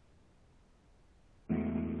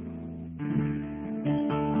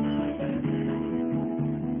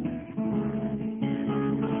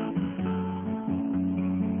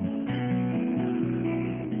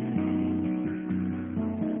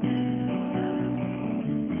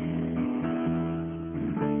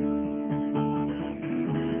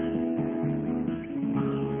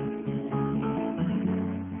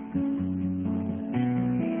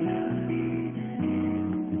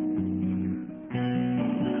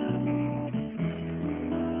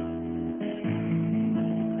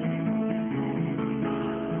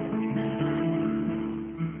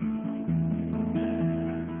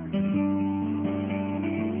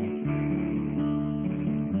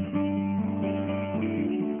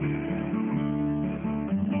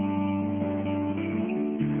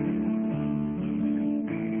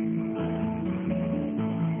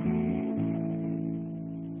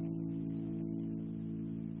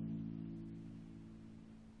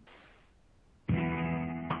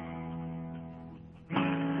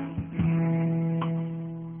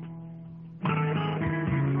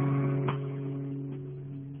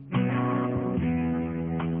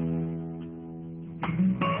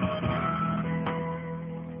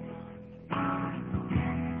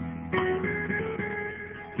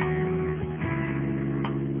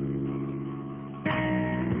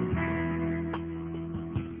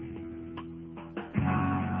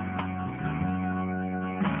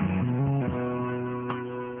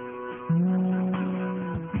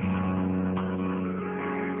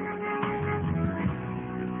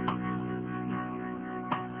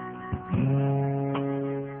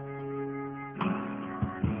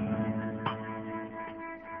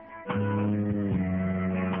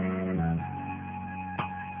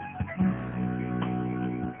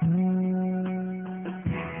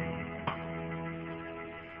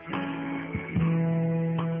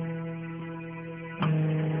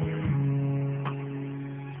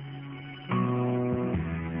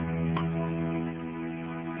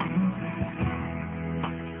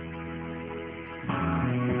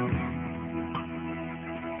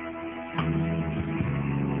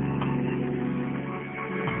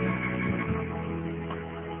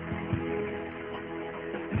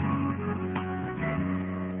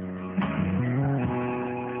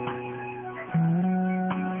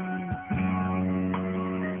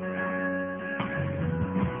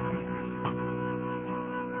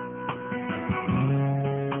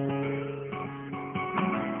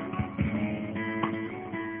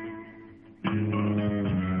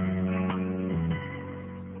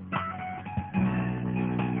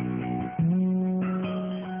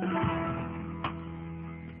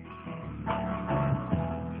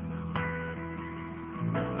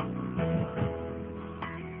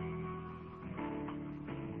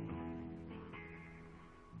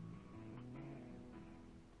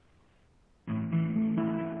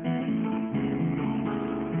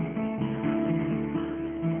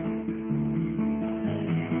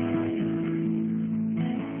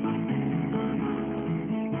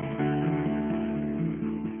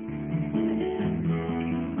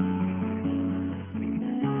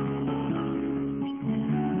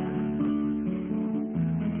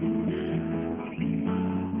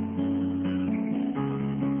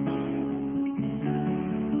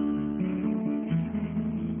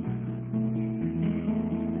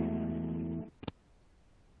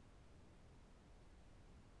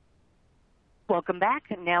 Welcome back,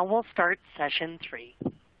 and now we'll start session 3.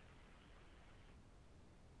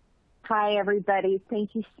 Hi, everybody.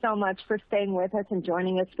 Thank you so much for staying with us and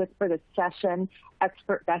joining us for this session,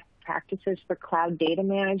 Expert Best Practices for Cloud Data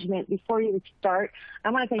Management. Before you start, I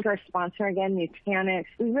want to thank our sponsor again, Nutanix.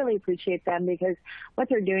 We really appreciate them because what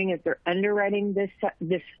they're doing is they're underwriting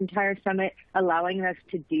this entire summit, allowing us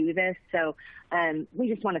to do this. So we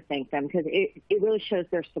just want to thank them because it really shows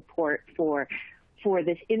their support for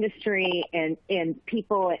this industry and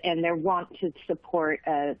people and their want to support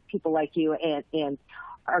people like you and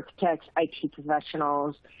architects, IT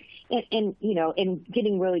professionals, and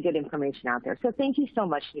getting really good information out there. So thank you so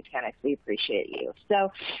much, Nutanix. We appreciate you.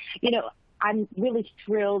 So, I'm really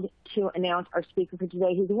thrilled to announce our speaker for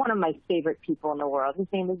today. He's one of my favorite people in the world. His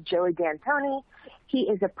name is Joey D'Antoni. He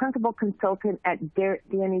is a principal consultant at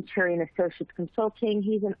Danny Cherry & Associates Consulting.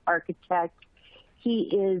 He's an architect. He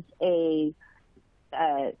is a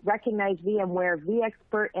recognized VMware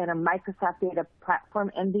vExpert and a Microsoft Data Platform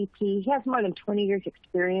MVP. He has more than 20 years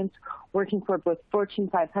experience working for both Fortune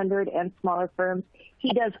 500 and smaller firms.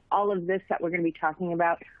 He does all of this that we're going to be talking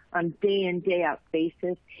about on day in, day out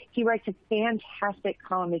basis. He writes a fantastic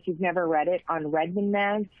column, if you've never read it, on Redmond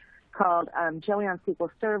Mag called Joey on SQL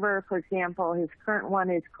Server, for example. His current one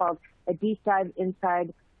is called A Deep Dive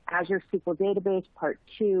Inside Azure SQL Database Part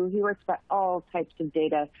 2. He writes about all types of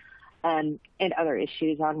data and other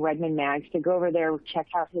issues on Redmond Mag. So go over there, check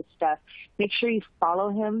out his stuff. Make sure you follow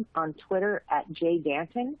him on Twitter at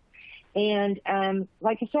jdanton. And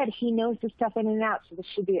like I said, he knows the stuff in and out, so this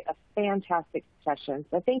should be a fantastic session.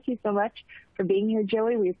 So thank you so much for being here,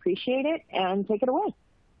 Joey. We appreciate it, and take it away.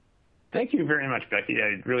 Thank you very much, Becky.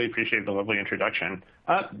 I really appreciate the lovely introduction.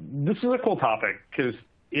 This is a cool topic because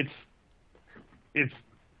it's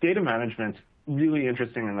data management really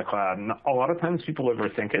interesting in the cloud, and a lot of times people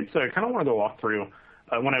overthink it. So I kind of wanted to walk through,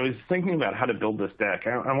 when I was thinking about how to build this deck,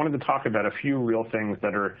 I wanted to talk about a few real things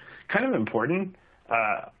that are kind of important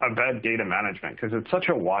about data management, because it's such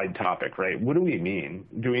a wide topic, right? What do we mean?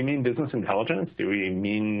 Do we mean business intelligence? Do we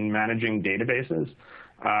mean managing databases?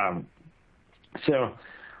 So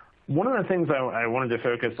one of the things I wanted to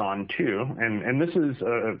focus on too, and this is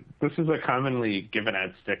a commonly given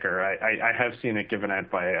out sticker. I have seen it given out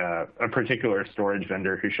by a particular storage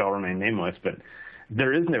vendor who shall remain nameless, but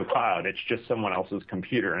there is no cloud. It's just someone else's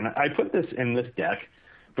computer. And I put this in this deck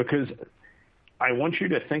because I want you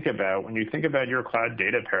to think about, when you think about your cloud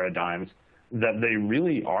data paradigms, that they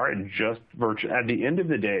really are just virtual. At the end of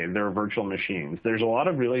the day, they're virtual machines. There's a lot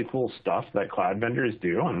of really cool stuff that cloud vendors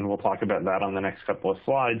do, and we'll talk about that on the next couple of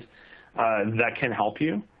slides, that can help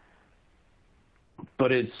you.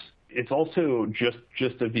 But it's also just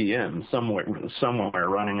a VM somewhere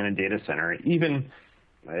running in a data center. Even,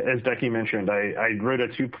 as Becky mentioned, I wrote a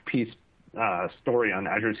 2-piece story on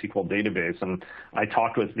Azure SQL Database, and I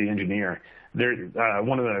talked with the engineer. They're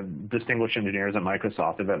one of the distinguished engineers at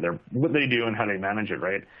Microsoft about what they do and how they manage it,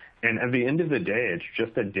 right? And at the end of the day, it's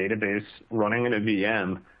just a database running in a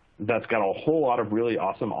VM that's got a whole lot of really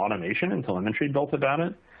awesome automation and telemetry built about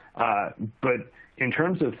it. But in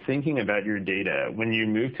terms of thinking about your data, when you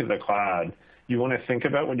move to the cloud, you want to think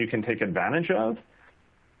about what you can take advantage of,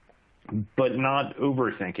 but not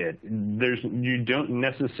overthink it. You don't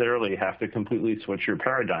necessarily have to completely switch your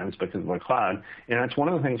paradigms because of the cloud. And that's one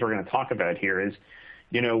of the things we're going to talk about here is,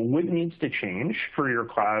 what needs to change for your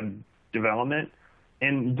cloud development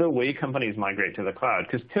and the way companies migrate to the cloud.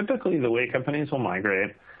 Because typically the way companies will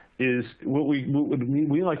migrate is what we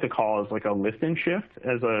like to call as like a lift and shift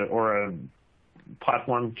or a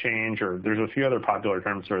platform change, or there's a few other popular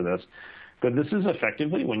terms for this. But this is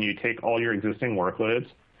effectively when you take all your existing workloads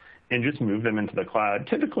and just move them into the cloud,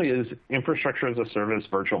 typically is infrastructure as a service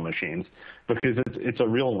virtual machines, because it's a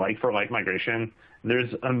real like-for-like migration. There's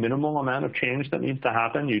a minimal amount of change that needs to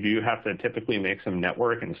happen. You do have to typically make some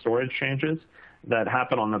network and storage changes that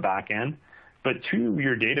happen on the back end. But to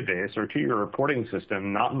your database or to your reporting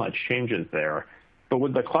system, not much changes there. But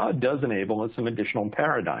what the cloud does enable is some additional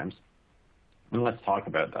paradigms. And let's talk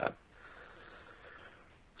about that.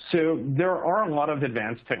 So there are a lot of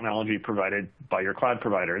advanced technology provided by your cloud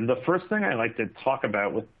provider. The first thing I like to talk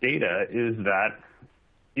about with data is that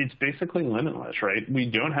it's basically limitless, right? We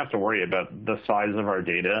don't have to worry about the size of our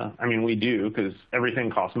data. I mean, we do, because everything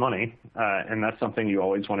costs money, and that's something you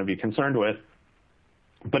always want to be concerned with.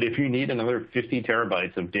 But if you need another 50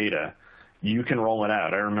 terabytes of data, you can roll it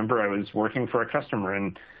out. I remember I was working for a customer,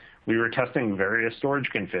 and we were testing various storage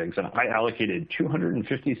configs, and I allocated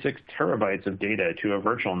 256 terabytes of data to a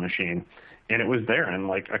virtual machine, and it was there in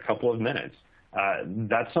like a couple of minutes.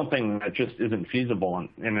 That's something that just isn't feasible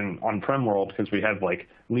in an on-prem world, because we have like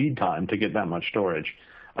lead time to get that much storage.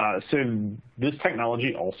 So this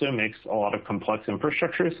technology also makes a lot of complex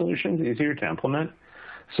infrastructure solutions easier to implement.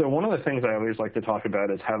 So one of the things I always like to talk about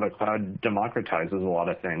is how the cloud democratizes a lot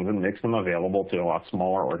of things and makes them available to a lot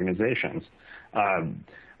smaller organizations.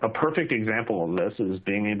 A perfect example of this is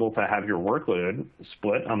being able to have your workload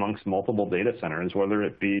split amongst multiple data centers, whether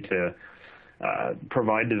it be to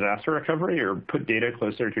provide disaster recovery or put data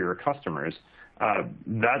closer to your customers.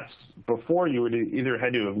 That's before you would either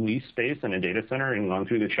had to have leased space in a data center and gone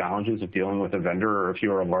through the challenges of dealing with a vendor, or if you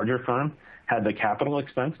were a larger firm, had the capital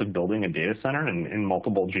expense of building a data center in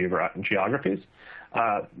multiple geographies.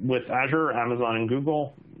 With Azure, Amazon, and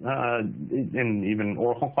Google, and even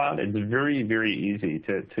Oracle Cloud, it's very, very easy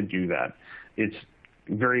to do that. It's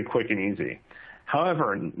very quick and easy.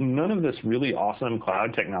 However, none of this really awesome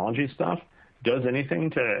cloud technology stuff does anything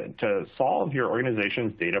to solve your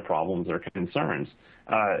organization's data problems or concerns.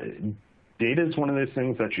 Data is one of those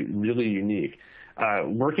things that's really unique.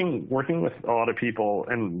 Working with a lot of people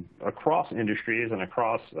and across industries and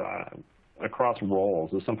across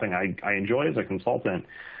roles is something I enjoy as a consultant.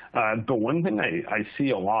 But one thing I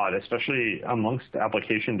see a lot, especially amongst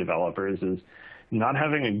application developers, is not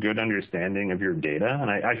having a good understanding of your data.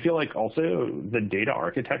 And I feel like also the data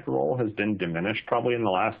architect role has been diminished probably in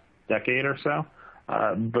the last decade or so,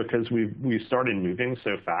 because we've started moving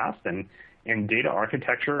so fast, and data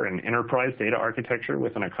architecture and enterprise data architecture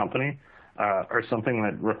within a company are something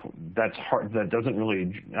that's hard, that doesn't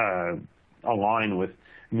really align with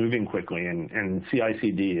moving quickly and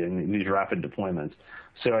CI/CD and these rapid deployments.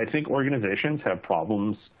 So I think organizations have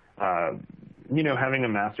problems, having a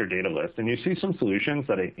master data list, and you see some solutions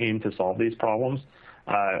that aim to solve these problems.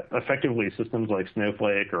 Effectively, systems like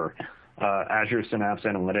Snowflake or Azure Synapse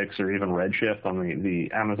Analytics or even Redshift on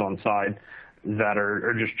the Amazon side that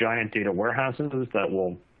are just giant data warehouses that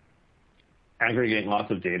will aggregate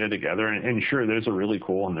lots of data together. And sure, those are really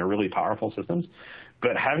cool and they're really powerful systems.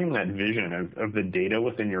 But having that vision of the data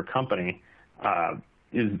within your company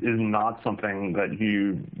is not something that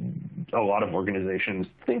a lot of organizations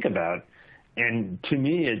think about. And to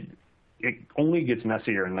me, it only gets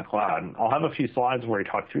messier in the cloud. I'll have a few slides where I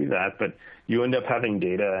talk through that, but you end up having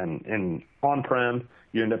data in on-prem,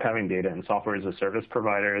 you end up having data in software as a service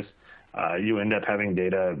providers, you end up having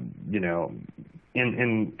data,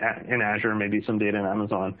 in Azure, maybe some data in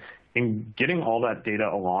Amazon. And getting all that data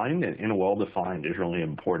aligned and well-defined is really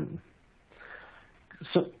important.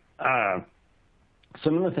 So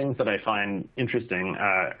some of the things that I find interesting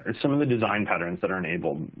are some of the design patterns that are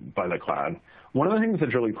enabled by the cloud. One of the things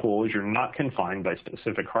that's really cool is you're not confined by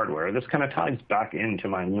specific hardware. This kind of ties back into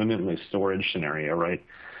my limitless storage scenario, right?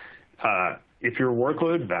 If your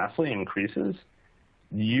workload vastly increases,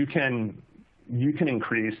 you can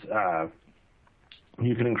increase the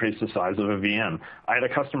size of a VM. I had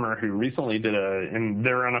a customer who recently and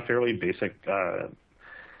they're on a fairly basic,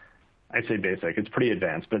 I say basic, it's pretty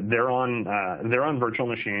advanced, but they're on virtual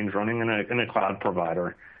machines running in a cloud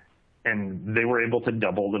provider, and they were able to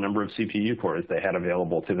double the number of CPU cores they had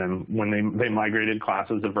available to them when they migrated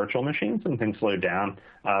classes of virtual machines and things slowed down.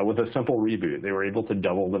 With a simple reboot, they were able to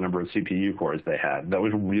double the number of CPU cores they had. That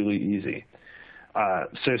was really easy.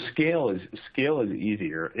 So scale is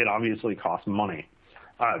easier. It obviously costs money.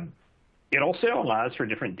 It also allows for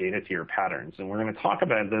different data tier patterns, and we're going to talk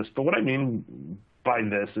about this, but what I mean by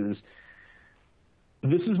this is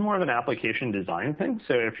more of an application design thing.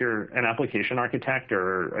 So if you're an application architect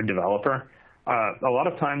or a developer, a lot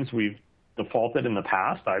of times we've defaulted in the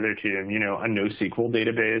past either to a NoSQL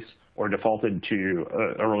database or defaulted to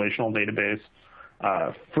a relational database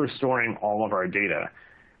for storing all of our data.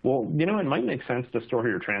 Well, it might make sense to store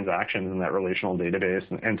your transactions in that relational database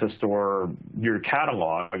and to store your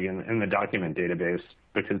catalog in the document database,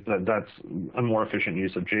 because that's a more efficient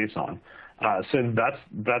use of JSON. So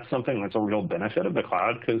that's something that's a real benefit of the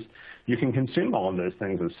cloud, because you can consume all of those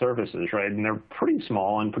things as services, right? And they're pretty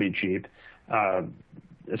small and pretty cheap,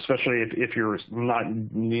 especially if you're not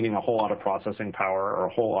needing a whole lot of processing power or a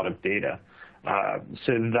whole lot of data.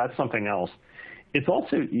 So that's something else. It's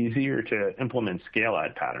also easier to implement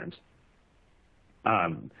scale-out patterns.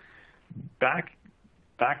 Back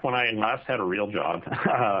when I last had a real job,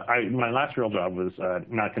 my last real job was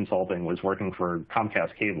not consulting, was working for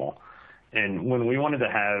Comcast Cable. And when we wanted to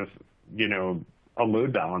have, a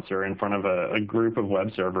load balancer in front of a group of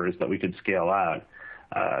web servers that we could scale out,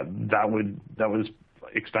 that was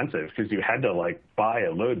expensive because you had to like buy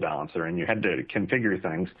a load balancer and you had to configure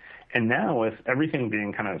things. And now with everything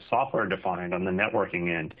being kind of software defined on the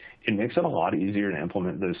networking end, it makes it a lot easier to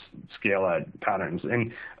implement those scale out patterns.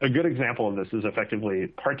 And a good example of this is effectively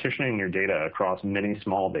partitioning your data across many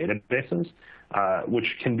small databases,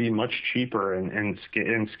 which can be much cheaper and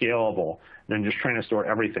scalable than just trying to store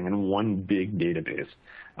everything in one big database.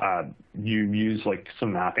 You use like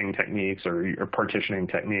some mapping techniques or partitioning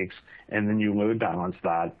techniques, and then you load balance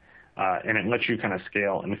that, and it lets you kind of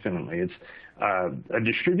scale infinitely. It's a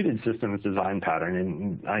distributed systems design pattern,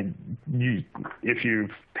 and if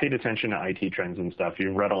you've paid attention to IT trends and stuff,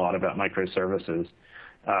 you've read a lot about microservices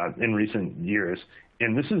in recent years.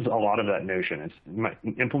 And this is a lot of that notion.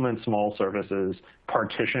 It's implement small services,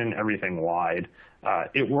 partition everything wide.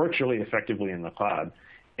 It works really effectively in the cloud.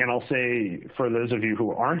 And I'll say, for those of you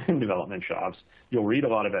who aren't in development shops, you'll read a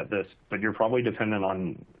lot about this, but you're probably dependent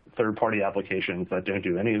on third-party applications that don't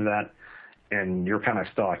do any of that, and you're kind of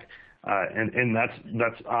stuck. And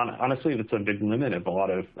that's honestly, that's a big limit of a lot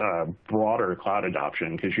of broader cloud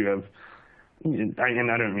adoption, because you have, and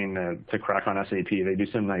I don't mean to crack on SAP, they do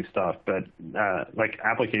some nice stuff, but like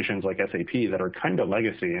applications like SAP that are kind of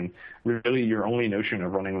legacy, and really your only notion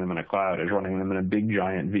of running them in a cloud is running them in a big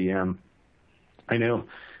giant VM. I know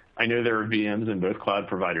there are VMs in both cloud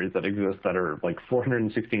providers that exist that are like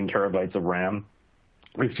 416 terabytes of RAM,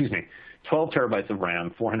 12 terabytes of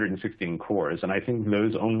RAM, 416 cores, and I think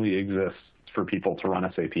those only exist for people to run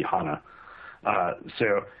SAP HANA.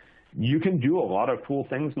 So you can do a lot of cool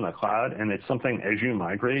things in the cloud, and it's something as you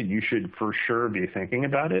migrate, you should for sure be thinking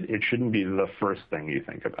about it. It shouldn't be the first thing you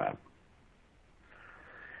think about.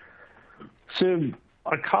 So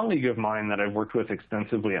a colleague of mine that I've worked with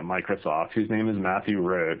extensively at Microsoft, whose name is Matthew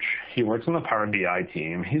Roach, he works on the Power BI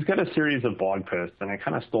team. He's got a series of blog posts, and I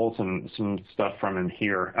kind of stole some stuff from him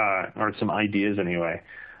here, or some ideas anyway,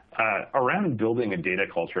 around building a data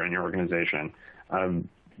culture in your organization.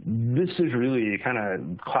 This is really kind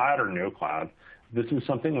of cloud or no cloud. This is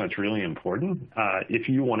something that's really important if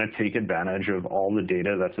you want to take advantage of all the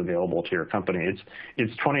data that's available to your company.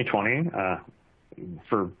 It's 2020,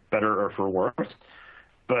 for better or for worse,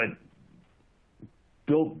 but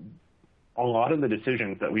a lot of the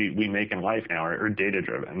decisions that we make in life now are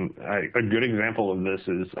data-driven. A good example of this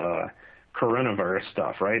is coronavirus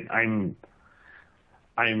stuff, right? I'm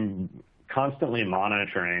constantly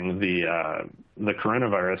monitoring the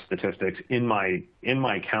coronavirus statistics in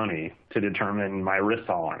my county to determine my risk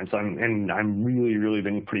tolerance. I'm really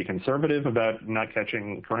been pretty conservative about not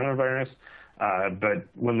catching coronavirus. But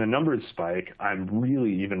when the numbers spike, I'm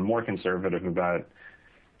really even more conservative about,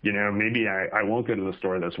 maybe I won't go to the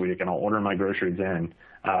store this week and I'll order my groceries in,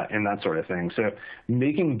 and that sort of thing. So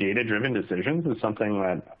making data-driven decisions is something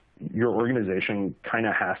that your organization kind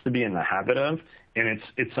of has to be in the habit of, and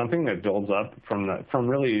it's something that builds up from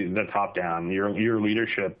really the top down. Your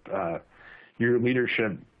leadership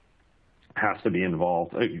has to be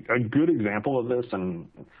involved. A good example of this, and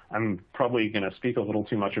I'm probably going to speak a little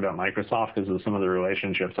too much about Microsoft because of some of the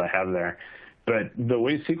relationships I have there, but the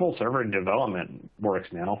way SQL Server development works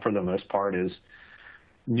now, for the most part, is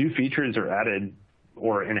new features are added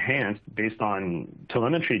or enhanced based on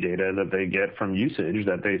telemetry data that they get from usage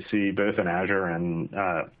that they see both in Azure and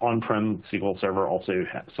on-prem. SQL Server also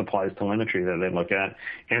supplies telemetry that they look at,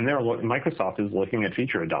 and Microsoft is looking at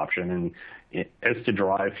feature adoption and as to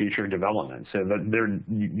drive future development. So that they're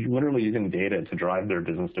literally using data to drive their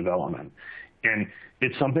business development. And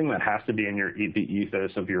it's something that has to be in the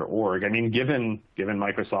ethos of your org. I mean, given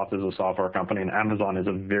Microsoft is a software company and Amazon is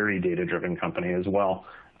a very data-driven company as well,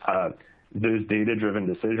 those data-driven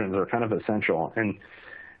decisions are kind of essential. And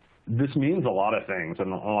this means a lot of things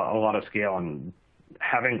and a lot of scale, and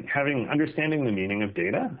understanding the meaning of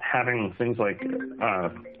data, having things like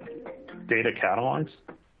data catalogs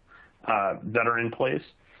that are in place.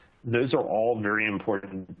 Those are all very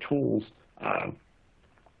important tools.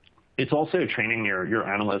 It's also training your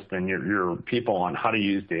analysts and your people on how to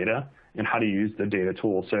use data and how to use the data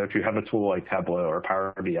tools. So if you have a tool like Tableau or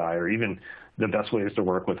Power BI, or even the best ways to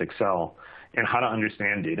work with Excel, and how to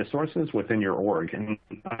understand data sources within your org and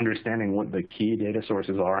understanding what the key data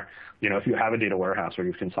sources are. If you have a data warehouse where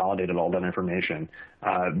you've consolidated all that information,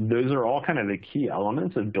 those are all kind of the key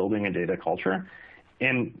elements of building a data culture.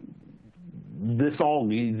 And this all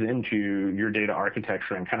leads into your data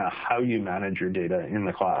architecture and kind of how you manage your data in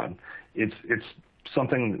the cloud. It's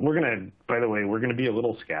something we're going to be a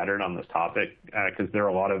little scattered on this topic because there are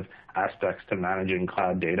a lot of aspects to managing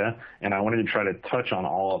cloud data, and I wanted to try to touch on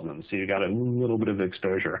all of them so you got a little bit of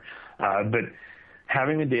exposure. But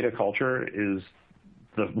having a data culture is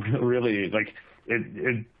really, like,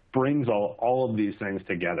 it brings all of these things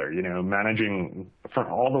together, managing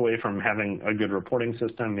all the way from having a good reporting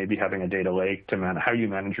system, maybe having a data lake, to how you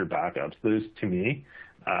manage your backups. Those, to me,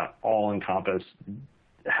 all encompass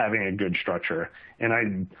having a good structure.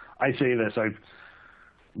 And I say this,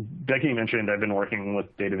 Becky mentioned I've been working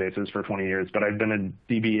with databases for 20 years, but I've been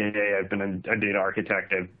a DBA, I've been a data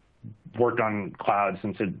architect, I've worked on cloud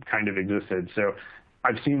since it kind of existed. So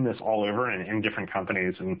I've seen this all over in different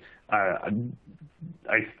companies, and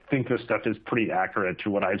I think this stuff is pretty accurate to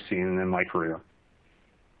what I've seen in my career.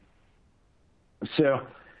 So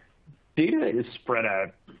data is spread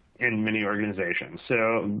out in many organizations.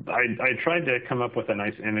 So I tried to come up with a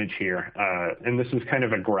nice image here, and this is kind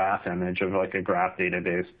of a graph image of like a graph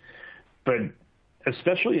database. But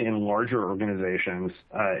especially in larger organizations,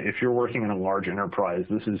 if you're working in a large enterprise,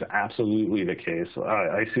 this is absolutely the case.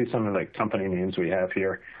 I see some of the company names we have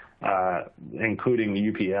here, including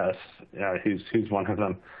UPS, who's one of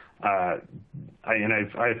them. And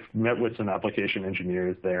I've met with some application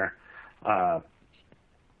engineers there.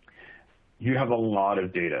 You have a lot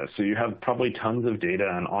of data. So you have probably tons of data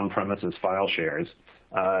on-premises file shares.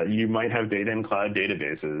 You might have data in cloud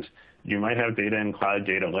databases. You might have data in cloud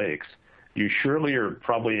data lakes. You surely are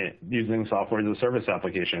probably using software as a service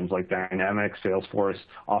applications like Dynamics, Salesforce,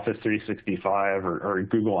 Office 365, or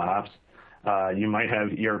Google Apps. You might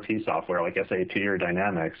have ERP software like SAP or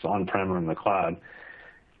Dynamics on-prem or in the cloud.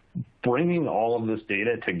 Bringing all of this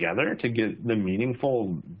data together to get the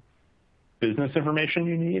meaningful business information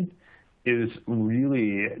you need is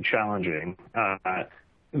really challenging.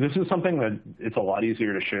 This is something that it's a lot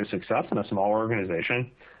easier to show success in a small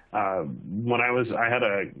organization. When I had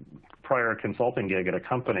a prior consulting gig at a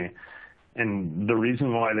company, and the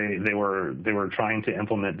reason why they were trying to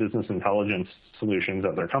implement business intelligence solutions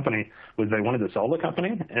at their company was they wanted to sell the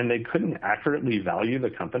company, and they couldn't accurately value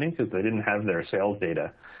the company because they didn't have their sales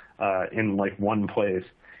data in like one place.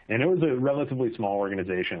 And it was a relatively small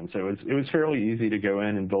organization, so it was fairly easy to go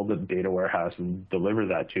in and build a data warehouse and deliver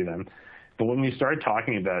that to them. But when we start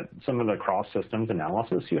talking about some of the cross-systems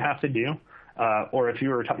analysis you have to do, or if you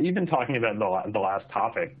were even talking about the last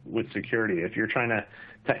topic with security, if you're trying to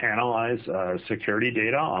analyze security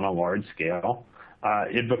data on a large scale,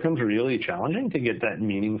 it becomes really challenging to get that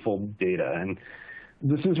meaningful data. And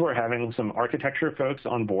this is where having some architecture folks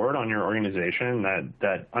on board on your organization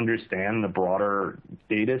that understand the broader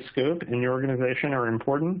data scope in your organization are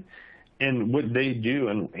important. And what they do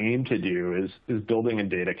and aim to do is building a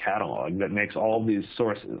data catalog that makes all these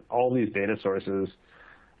data sources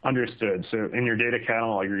understood. So in your data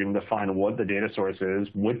catalog, you're going to define what the data source is,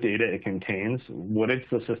 what data it contains, what it's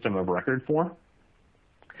the system of record for.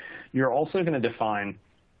 You're also going to define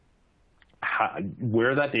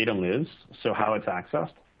where that data lives, so how it's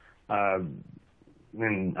accessed.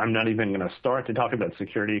 And I'm not even going to start to talk about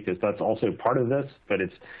security because that's also part of this, but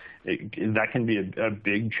that can be a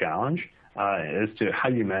big challenge as to how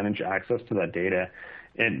you manage access to that data.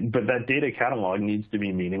 But that data catalog needs to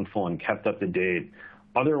be meaningful and kept up to date.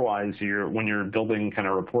 Otherwise, when you're building kind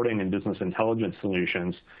of reporting and business intelligence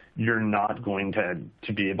solutions, you're not going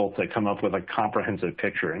to be able to come up with a comprehensive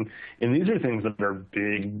picture. And these are things that are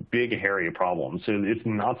big, hairy problems. So it's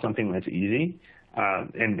not something that's easy.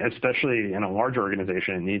 And especially in a large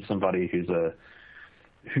organization, it needs somebody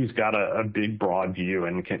who's got a big, broad view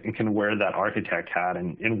and can wear that architect hat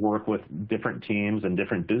and work with different teams and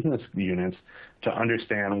different business units to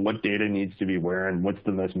understand what data needs to be where and what's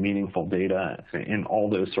the most meaningful data in all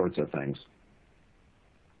those sorts of things.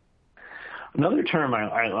 Another term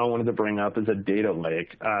I wanted to bring up is a data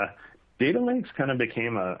lake. Data lakes kind of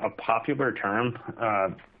became a popular term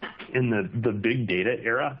in the big data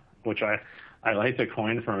era, which I like to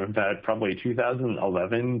coin from about probably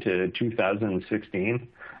 2011 to 2016.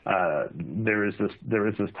 There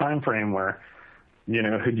was this time frame where,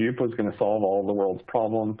 Hadoop was going to solve all the world's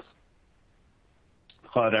problems.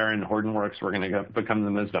 Cloudera and Hortonworks were going to become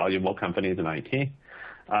the most valuable companies in IT.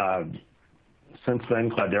 Since then,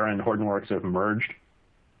 Cloudera and Hortonworks have merged,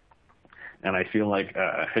 and I feel like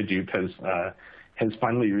Hadoop has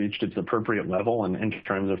finally reached its appropriate level in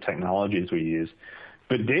terms of technologies we use.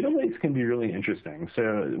 But data lakes can be really interesting.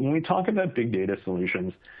 So when we talk about big data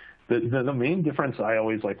solutions, the main difference I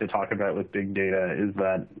always like to talk about with big data is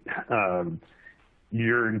that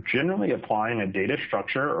you're generally applying a data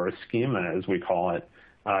structure or a schema, as we call it,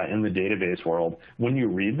 in the database world when you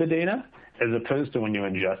read the data, as opposed to when you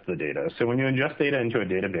ingest the data. So when you ingest data into a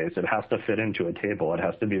database, it has to fit into a table. It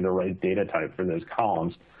has to be the right data type for those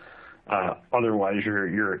columns. Otherwise,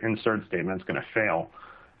 your insert statement's going to fail.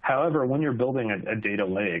 However, when you're building a data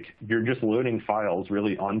lake, you're just loading files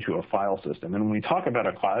really onto a file system. And when we talk about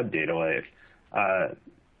a cloud data lake,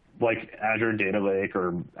 like Azure Data Lake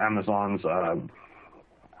or Amazon's, I'm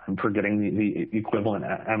forgetting the equivalent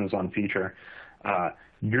Amazon feature,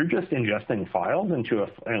 you're just ingesting files into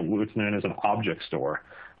what's known as an object store.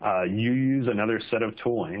 You use another set of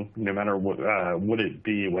tooling, no matter what it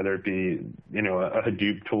be, whether it be a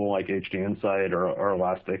Hadoop tool like HDInsight or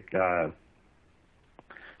Elastic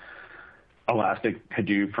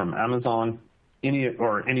Hadoop from Amazon, any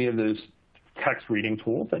of those text reading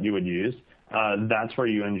tools that you would use. That's where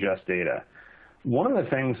you ingest data. One of the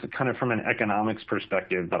things, kind of from an economics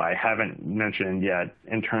perspective, that I haven't mentioned yet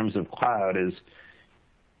in terms of cloud is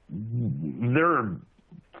there are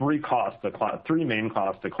three main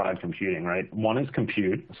costs to cloud computing, right? One is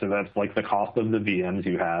compute, so that's like the cost of the VMs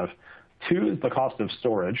you have. Two is the cost of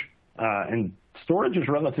storage, and storage is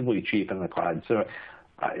relatively cheap in the cloud. So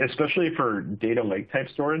especially for data lake type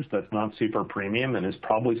storage that's not super premium and is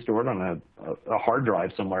probably stored on a hard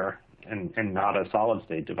drive somewhere and not a solid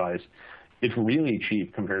state device, it's really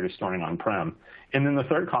cheap compared to storing on-prem. And then the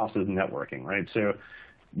third cost is networking, right? So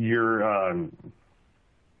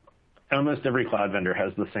almost every cloud vendor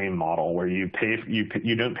has the same model where you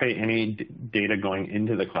don't pay any data going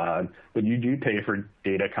into the cloud, but you do pay for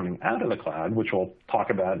data coming out of the cloud, which we'll talk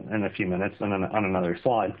about in a few minutes on another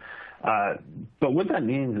slide. But what that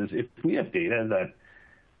means is if we have data that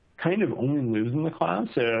kind of only lives in the cloud,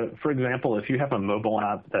 so for example, if you have a mobile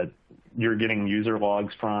app that you're getting user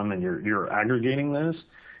logs from and you're aggregating those,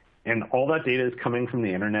 and all that data is coming from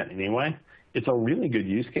the internet anyway, it's a really good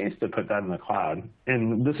use case to put that in the cloud.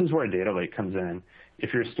 And this is where a data lake comes in.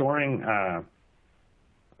 If you're storing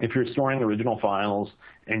original files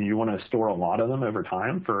and you want to store a lot of them over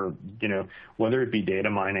time for, whether it be data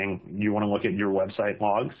mining, you want to look at your website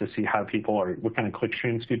logs to see how what kind of click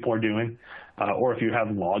streams people are doing, or if you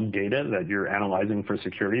have log data that you're analyzing for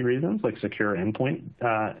security reasons, like secure endpoint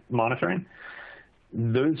monitoring,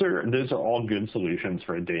 those are all good solutions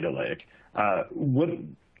for a data lake. What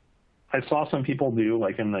I saw some people do,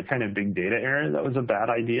 like in the kind of big data area, that was a bad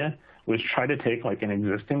idea, was try to take like an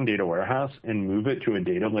existing data warehouse and move it to a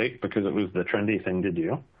data lake because it was the trendy thing to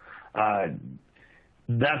do.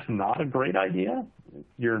 That's not a great idea.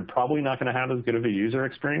 You're probably not going to have as good of a user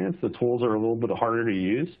experience. The tools are a little bit harder to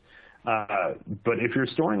use. But if you're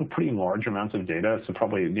storing pretty large amounts of data, so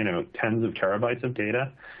probably tens of terabytes of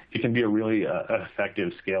data, it can be a really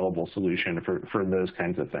effective, scalable solution for those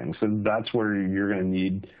kinds of things. So that's where you're going to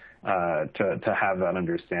need to have that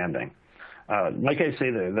understanding. Like I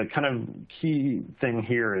say, the kind of key thing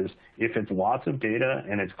here is if it's lots of data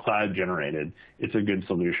and it's cloud generated, it's a good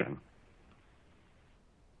solution.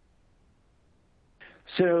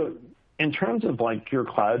 So in terms of like your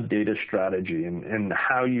cloud data strategy and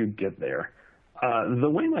how you get there, the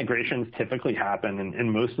way migrations typically happen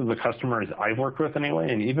in most of the customers I've worked with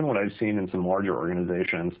anyway, and even what I've seen in some larger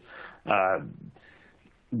organizations,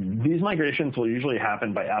 these migrations will usually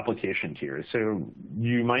happen by application tiers. So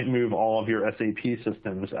you might move all of your SAP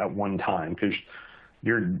systems at one time because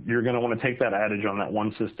you're going to want to take that adage on that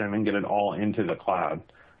one system and get it all into the cloud.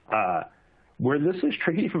 Where this is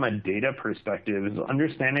tricky from a data perspective is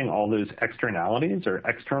understanding all those externalities or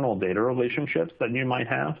external data relationships that you might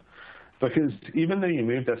have. Because even though you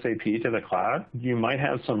moved SAP to the cloud, you might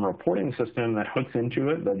have some reporting system that hooks into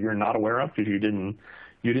it that you're not aware of because you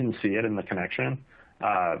didn't see it in the connection.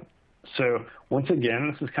 So once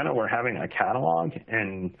again, this is kind of where having a catalog,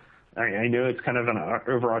 and I know it's kind of an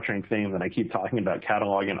overarching theme that I keep talking about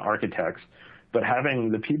catalog and architects, but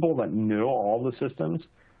having the people that know all the systems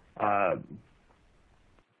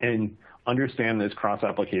and understand those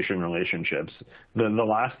cross-application relationships. The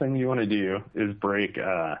last thing you want to do is break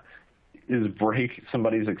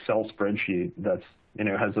somebody's Excel spreadsheet that's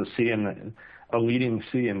has a leading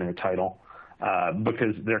C in their title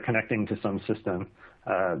because they're connecting to some system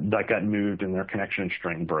that got moved and their connection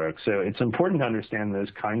string broke. So it's important to understand those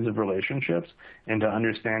kinds of relationships and to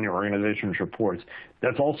understand your organization's reports.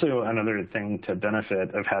 That's also another thing to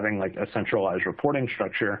benefit of having like a centralized reporting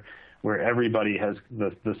structure where everybody has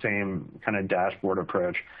the same kind of dashboard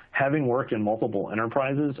approach. Having worked in multiple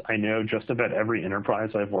enterprises, I know just about every enterprise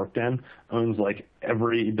I've worked in owns like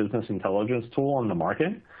every business intelligence tool on the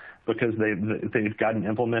market because they've gotten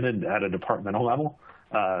implemented at a departmental level.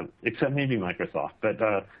 Except maybe Microsoft,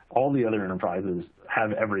 but all the other enterprises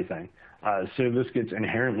have everything. So this gets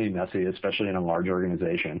inherently messy, especially in a large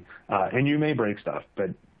organization. And you may break stuff, but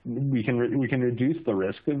we can reduce the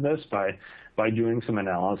risk of this by doing some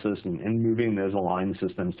analysis and moving those aligned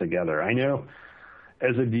systems together. I know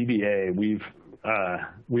as a DBA,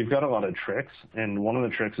 we've got a lot of tricks, and one of the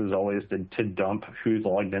tricks is always to dump who's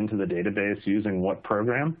logged into the database using what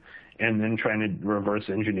program, and then trying to reverse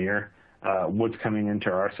engineer what's coming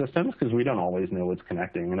into our systems, because we don't always know what's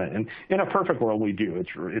connecting. And in a perfect world, we do.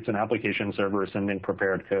 It's an application server sending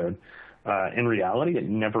prepared code. In reality, it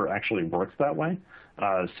never actually works that way.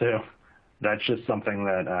 So that's just something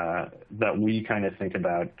that we kind of think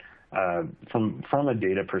about from a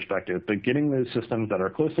data perspective. But getting those systems that are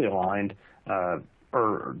closely aligned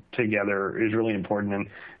or together is really important, and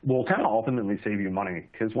will kind of ultimately save you money.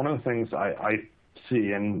 Because one of the things I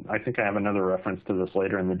see, and I think I have another reference to this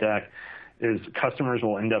later in the deck, is customers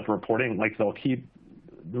will end up reporting, like they'll keep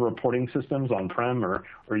the reporting systems on-prem, or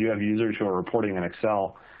you have users who are reporting in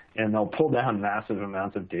Excel, and they'll pull down massive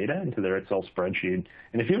amounts of data into their Excel spreadsheet.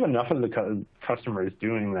 And if you have enough of the customers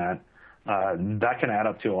doing that, that can add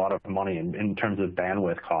up to a lot of money in terms of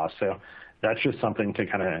bandwidth costs. So that's just something to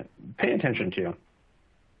kind of pay attention to.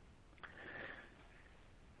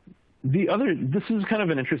 This is kind of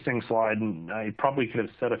an interesting slide, and I probably could have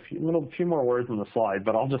said a few more words in the slide,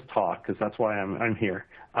 but I'll just talk because that's why I'm here.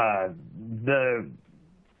 I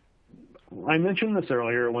mentioned this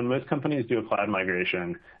earlier. When most companies do a cloud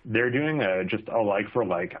migration, they're doing just a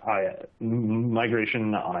like-for-like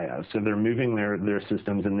migration to IaaS. So they're moving their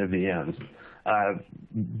systems into VMs.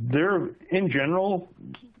 In general,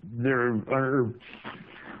 there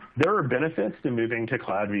are benefits to moving to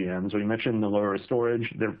cloud VMs. We mentioned the lower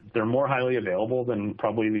storage. They're more highly available than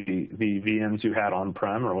probably the VMs you had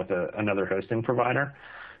on-prem or with another hosting provider.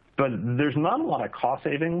 But there's not a lot of cost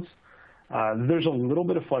savings. There's a little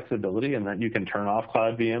bit of flexibility in that you can turn off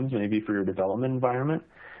cloud VMs maybe for your development environment.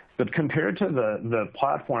 But compared to the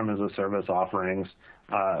platform as a service offerings,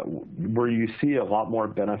 where you see a lot more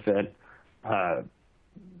benefit,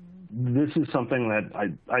 this is something that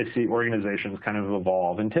I see organizations kind of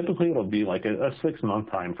evolve. And typically it'll be like a 6-month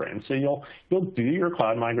time frame. So you'll do your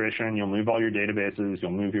cloud migration, you'll move all your databases,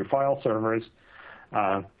 you'll move your file servers.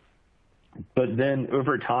 But then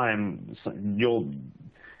over time,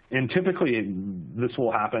 and typically this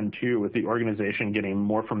will happen too with the organization getting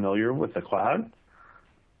more familiar with the cloud.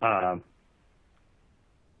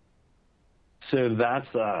 So that's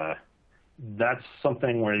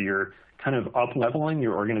something where you're kind of up-leveling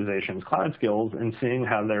your organization's cloud skills and seeing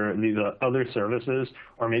how these other services,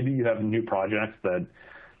 or maybe you have new projects that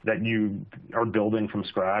you are building from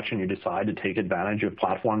scratch and you decide to take advantage of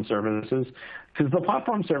platform services. Because the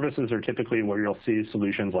platform services are typically where you'll see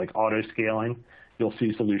solutions like auto-scaling. You'll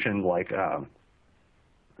see solutions like a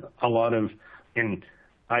lot of, and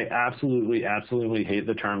I absolutely hate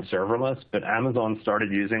the term serverless, but Amazon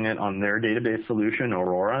started using it on their database solution,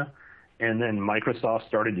 Aurora, and then Microsoft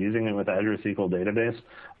started using it with Azure SQL Database.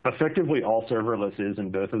 Effectively, all serverless is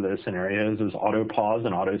in both of those scenarios is auto-pause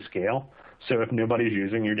and auto-scale. So if nobody's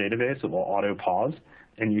using your database, it will auto-pause,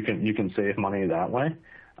 and you can save money that way.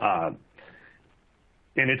 And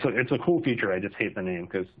it's a cool feature. I just hate the name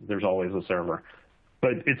because there's always a server.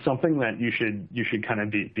 But it's something that you should kind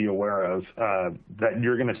of be aware of, that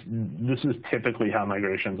this is typically how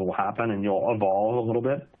migrations will happen, and you'll evolve a little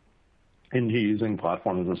bit into using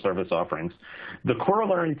platform as a service offerings. The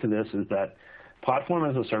corollary to this is that platform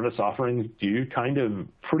as a service offerings do kind of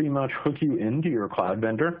pretty much hook you into your cloud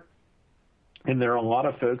vendor. And there are a lot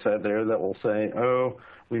of folks out there that will say, oh,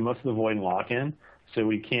 we must avoid lock-in, so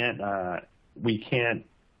we can't use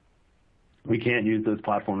this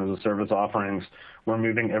platform as a service offerings. We're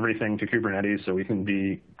moving everything to Kubernetes so we can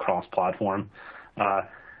be cross-platform.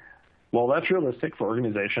 Well, that's realistic for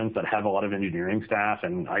organizations that have a lot of engineering staff,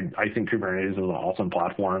 and I think Kubernetes is an awesome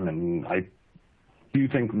platform, and I do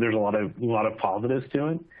think there's a lot of positives to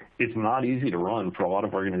it. It's not easy to run for a lot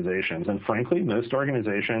of organizations, and frankly, most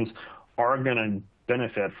organizations are going to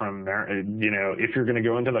benefit from, if you're going to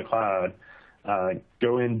go into the cloud,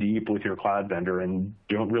 go in deep with your cloud vendor and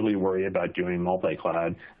don't really worry about doing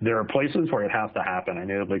multi-cloud. There are places where it has to happen. I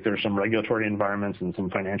know there's some regulatory environments and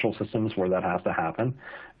some financial systems where that has to happen.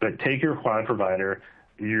 But take your cloud provider.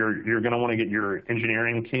 You're going to want to get your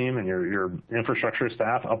engineering team and your infrastructure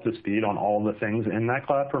staff up to speed on all the things in that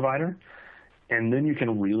cloud provider. And then you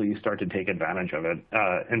can really start to take advantage of it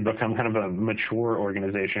and become kind of a mature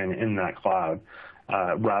organization in that cloud.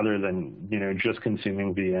 Rather than just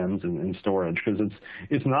consuming VMs and storage, because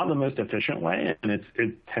it's not the most efficient way, and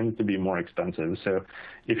it tends to be more expensive. So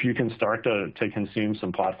if you can start to consume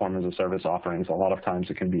some platform as a service offerings, a lot of times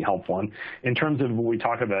it can be helpful. And in terms of when we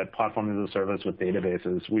talk about platform as a service with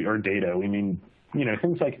databases, we mean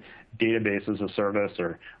things like database as a service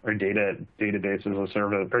or database as a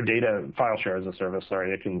service, or data file share as a service.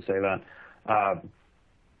 Sorry, I couldn't say that.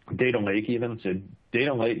 Data lake even. So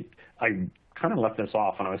data lake, I kind of left this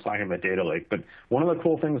off when I was talking about data lake, but one of the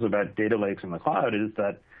cool things about data lakes in the cloud is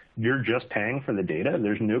that you're just paying for the data.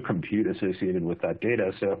 There's no compute associated with that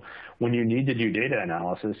data. So when you need to do data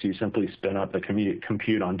analysis, you simply spin up the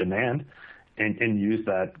compute on demand and use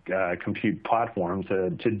that compute platform to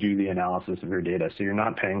do the analysis of your data. So you're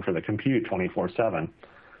not paying for the compute 24/7.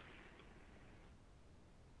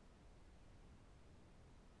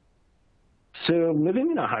 So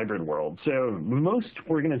living in a hybrid world. So most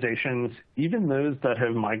organizations, even those that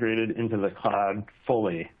have migrated into the cloud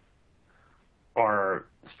fully, are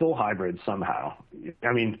still hybrid somehow.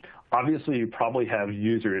 I mean, obviously you probably have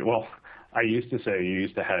users. Well, I used to say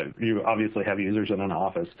you obviously have users in an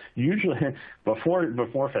office. Usually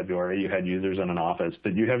before February, you had users in an office,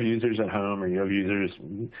 but you have users at home, or you have users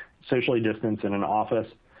socially distanced in an office,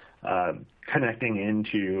 connecting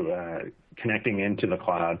into the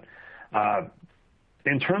cloud.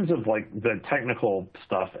 In terms of like the technical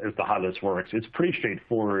stuff as to how this works, it's pretty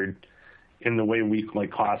straightforward in the way we like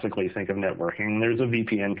classically think of networking. There's a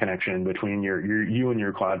VPN connection between you and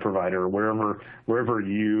your cloud provider, wherever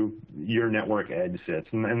your network edge sits,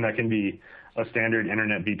 and that can be a standard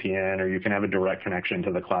internet VPN, or you can have a direct connection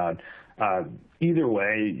to the cloud. Either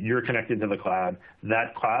way, you're connected to the cloud.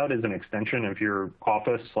 That cloud is an extension of your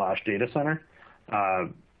office/data center.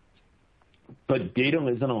 But data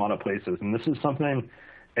lives in a lot of places, and this is something,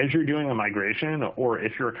 as you're doing a migration, or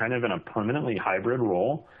if you're kind of in a permanently hybrid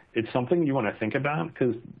role, it's something you want to think about,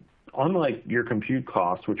 because unlike your compute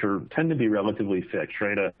costs, which tend to be relatively fixed,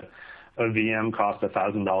 right? A VM costs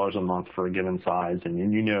 $1,000 a month for a given size, and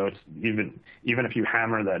you know it's even if you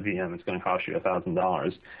hammer that VM, it's going to cost you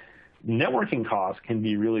 $1,000. Networking costs can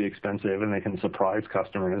be really expensive, and they can surprise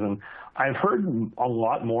customers. And I've heard a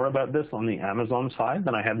lot more about this on the Amazon side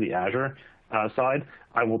than I have the Azure side.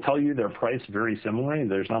 I will tell you they're priced very similarly.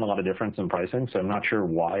 There's not a lot of difference in pricing, so I'm not sure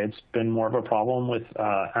why it's been more of a problem with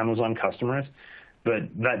Amazon customers. But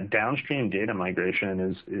that downstream data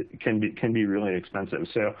migration can be really expensive.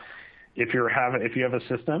 So if you have a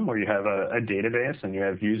system where you have a database and you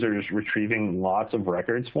have users retrieving lots of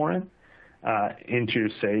records for it into,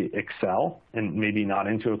 say, Excel, and maybe not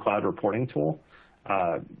into a cloud reporting tool,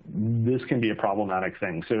 this can be a problematic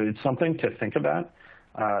thing. So it's something to think about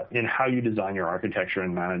in how you design your architecture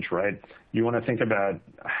and manage, right? You want to think about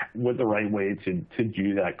what the right way to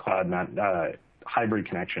do that cloud hybrid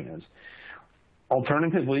connection is.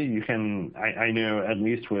 Alternatively, you can, I know at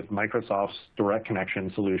least with Microsoft's direct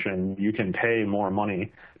connection solution, you can pay more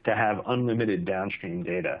money to have unlimited downstream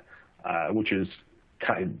data, which is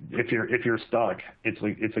if you're stuck,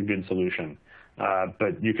 it's a good solution.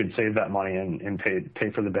 But you could save that money and pay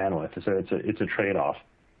for the bandwidth. So it's a trade-off.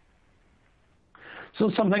 So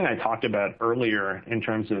something I talked about earlier in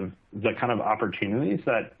terms of the kind of opportunities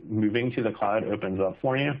that moving to the cloud opens up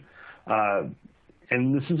for you.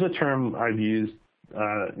 And this is a term I've used,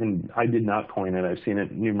 and I did not coin it. I've seen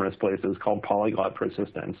it numerous places, called polyglot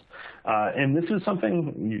persistence. And this is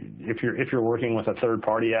something, if you're working with a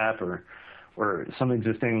third-party app or some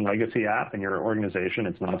existing legacy app in your organization,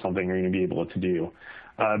 it's not something you're going to be able to do.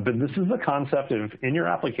 But this is the concept of, in your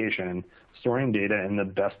application, storing data in the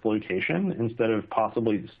best location instead of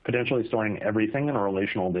potentially storing everything in a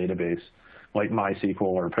relational database like MySQL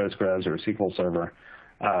or Postgres or SQL Server.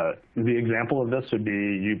 The example of this would be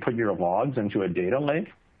you put your logs into a data lake.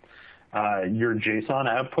 Your JSON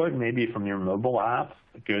output, maybe from your mobile app,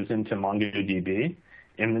 goes into MongoDB,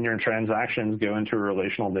 and then your transactions go into a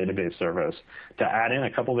relational database service. To add in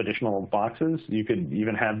a couple of additional boxes, you could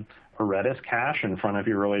even have a Redis cache in front of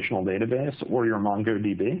your relational database or your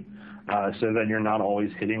MongoDB, so that you're not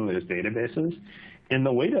always hitting those databases. And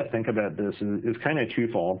the way to think about this is kind of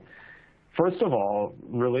twofold. First of all,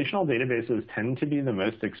 relational databases tend to be the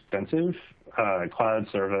most expensive cloud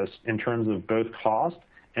service in terms of both cost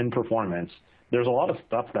and performance. There's a lot of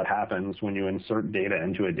stuff that happens when you insert data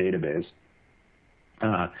into a database.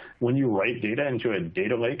 When you write data into a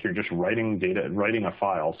data lake, you're just writing a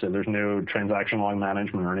file, so there's no transaction log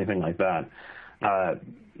management or anything like that.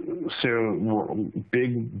 So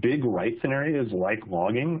big write scenarios like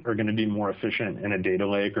logging are going to be more efficient in a data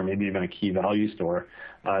lake or maybe even a key value store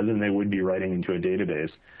than they would be writing into a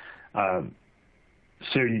database.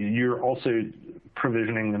 So you're also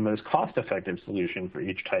provisioning the most cost-effective solution for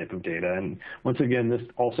each type of data. And once again, this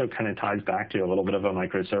also kind of ties back to a little bit of a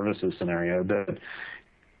microservices scenario, that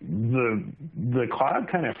the cloud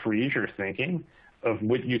kind of frees your thinking of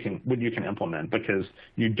what you can implement, because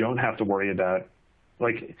you don't have to worry about,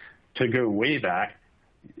 like, to go way back,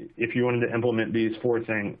 if you wanted to implement these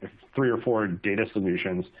 3 or 4 data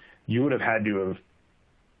solutions, you would have had to have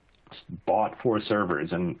bought 4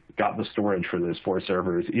 servers and got the storage for those 4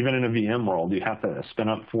 servers. Even in a VM world, you have to spin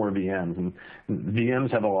up 4 VMs, and VMs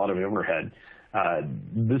have a lot of overhead.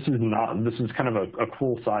 This is kind of a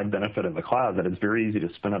cool side benefit of the cloud, that it's very easy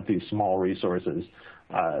to spin up these small resources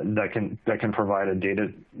that can provide a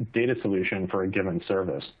data solution for a given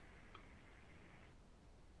service.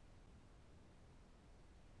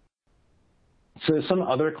 So some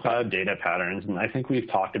other cloud data patterns, and I think we've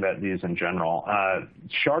talked about these in general.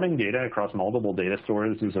 Sharding data across multiple data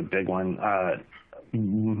stores is a big one.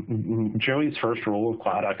 Joey's first rule of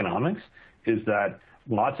cloud economics is that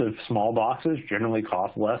lots of small boxes generally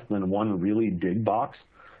cost less than one really big box,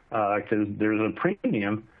 because there's a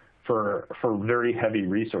premium for very heavy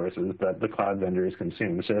resources that the cloud vendors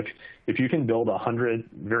consume. So if you can build 100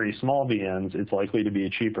 very small VMs, it's likely to be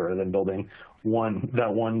cheaper than building one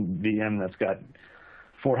VM that's got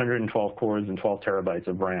 412 cores and 12 terabytes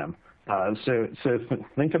of RAM. So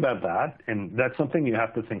think about that, and that's something you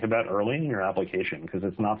have to think about early in your application, because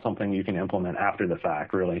it's not something you can implement after the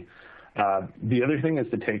fact, really. The other thing is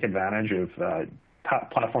to take advantage of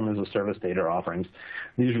platform as a service data offerings.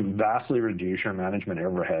 These vastly reduce your management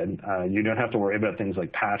overhead. You don't have to worry about things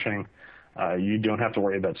like patching. You don't have to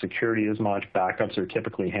worry about security as much. Backups are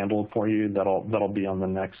typically handled for you. That'll be on the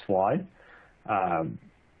next slide. And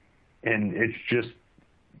it's just,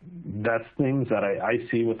 that's things that I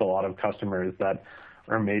see with a lot of customers that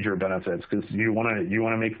are major benefits, because you want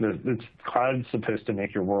to make it's cloud's supposed to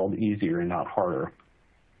make your world easier and not harder.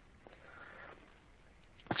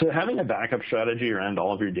 So having a backup strategy around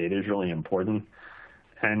all of your data is really important.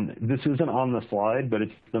 And this isn't on the slide, but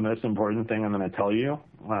it's the most important thing I'm going to tell you.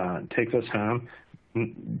 Take this home.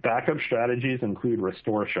 Backup strategies include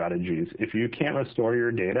restore strategies. If you can't restore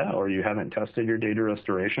your data, or you haven't tested your data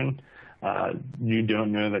restoration, you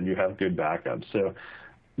don't know that you have good backups. So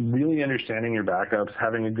really understanding your backups,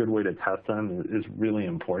 having a good way to test them is really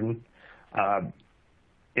important.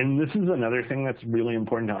 And this is another thing that's really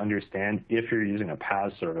important to understand if you're using a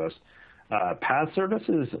PaaS service. PaaS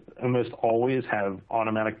services almost always have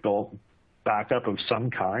automatic built backup of some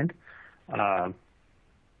kind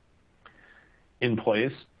in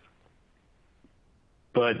place,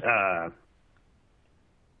 but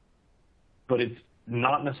it's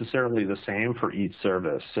not necessarily the same for each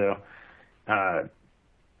service. So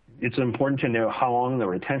it's important to know how long the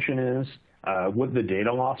retention is, what the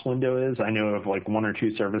data loss window is. I know of like 1 or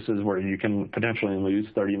 2 services where you can potentially lose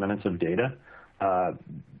 30 minutes of data.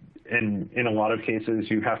 And in a lot of cases,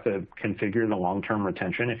 you have to configure the long-term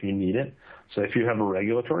retention if you need it. So if you have a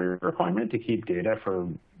regulatory requirement to keep data for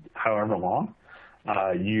however long,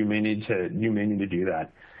 you may need to do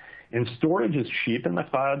that. And storage is cheap in the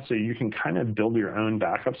cloud, so you can kind of build your own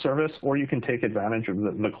backup service, or you can take advantage of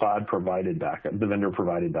the cloud-provided backup, the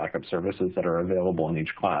vendor-provided backup services that are available in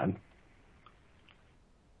each cloud.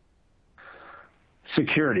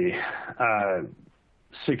 Security.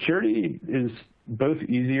 Security is both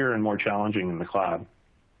easier and more challenging in the cloud.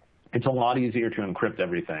 It's a lot easier to encrypt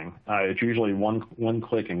everything. It's usually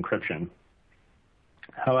one-click encryption.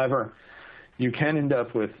 However, you can end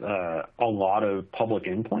up with a lot of public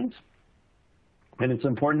endpoints, and it's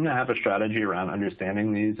important to have a strategy around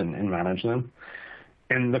understanding these and manage them.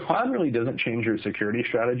 And the cloud really doesn't change your security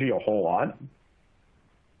strategy a whole lot,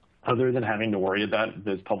 other than having to worry about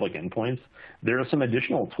those public endpoints. There are some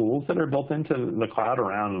additional tools that are built into the cloud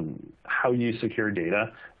around how you secure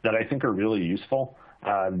data that I think are really useful,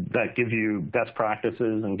 that give you best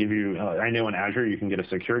practices and give you, I know in Azure you can get a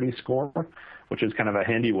security score, which is kind of a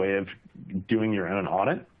handy way of doing your own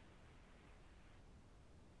audit.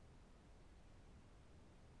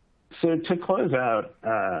 So to close out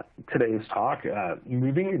today's talk,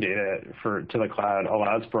 moving your data to the cloud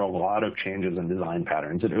allows for a lot of changes in design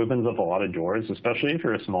patterns. It opens up a lot of doors, especially if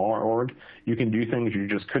you're a smaller org. You can do things you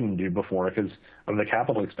just couldn't do before because of the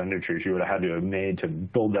capital expenditures you would have had to have made to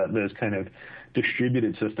build those kind of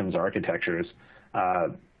distributed systems architectures.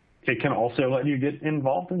 It can also let you get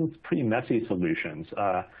involved in pretty messy solutions.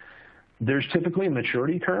 There's typically a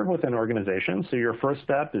maturity curve within organizations, so your first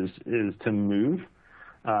step is to move.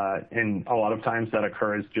 And a lot of times that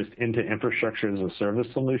occurs just into infrastructure as a service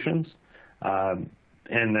solutions. And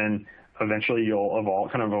then eventually you'll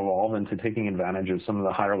evolve into taking advantage of some of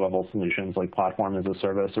the higher level solutions like platform as a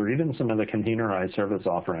service, or even some of the containerized service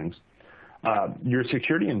offerings. Your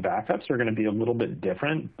security and backups are going to be a little bit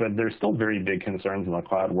different, but there's still very big concerns in the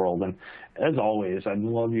cloud world. And as always, I'd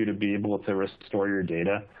love you to be able to restore your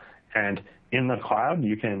data. And in the cloud,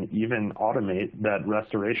 you can even automate that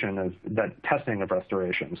testing of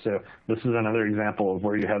restoration. So this is another example of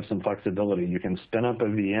where you have some flexibility. You can spin up a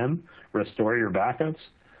VM, restore your backups,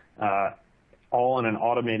 all in an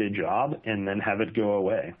automated job, and then have it go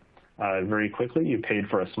away very quickly. You paid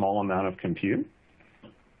for a small amount of compute.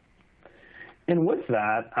 And with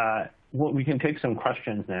that, well, we can take some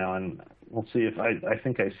questions now, and we'll see if I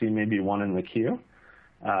think I see maybe one in the queue.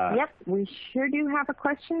 Yep, we sure do have a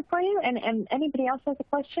question for you. And anybody else has a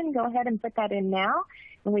question, go ahead and put that in now,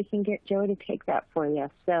 and we can get Joey to take that for you.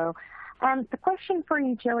 So the question for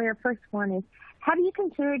you, Joey, our first one is, have you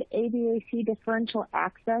considered ABAC differential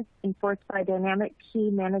access enforced by dynamic key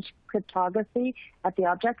managed cryptography at the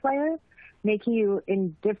object layer, making you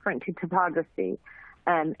indifferent to topography?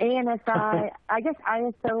 ANSI, I guess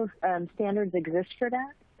ISO standards exist for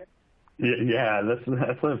that? Yeah,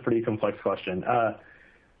 that's a pretty complex question.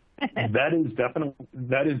 That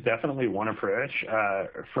is definitely one approach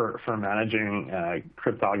for managing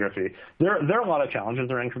cryptography. There are a lot of challenges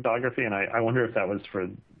around cryptography, and I wonder if that was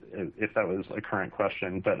a current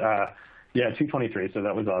question. But yeah, 223. So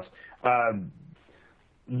that was us.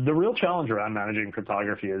 The real challenge around managing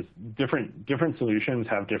cryptography is different solutions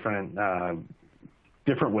have different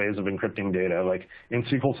ways of encrypting data. Like in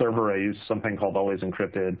SQL Server, I use something called Always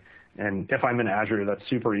Encrypted, and if I'm in Azure, that's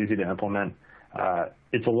super easy to implement.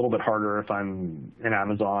 It's a little bit harder if I'm in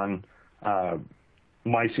Amazon.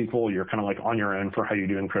 MySQL, you're kind of like on your own for how you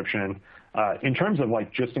do encryption. In terms of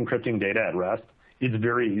like just encrypting data at rest, it's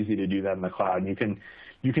very easy to do that in the cloud. You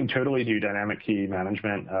can totally do dynamic key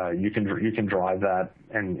management. You can drive that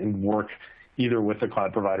and work either with the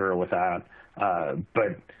cloud provider or with that.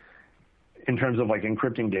 But in terms of like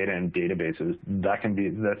encrypting data in databases,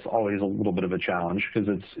 that's always a little bit of a challenge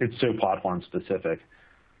because it's so platform specific.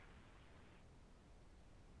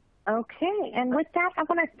 Okay, and with that, I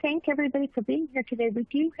want to thank everybody for being here today. We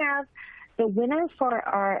do have the winner for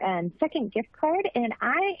our second gift card, and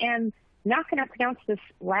I am not going to pronounce this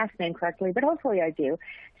last name correctly, but hopefully I do.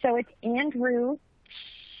 So it's Andrew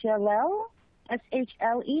Shlel,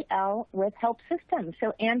 Shlel, with Help Systems.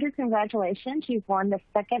 So Andrew, congratulations. You've won the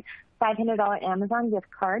second $500 Amazon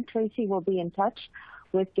gift card. Tracy will be in touch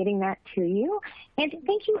with getting that to you. And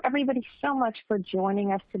thank you, everybody, so much for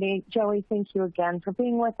joining us today. Joey, thank you again for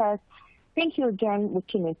being with us. Thank you again with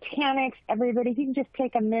Nutanix. Everybody, if you can just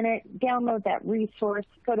take a minute, download that resource,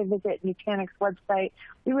 go to visit Nutanix website.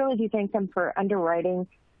 We really do thank them for underwriting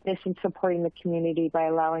this and supporting the community by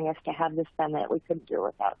allowing us to have this summit. We couldn't do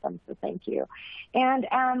it without them, so thank you. And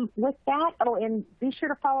with that, and be sure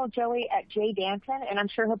to follow Joey at Jay Danton, and I'm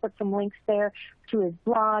sure he'll put some links there to his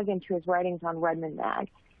blog and to his writings on Redmond Mag.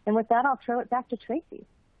 And with that, I'll throw it back to Tracy.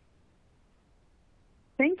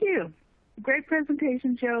 Thank you. Great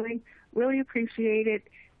presentation, Joey. Really appreciate it.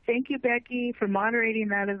 Thank you, Becky, for moderating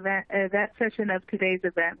that event, that session of today's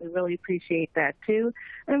event. We really appreciate that, too.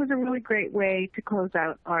 And it was a really great way to close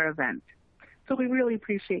out our event. So we really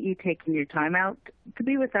appreciate you taking your time out to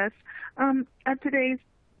be with us at today's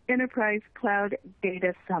Enterprise Cloud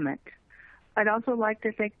Data Summit. I'd also like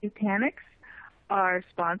to thank Nutanix, our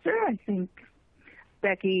sponsor. I think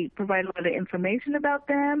Becky provided a lot of information about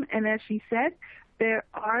them. And as she said, there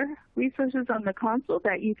are resources on the console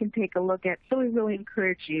that you can take a look at, so we really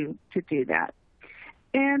encourage you to do that.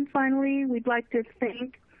 And finally, we'd like to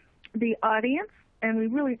thank the audience, and we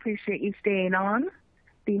really appreciate you staying on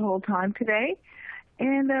the whole time today.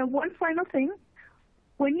 And one final thing,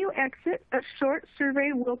 when you exit, a short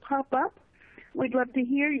survey will pop up. We'd love to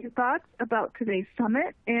hear your thoughts about today's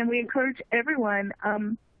summit, and we encourage everyone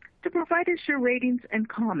to provide us your ratings and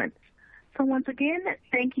comments. So once again,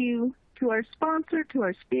 thank you to our sponsor, to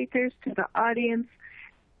our speakers, to the audience,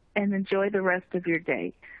 and enjoy the rest of your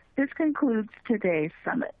day. This concludes today's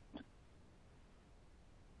summit.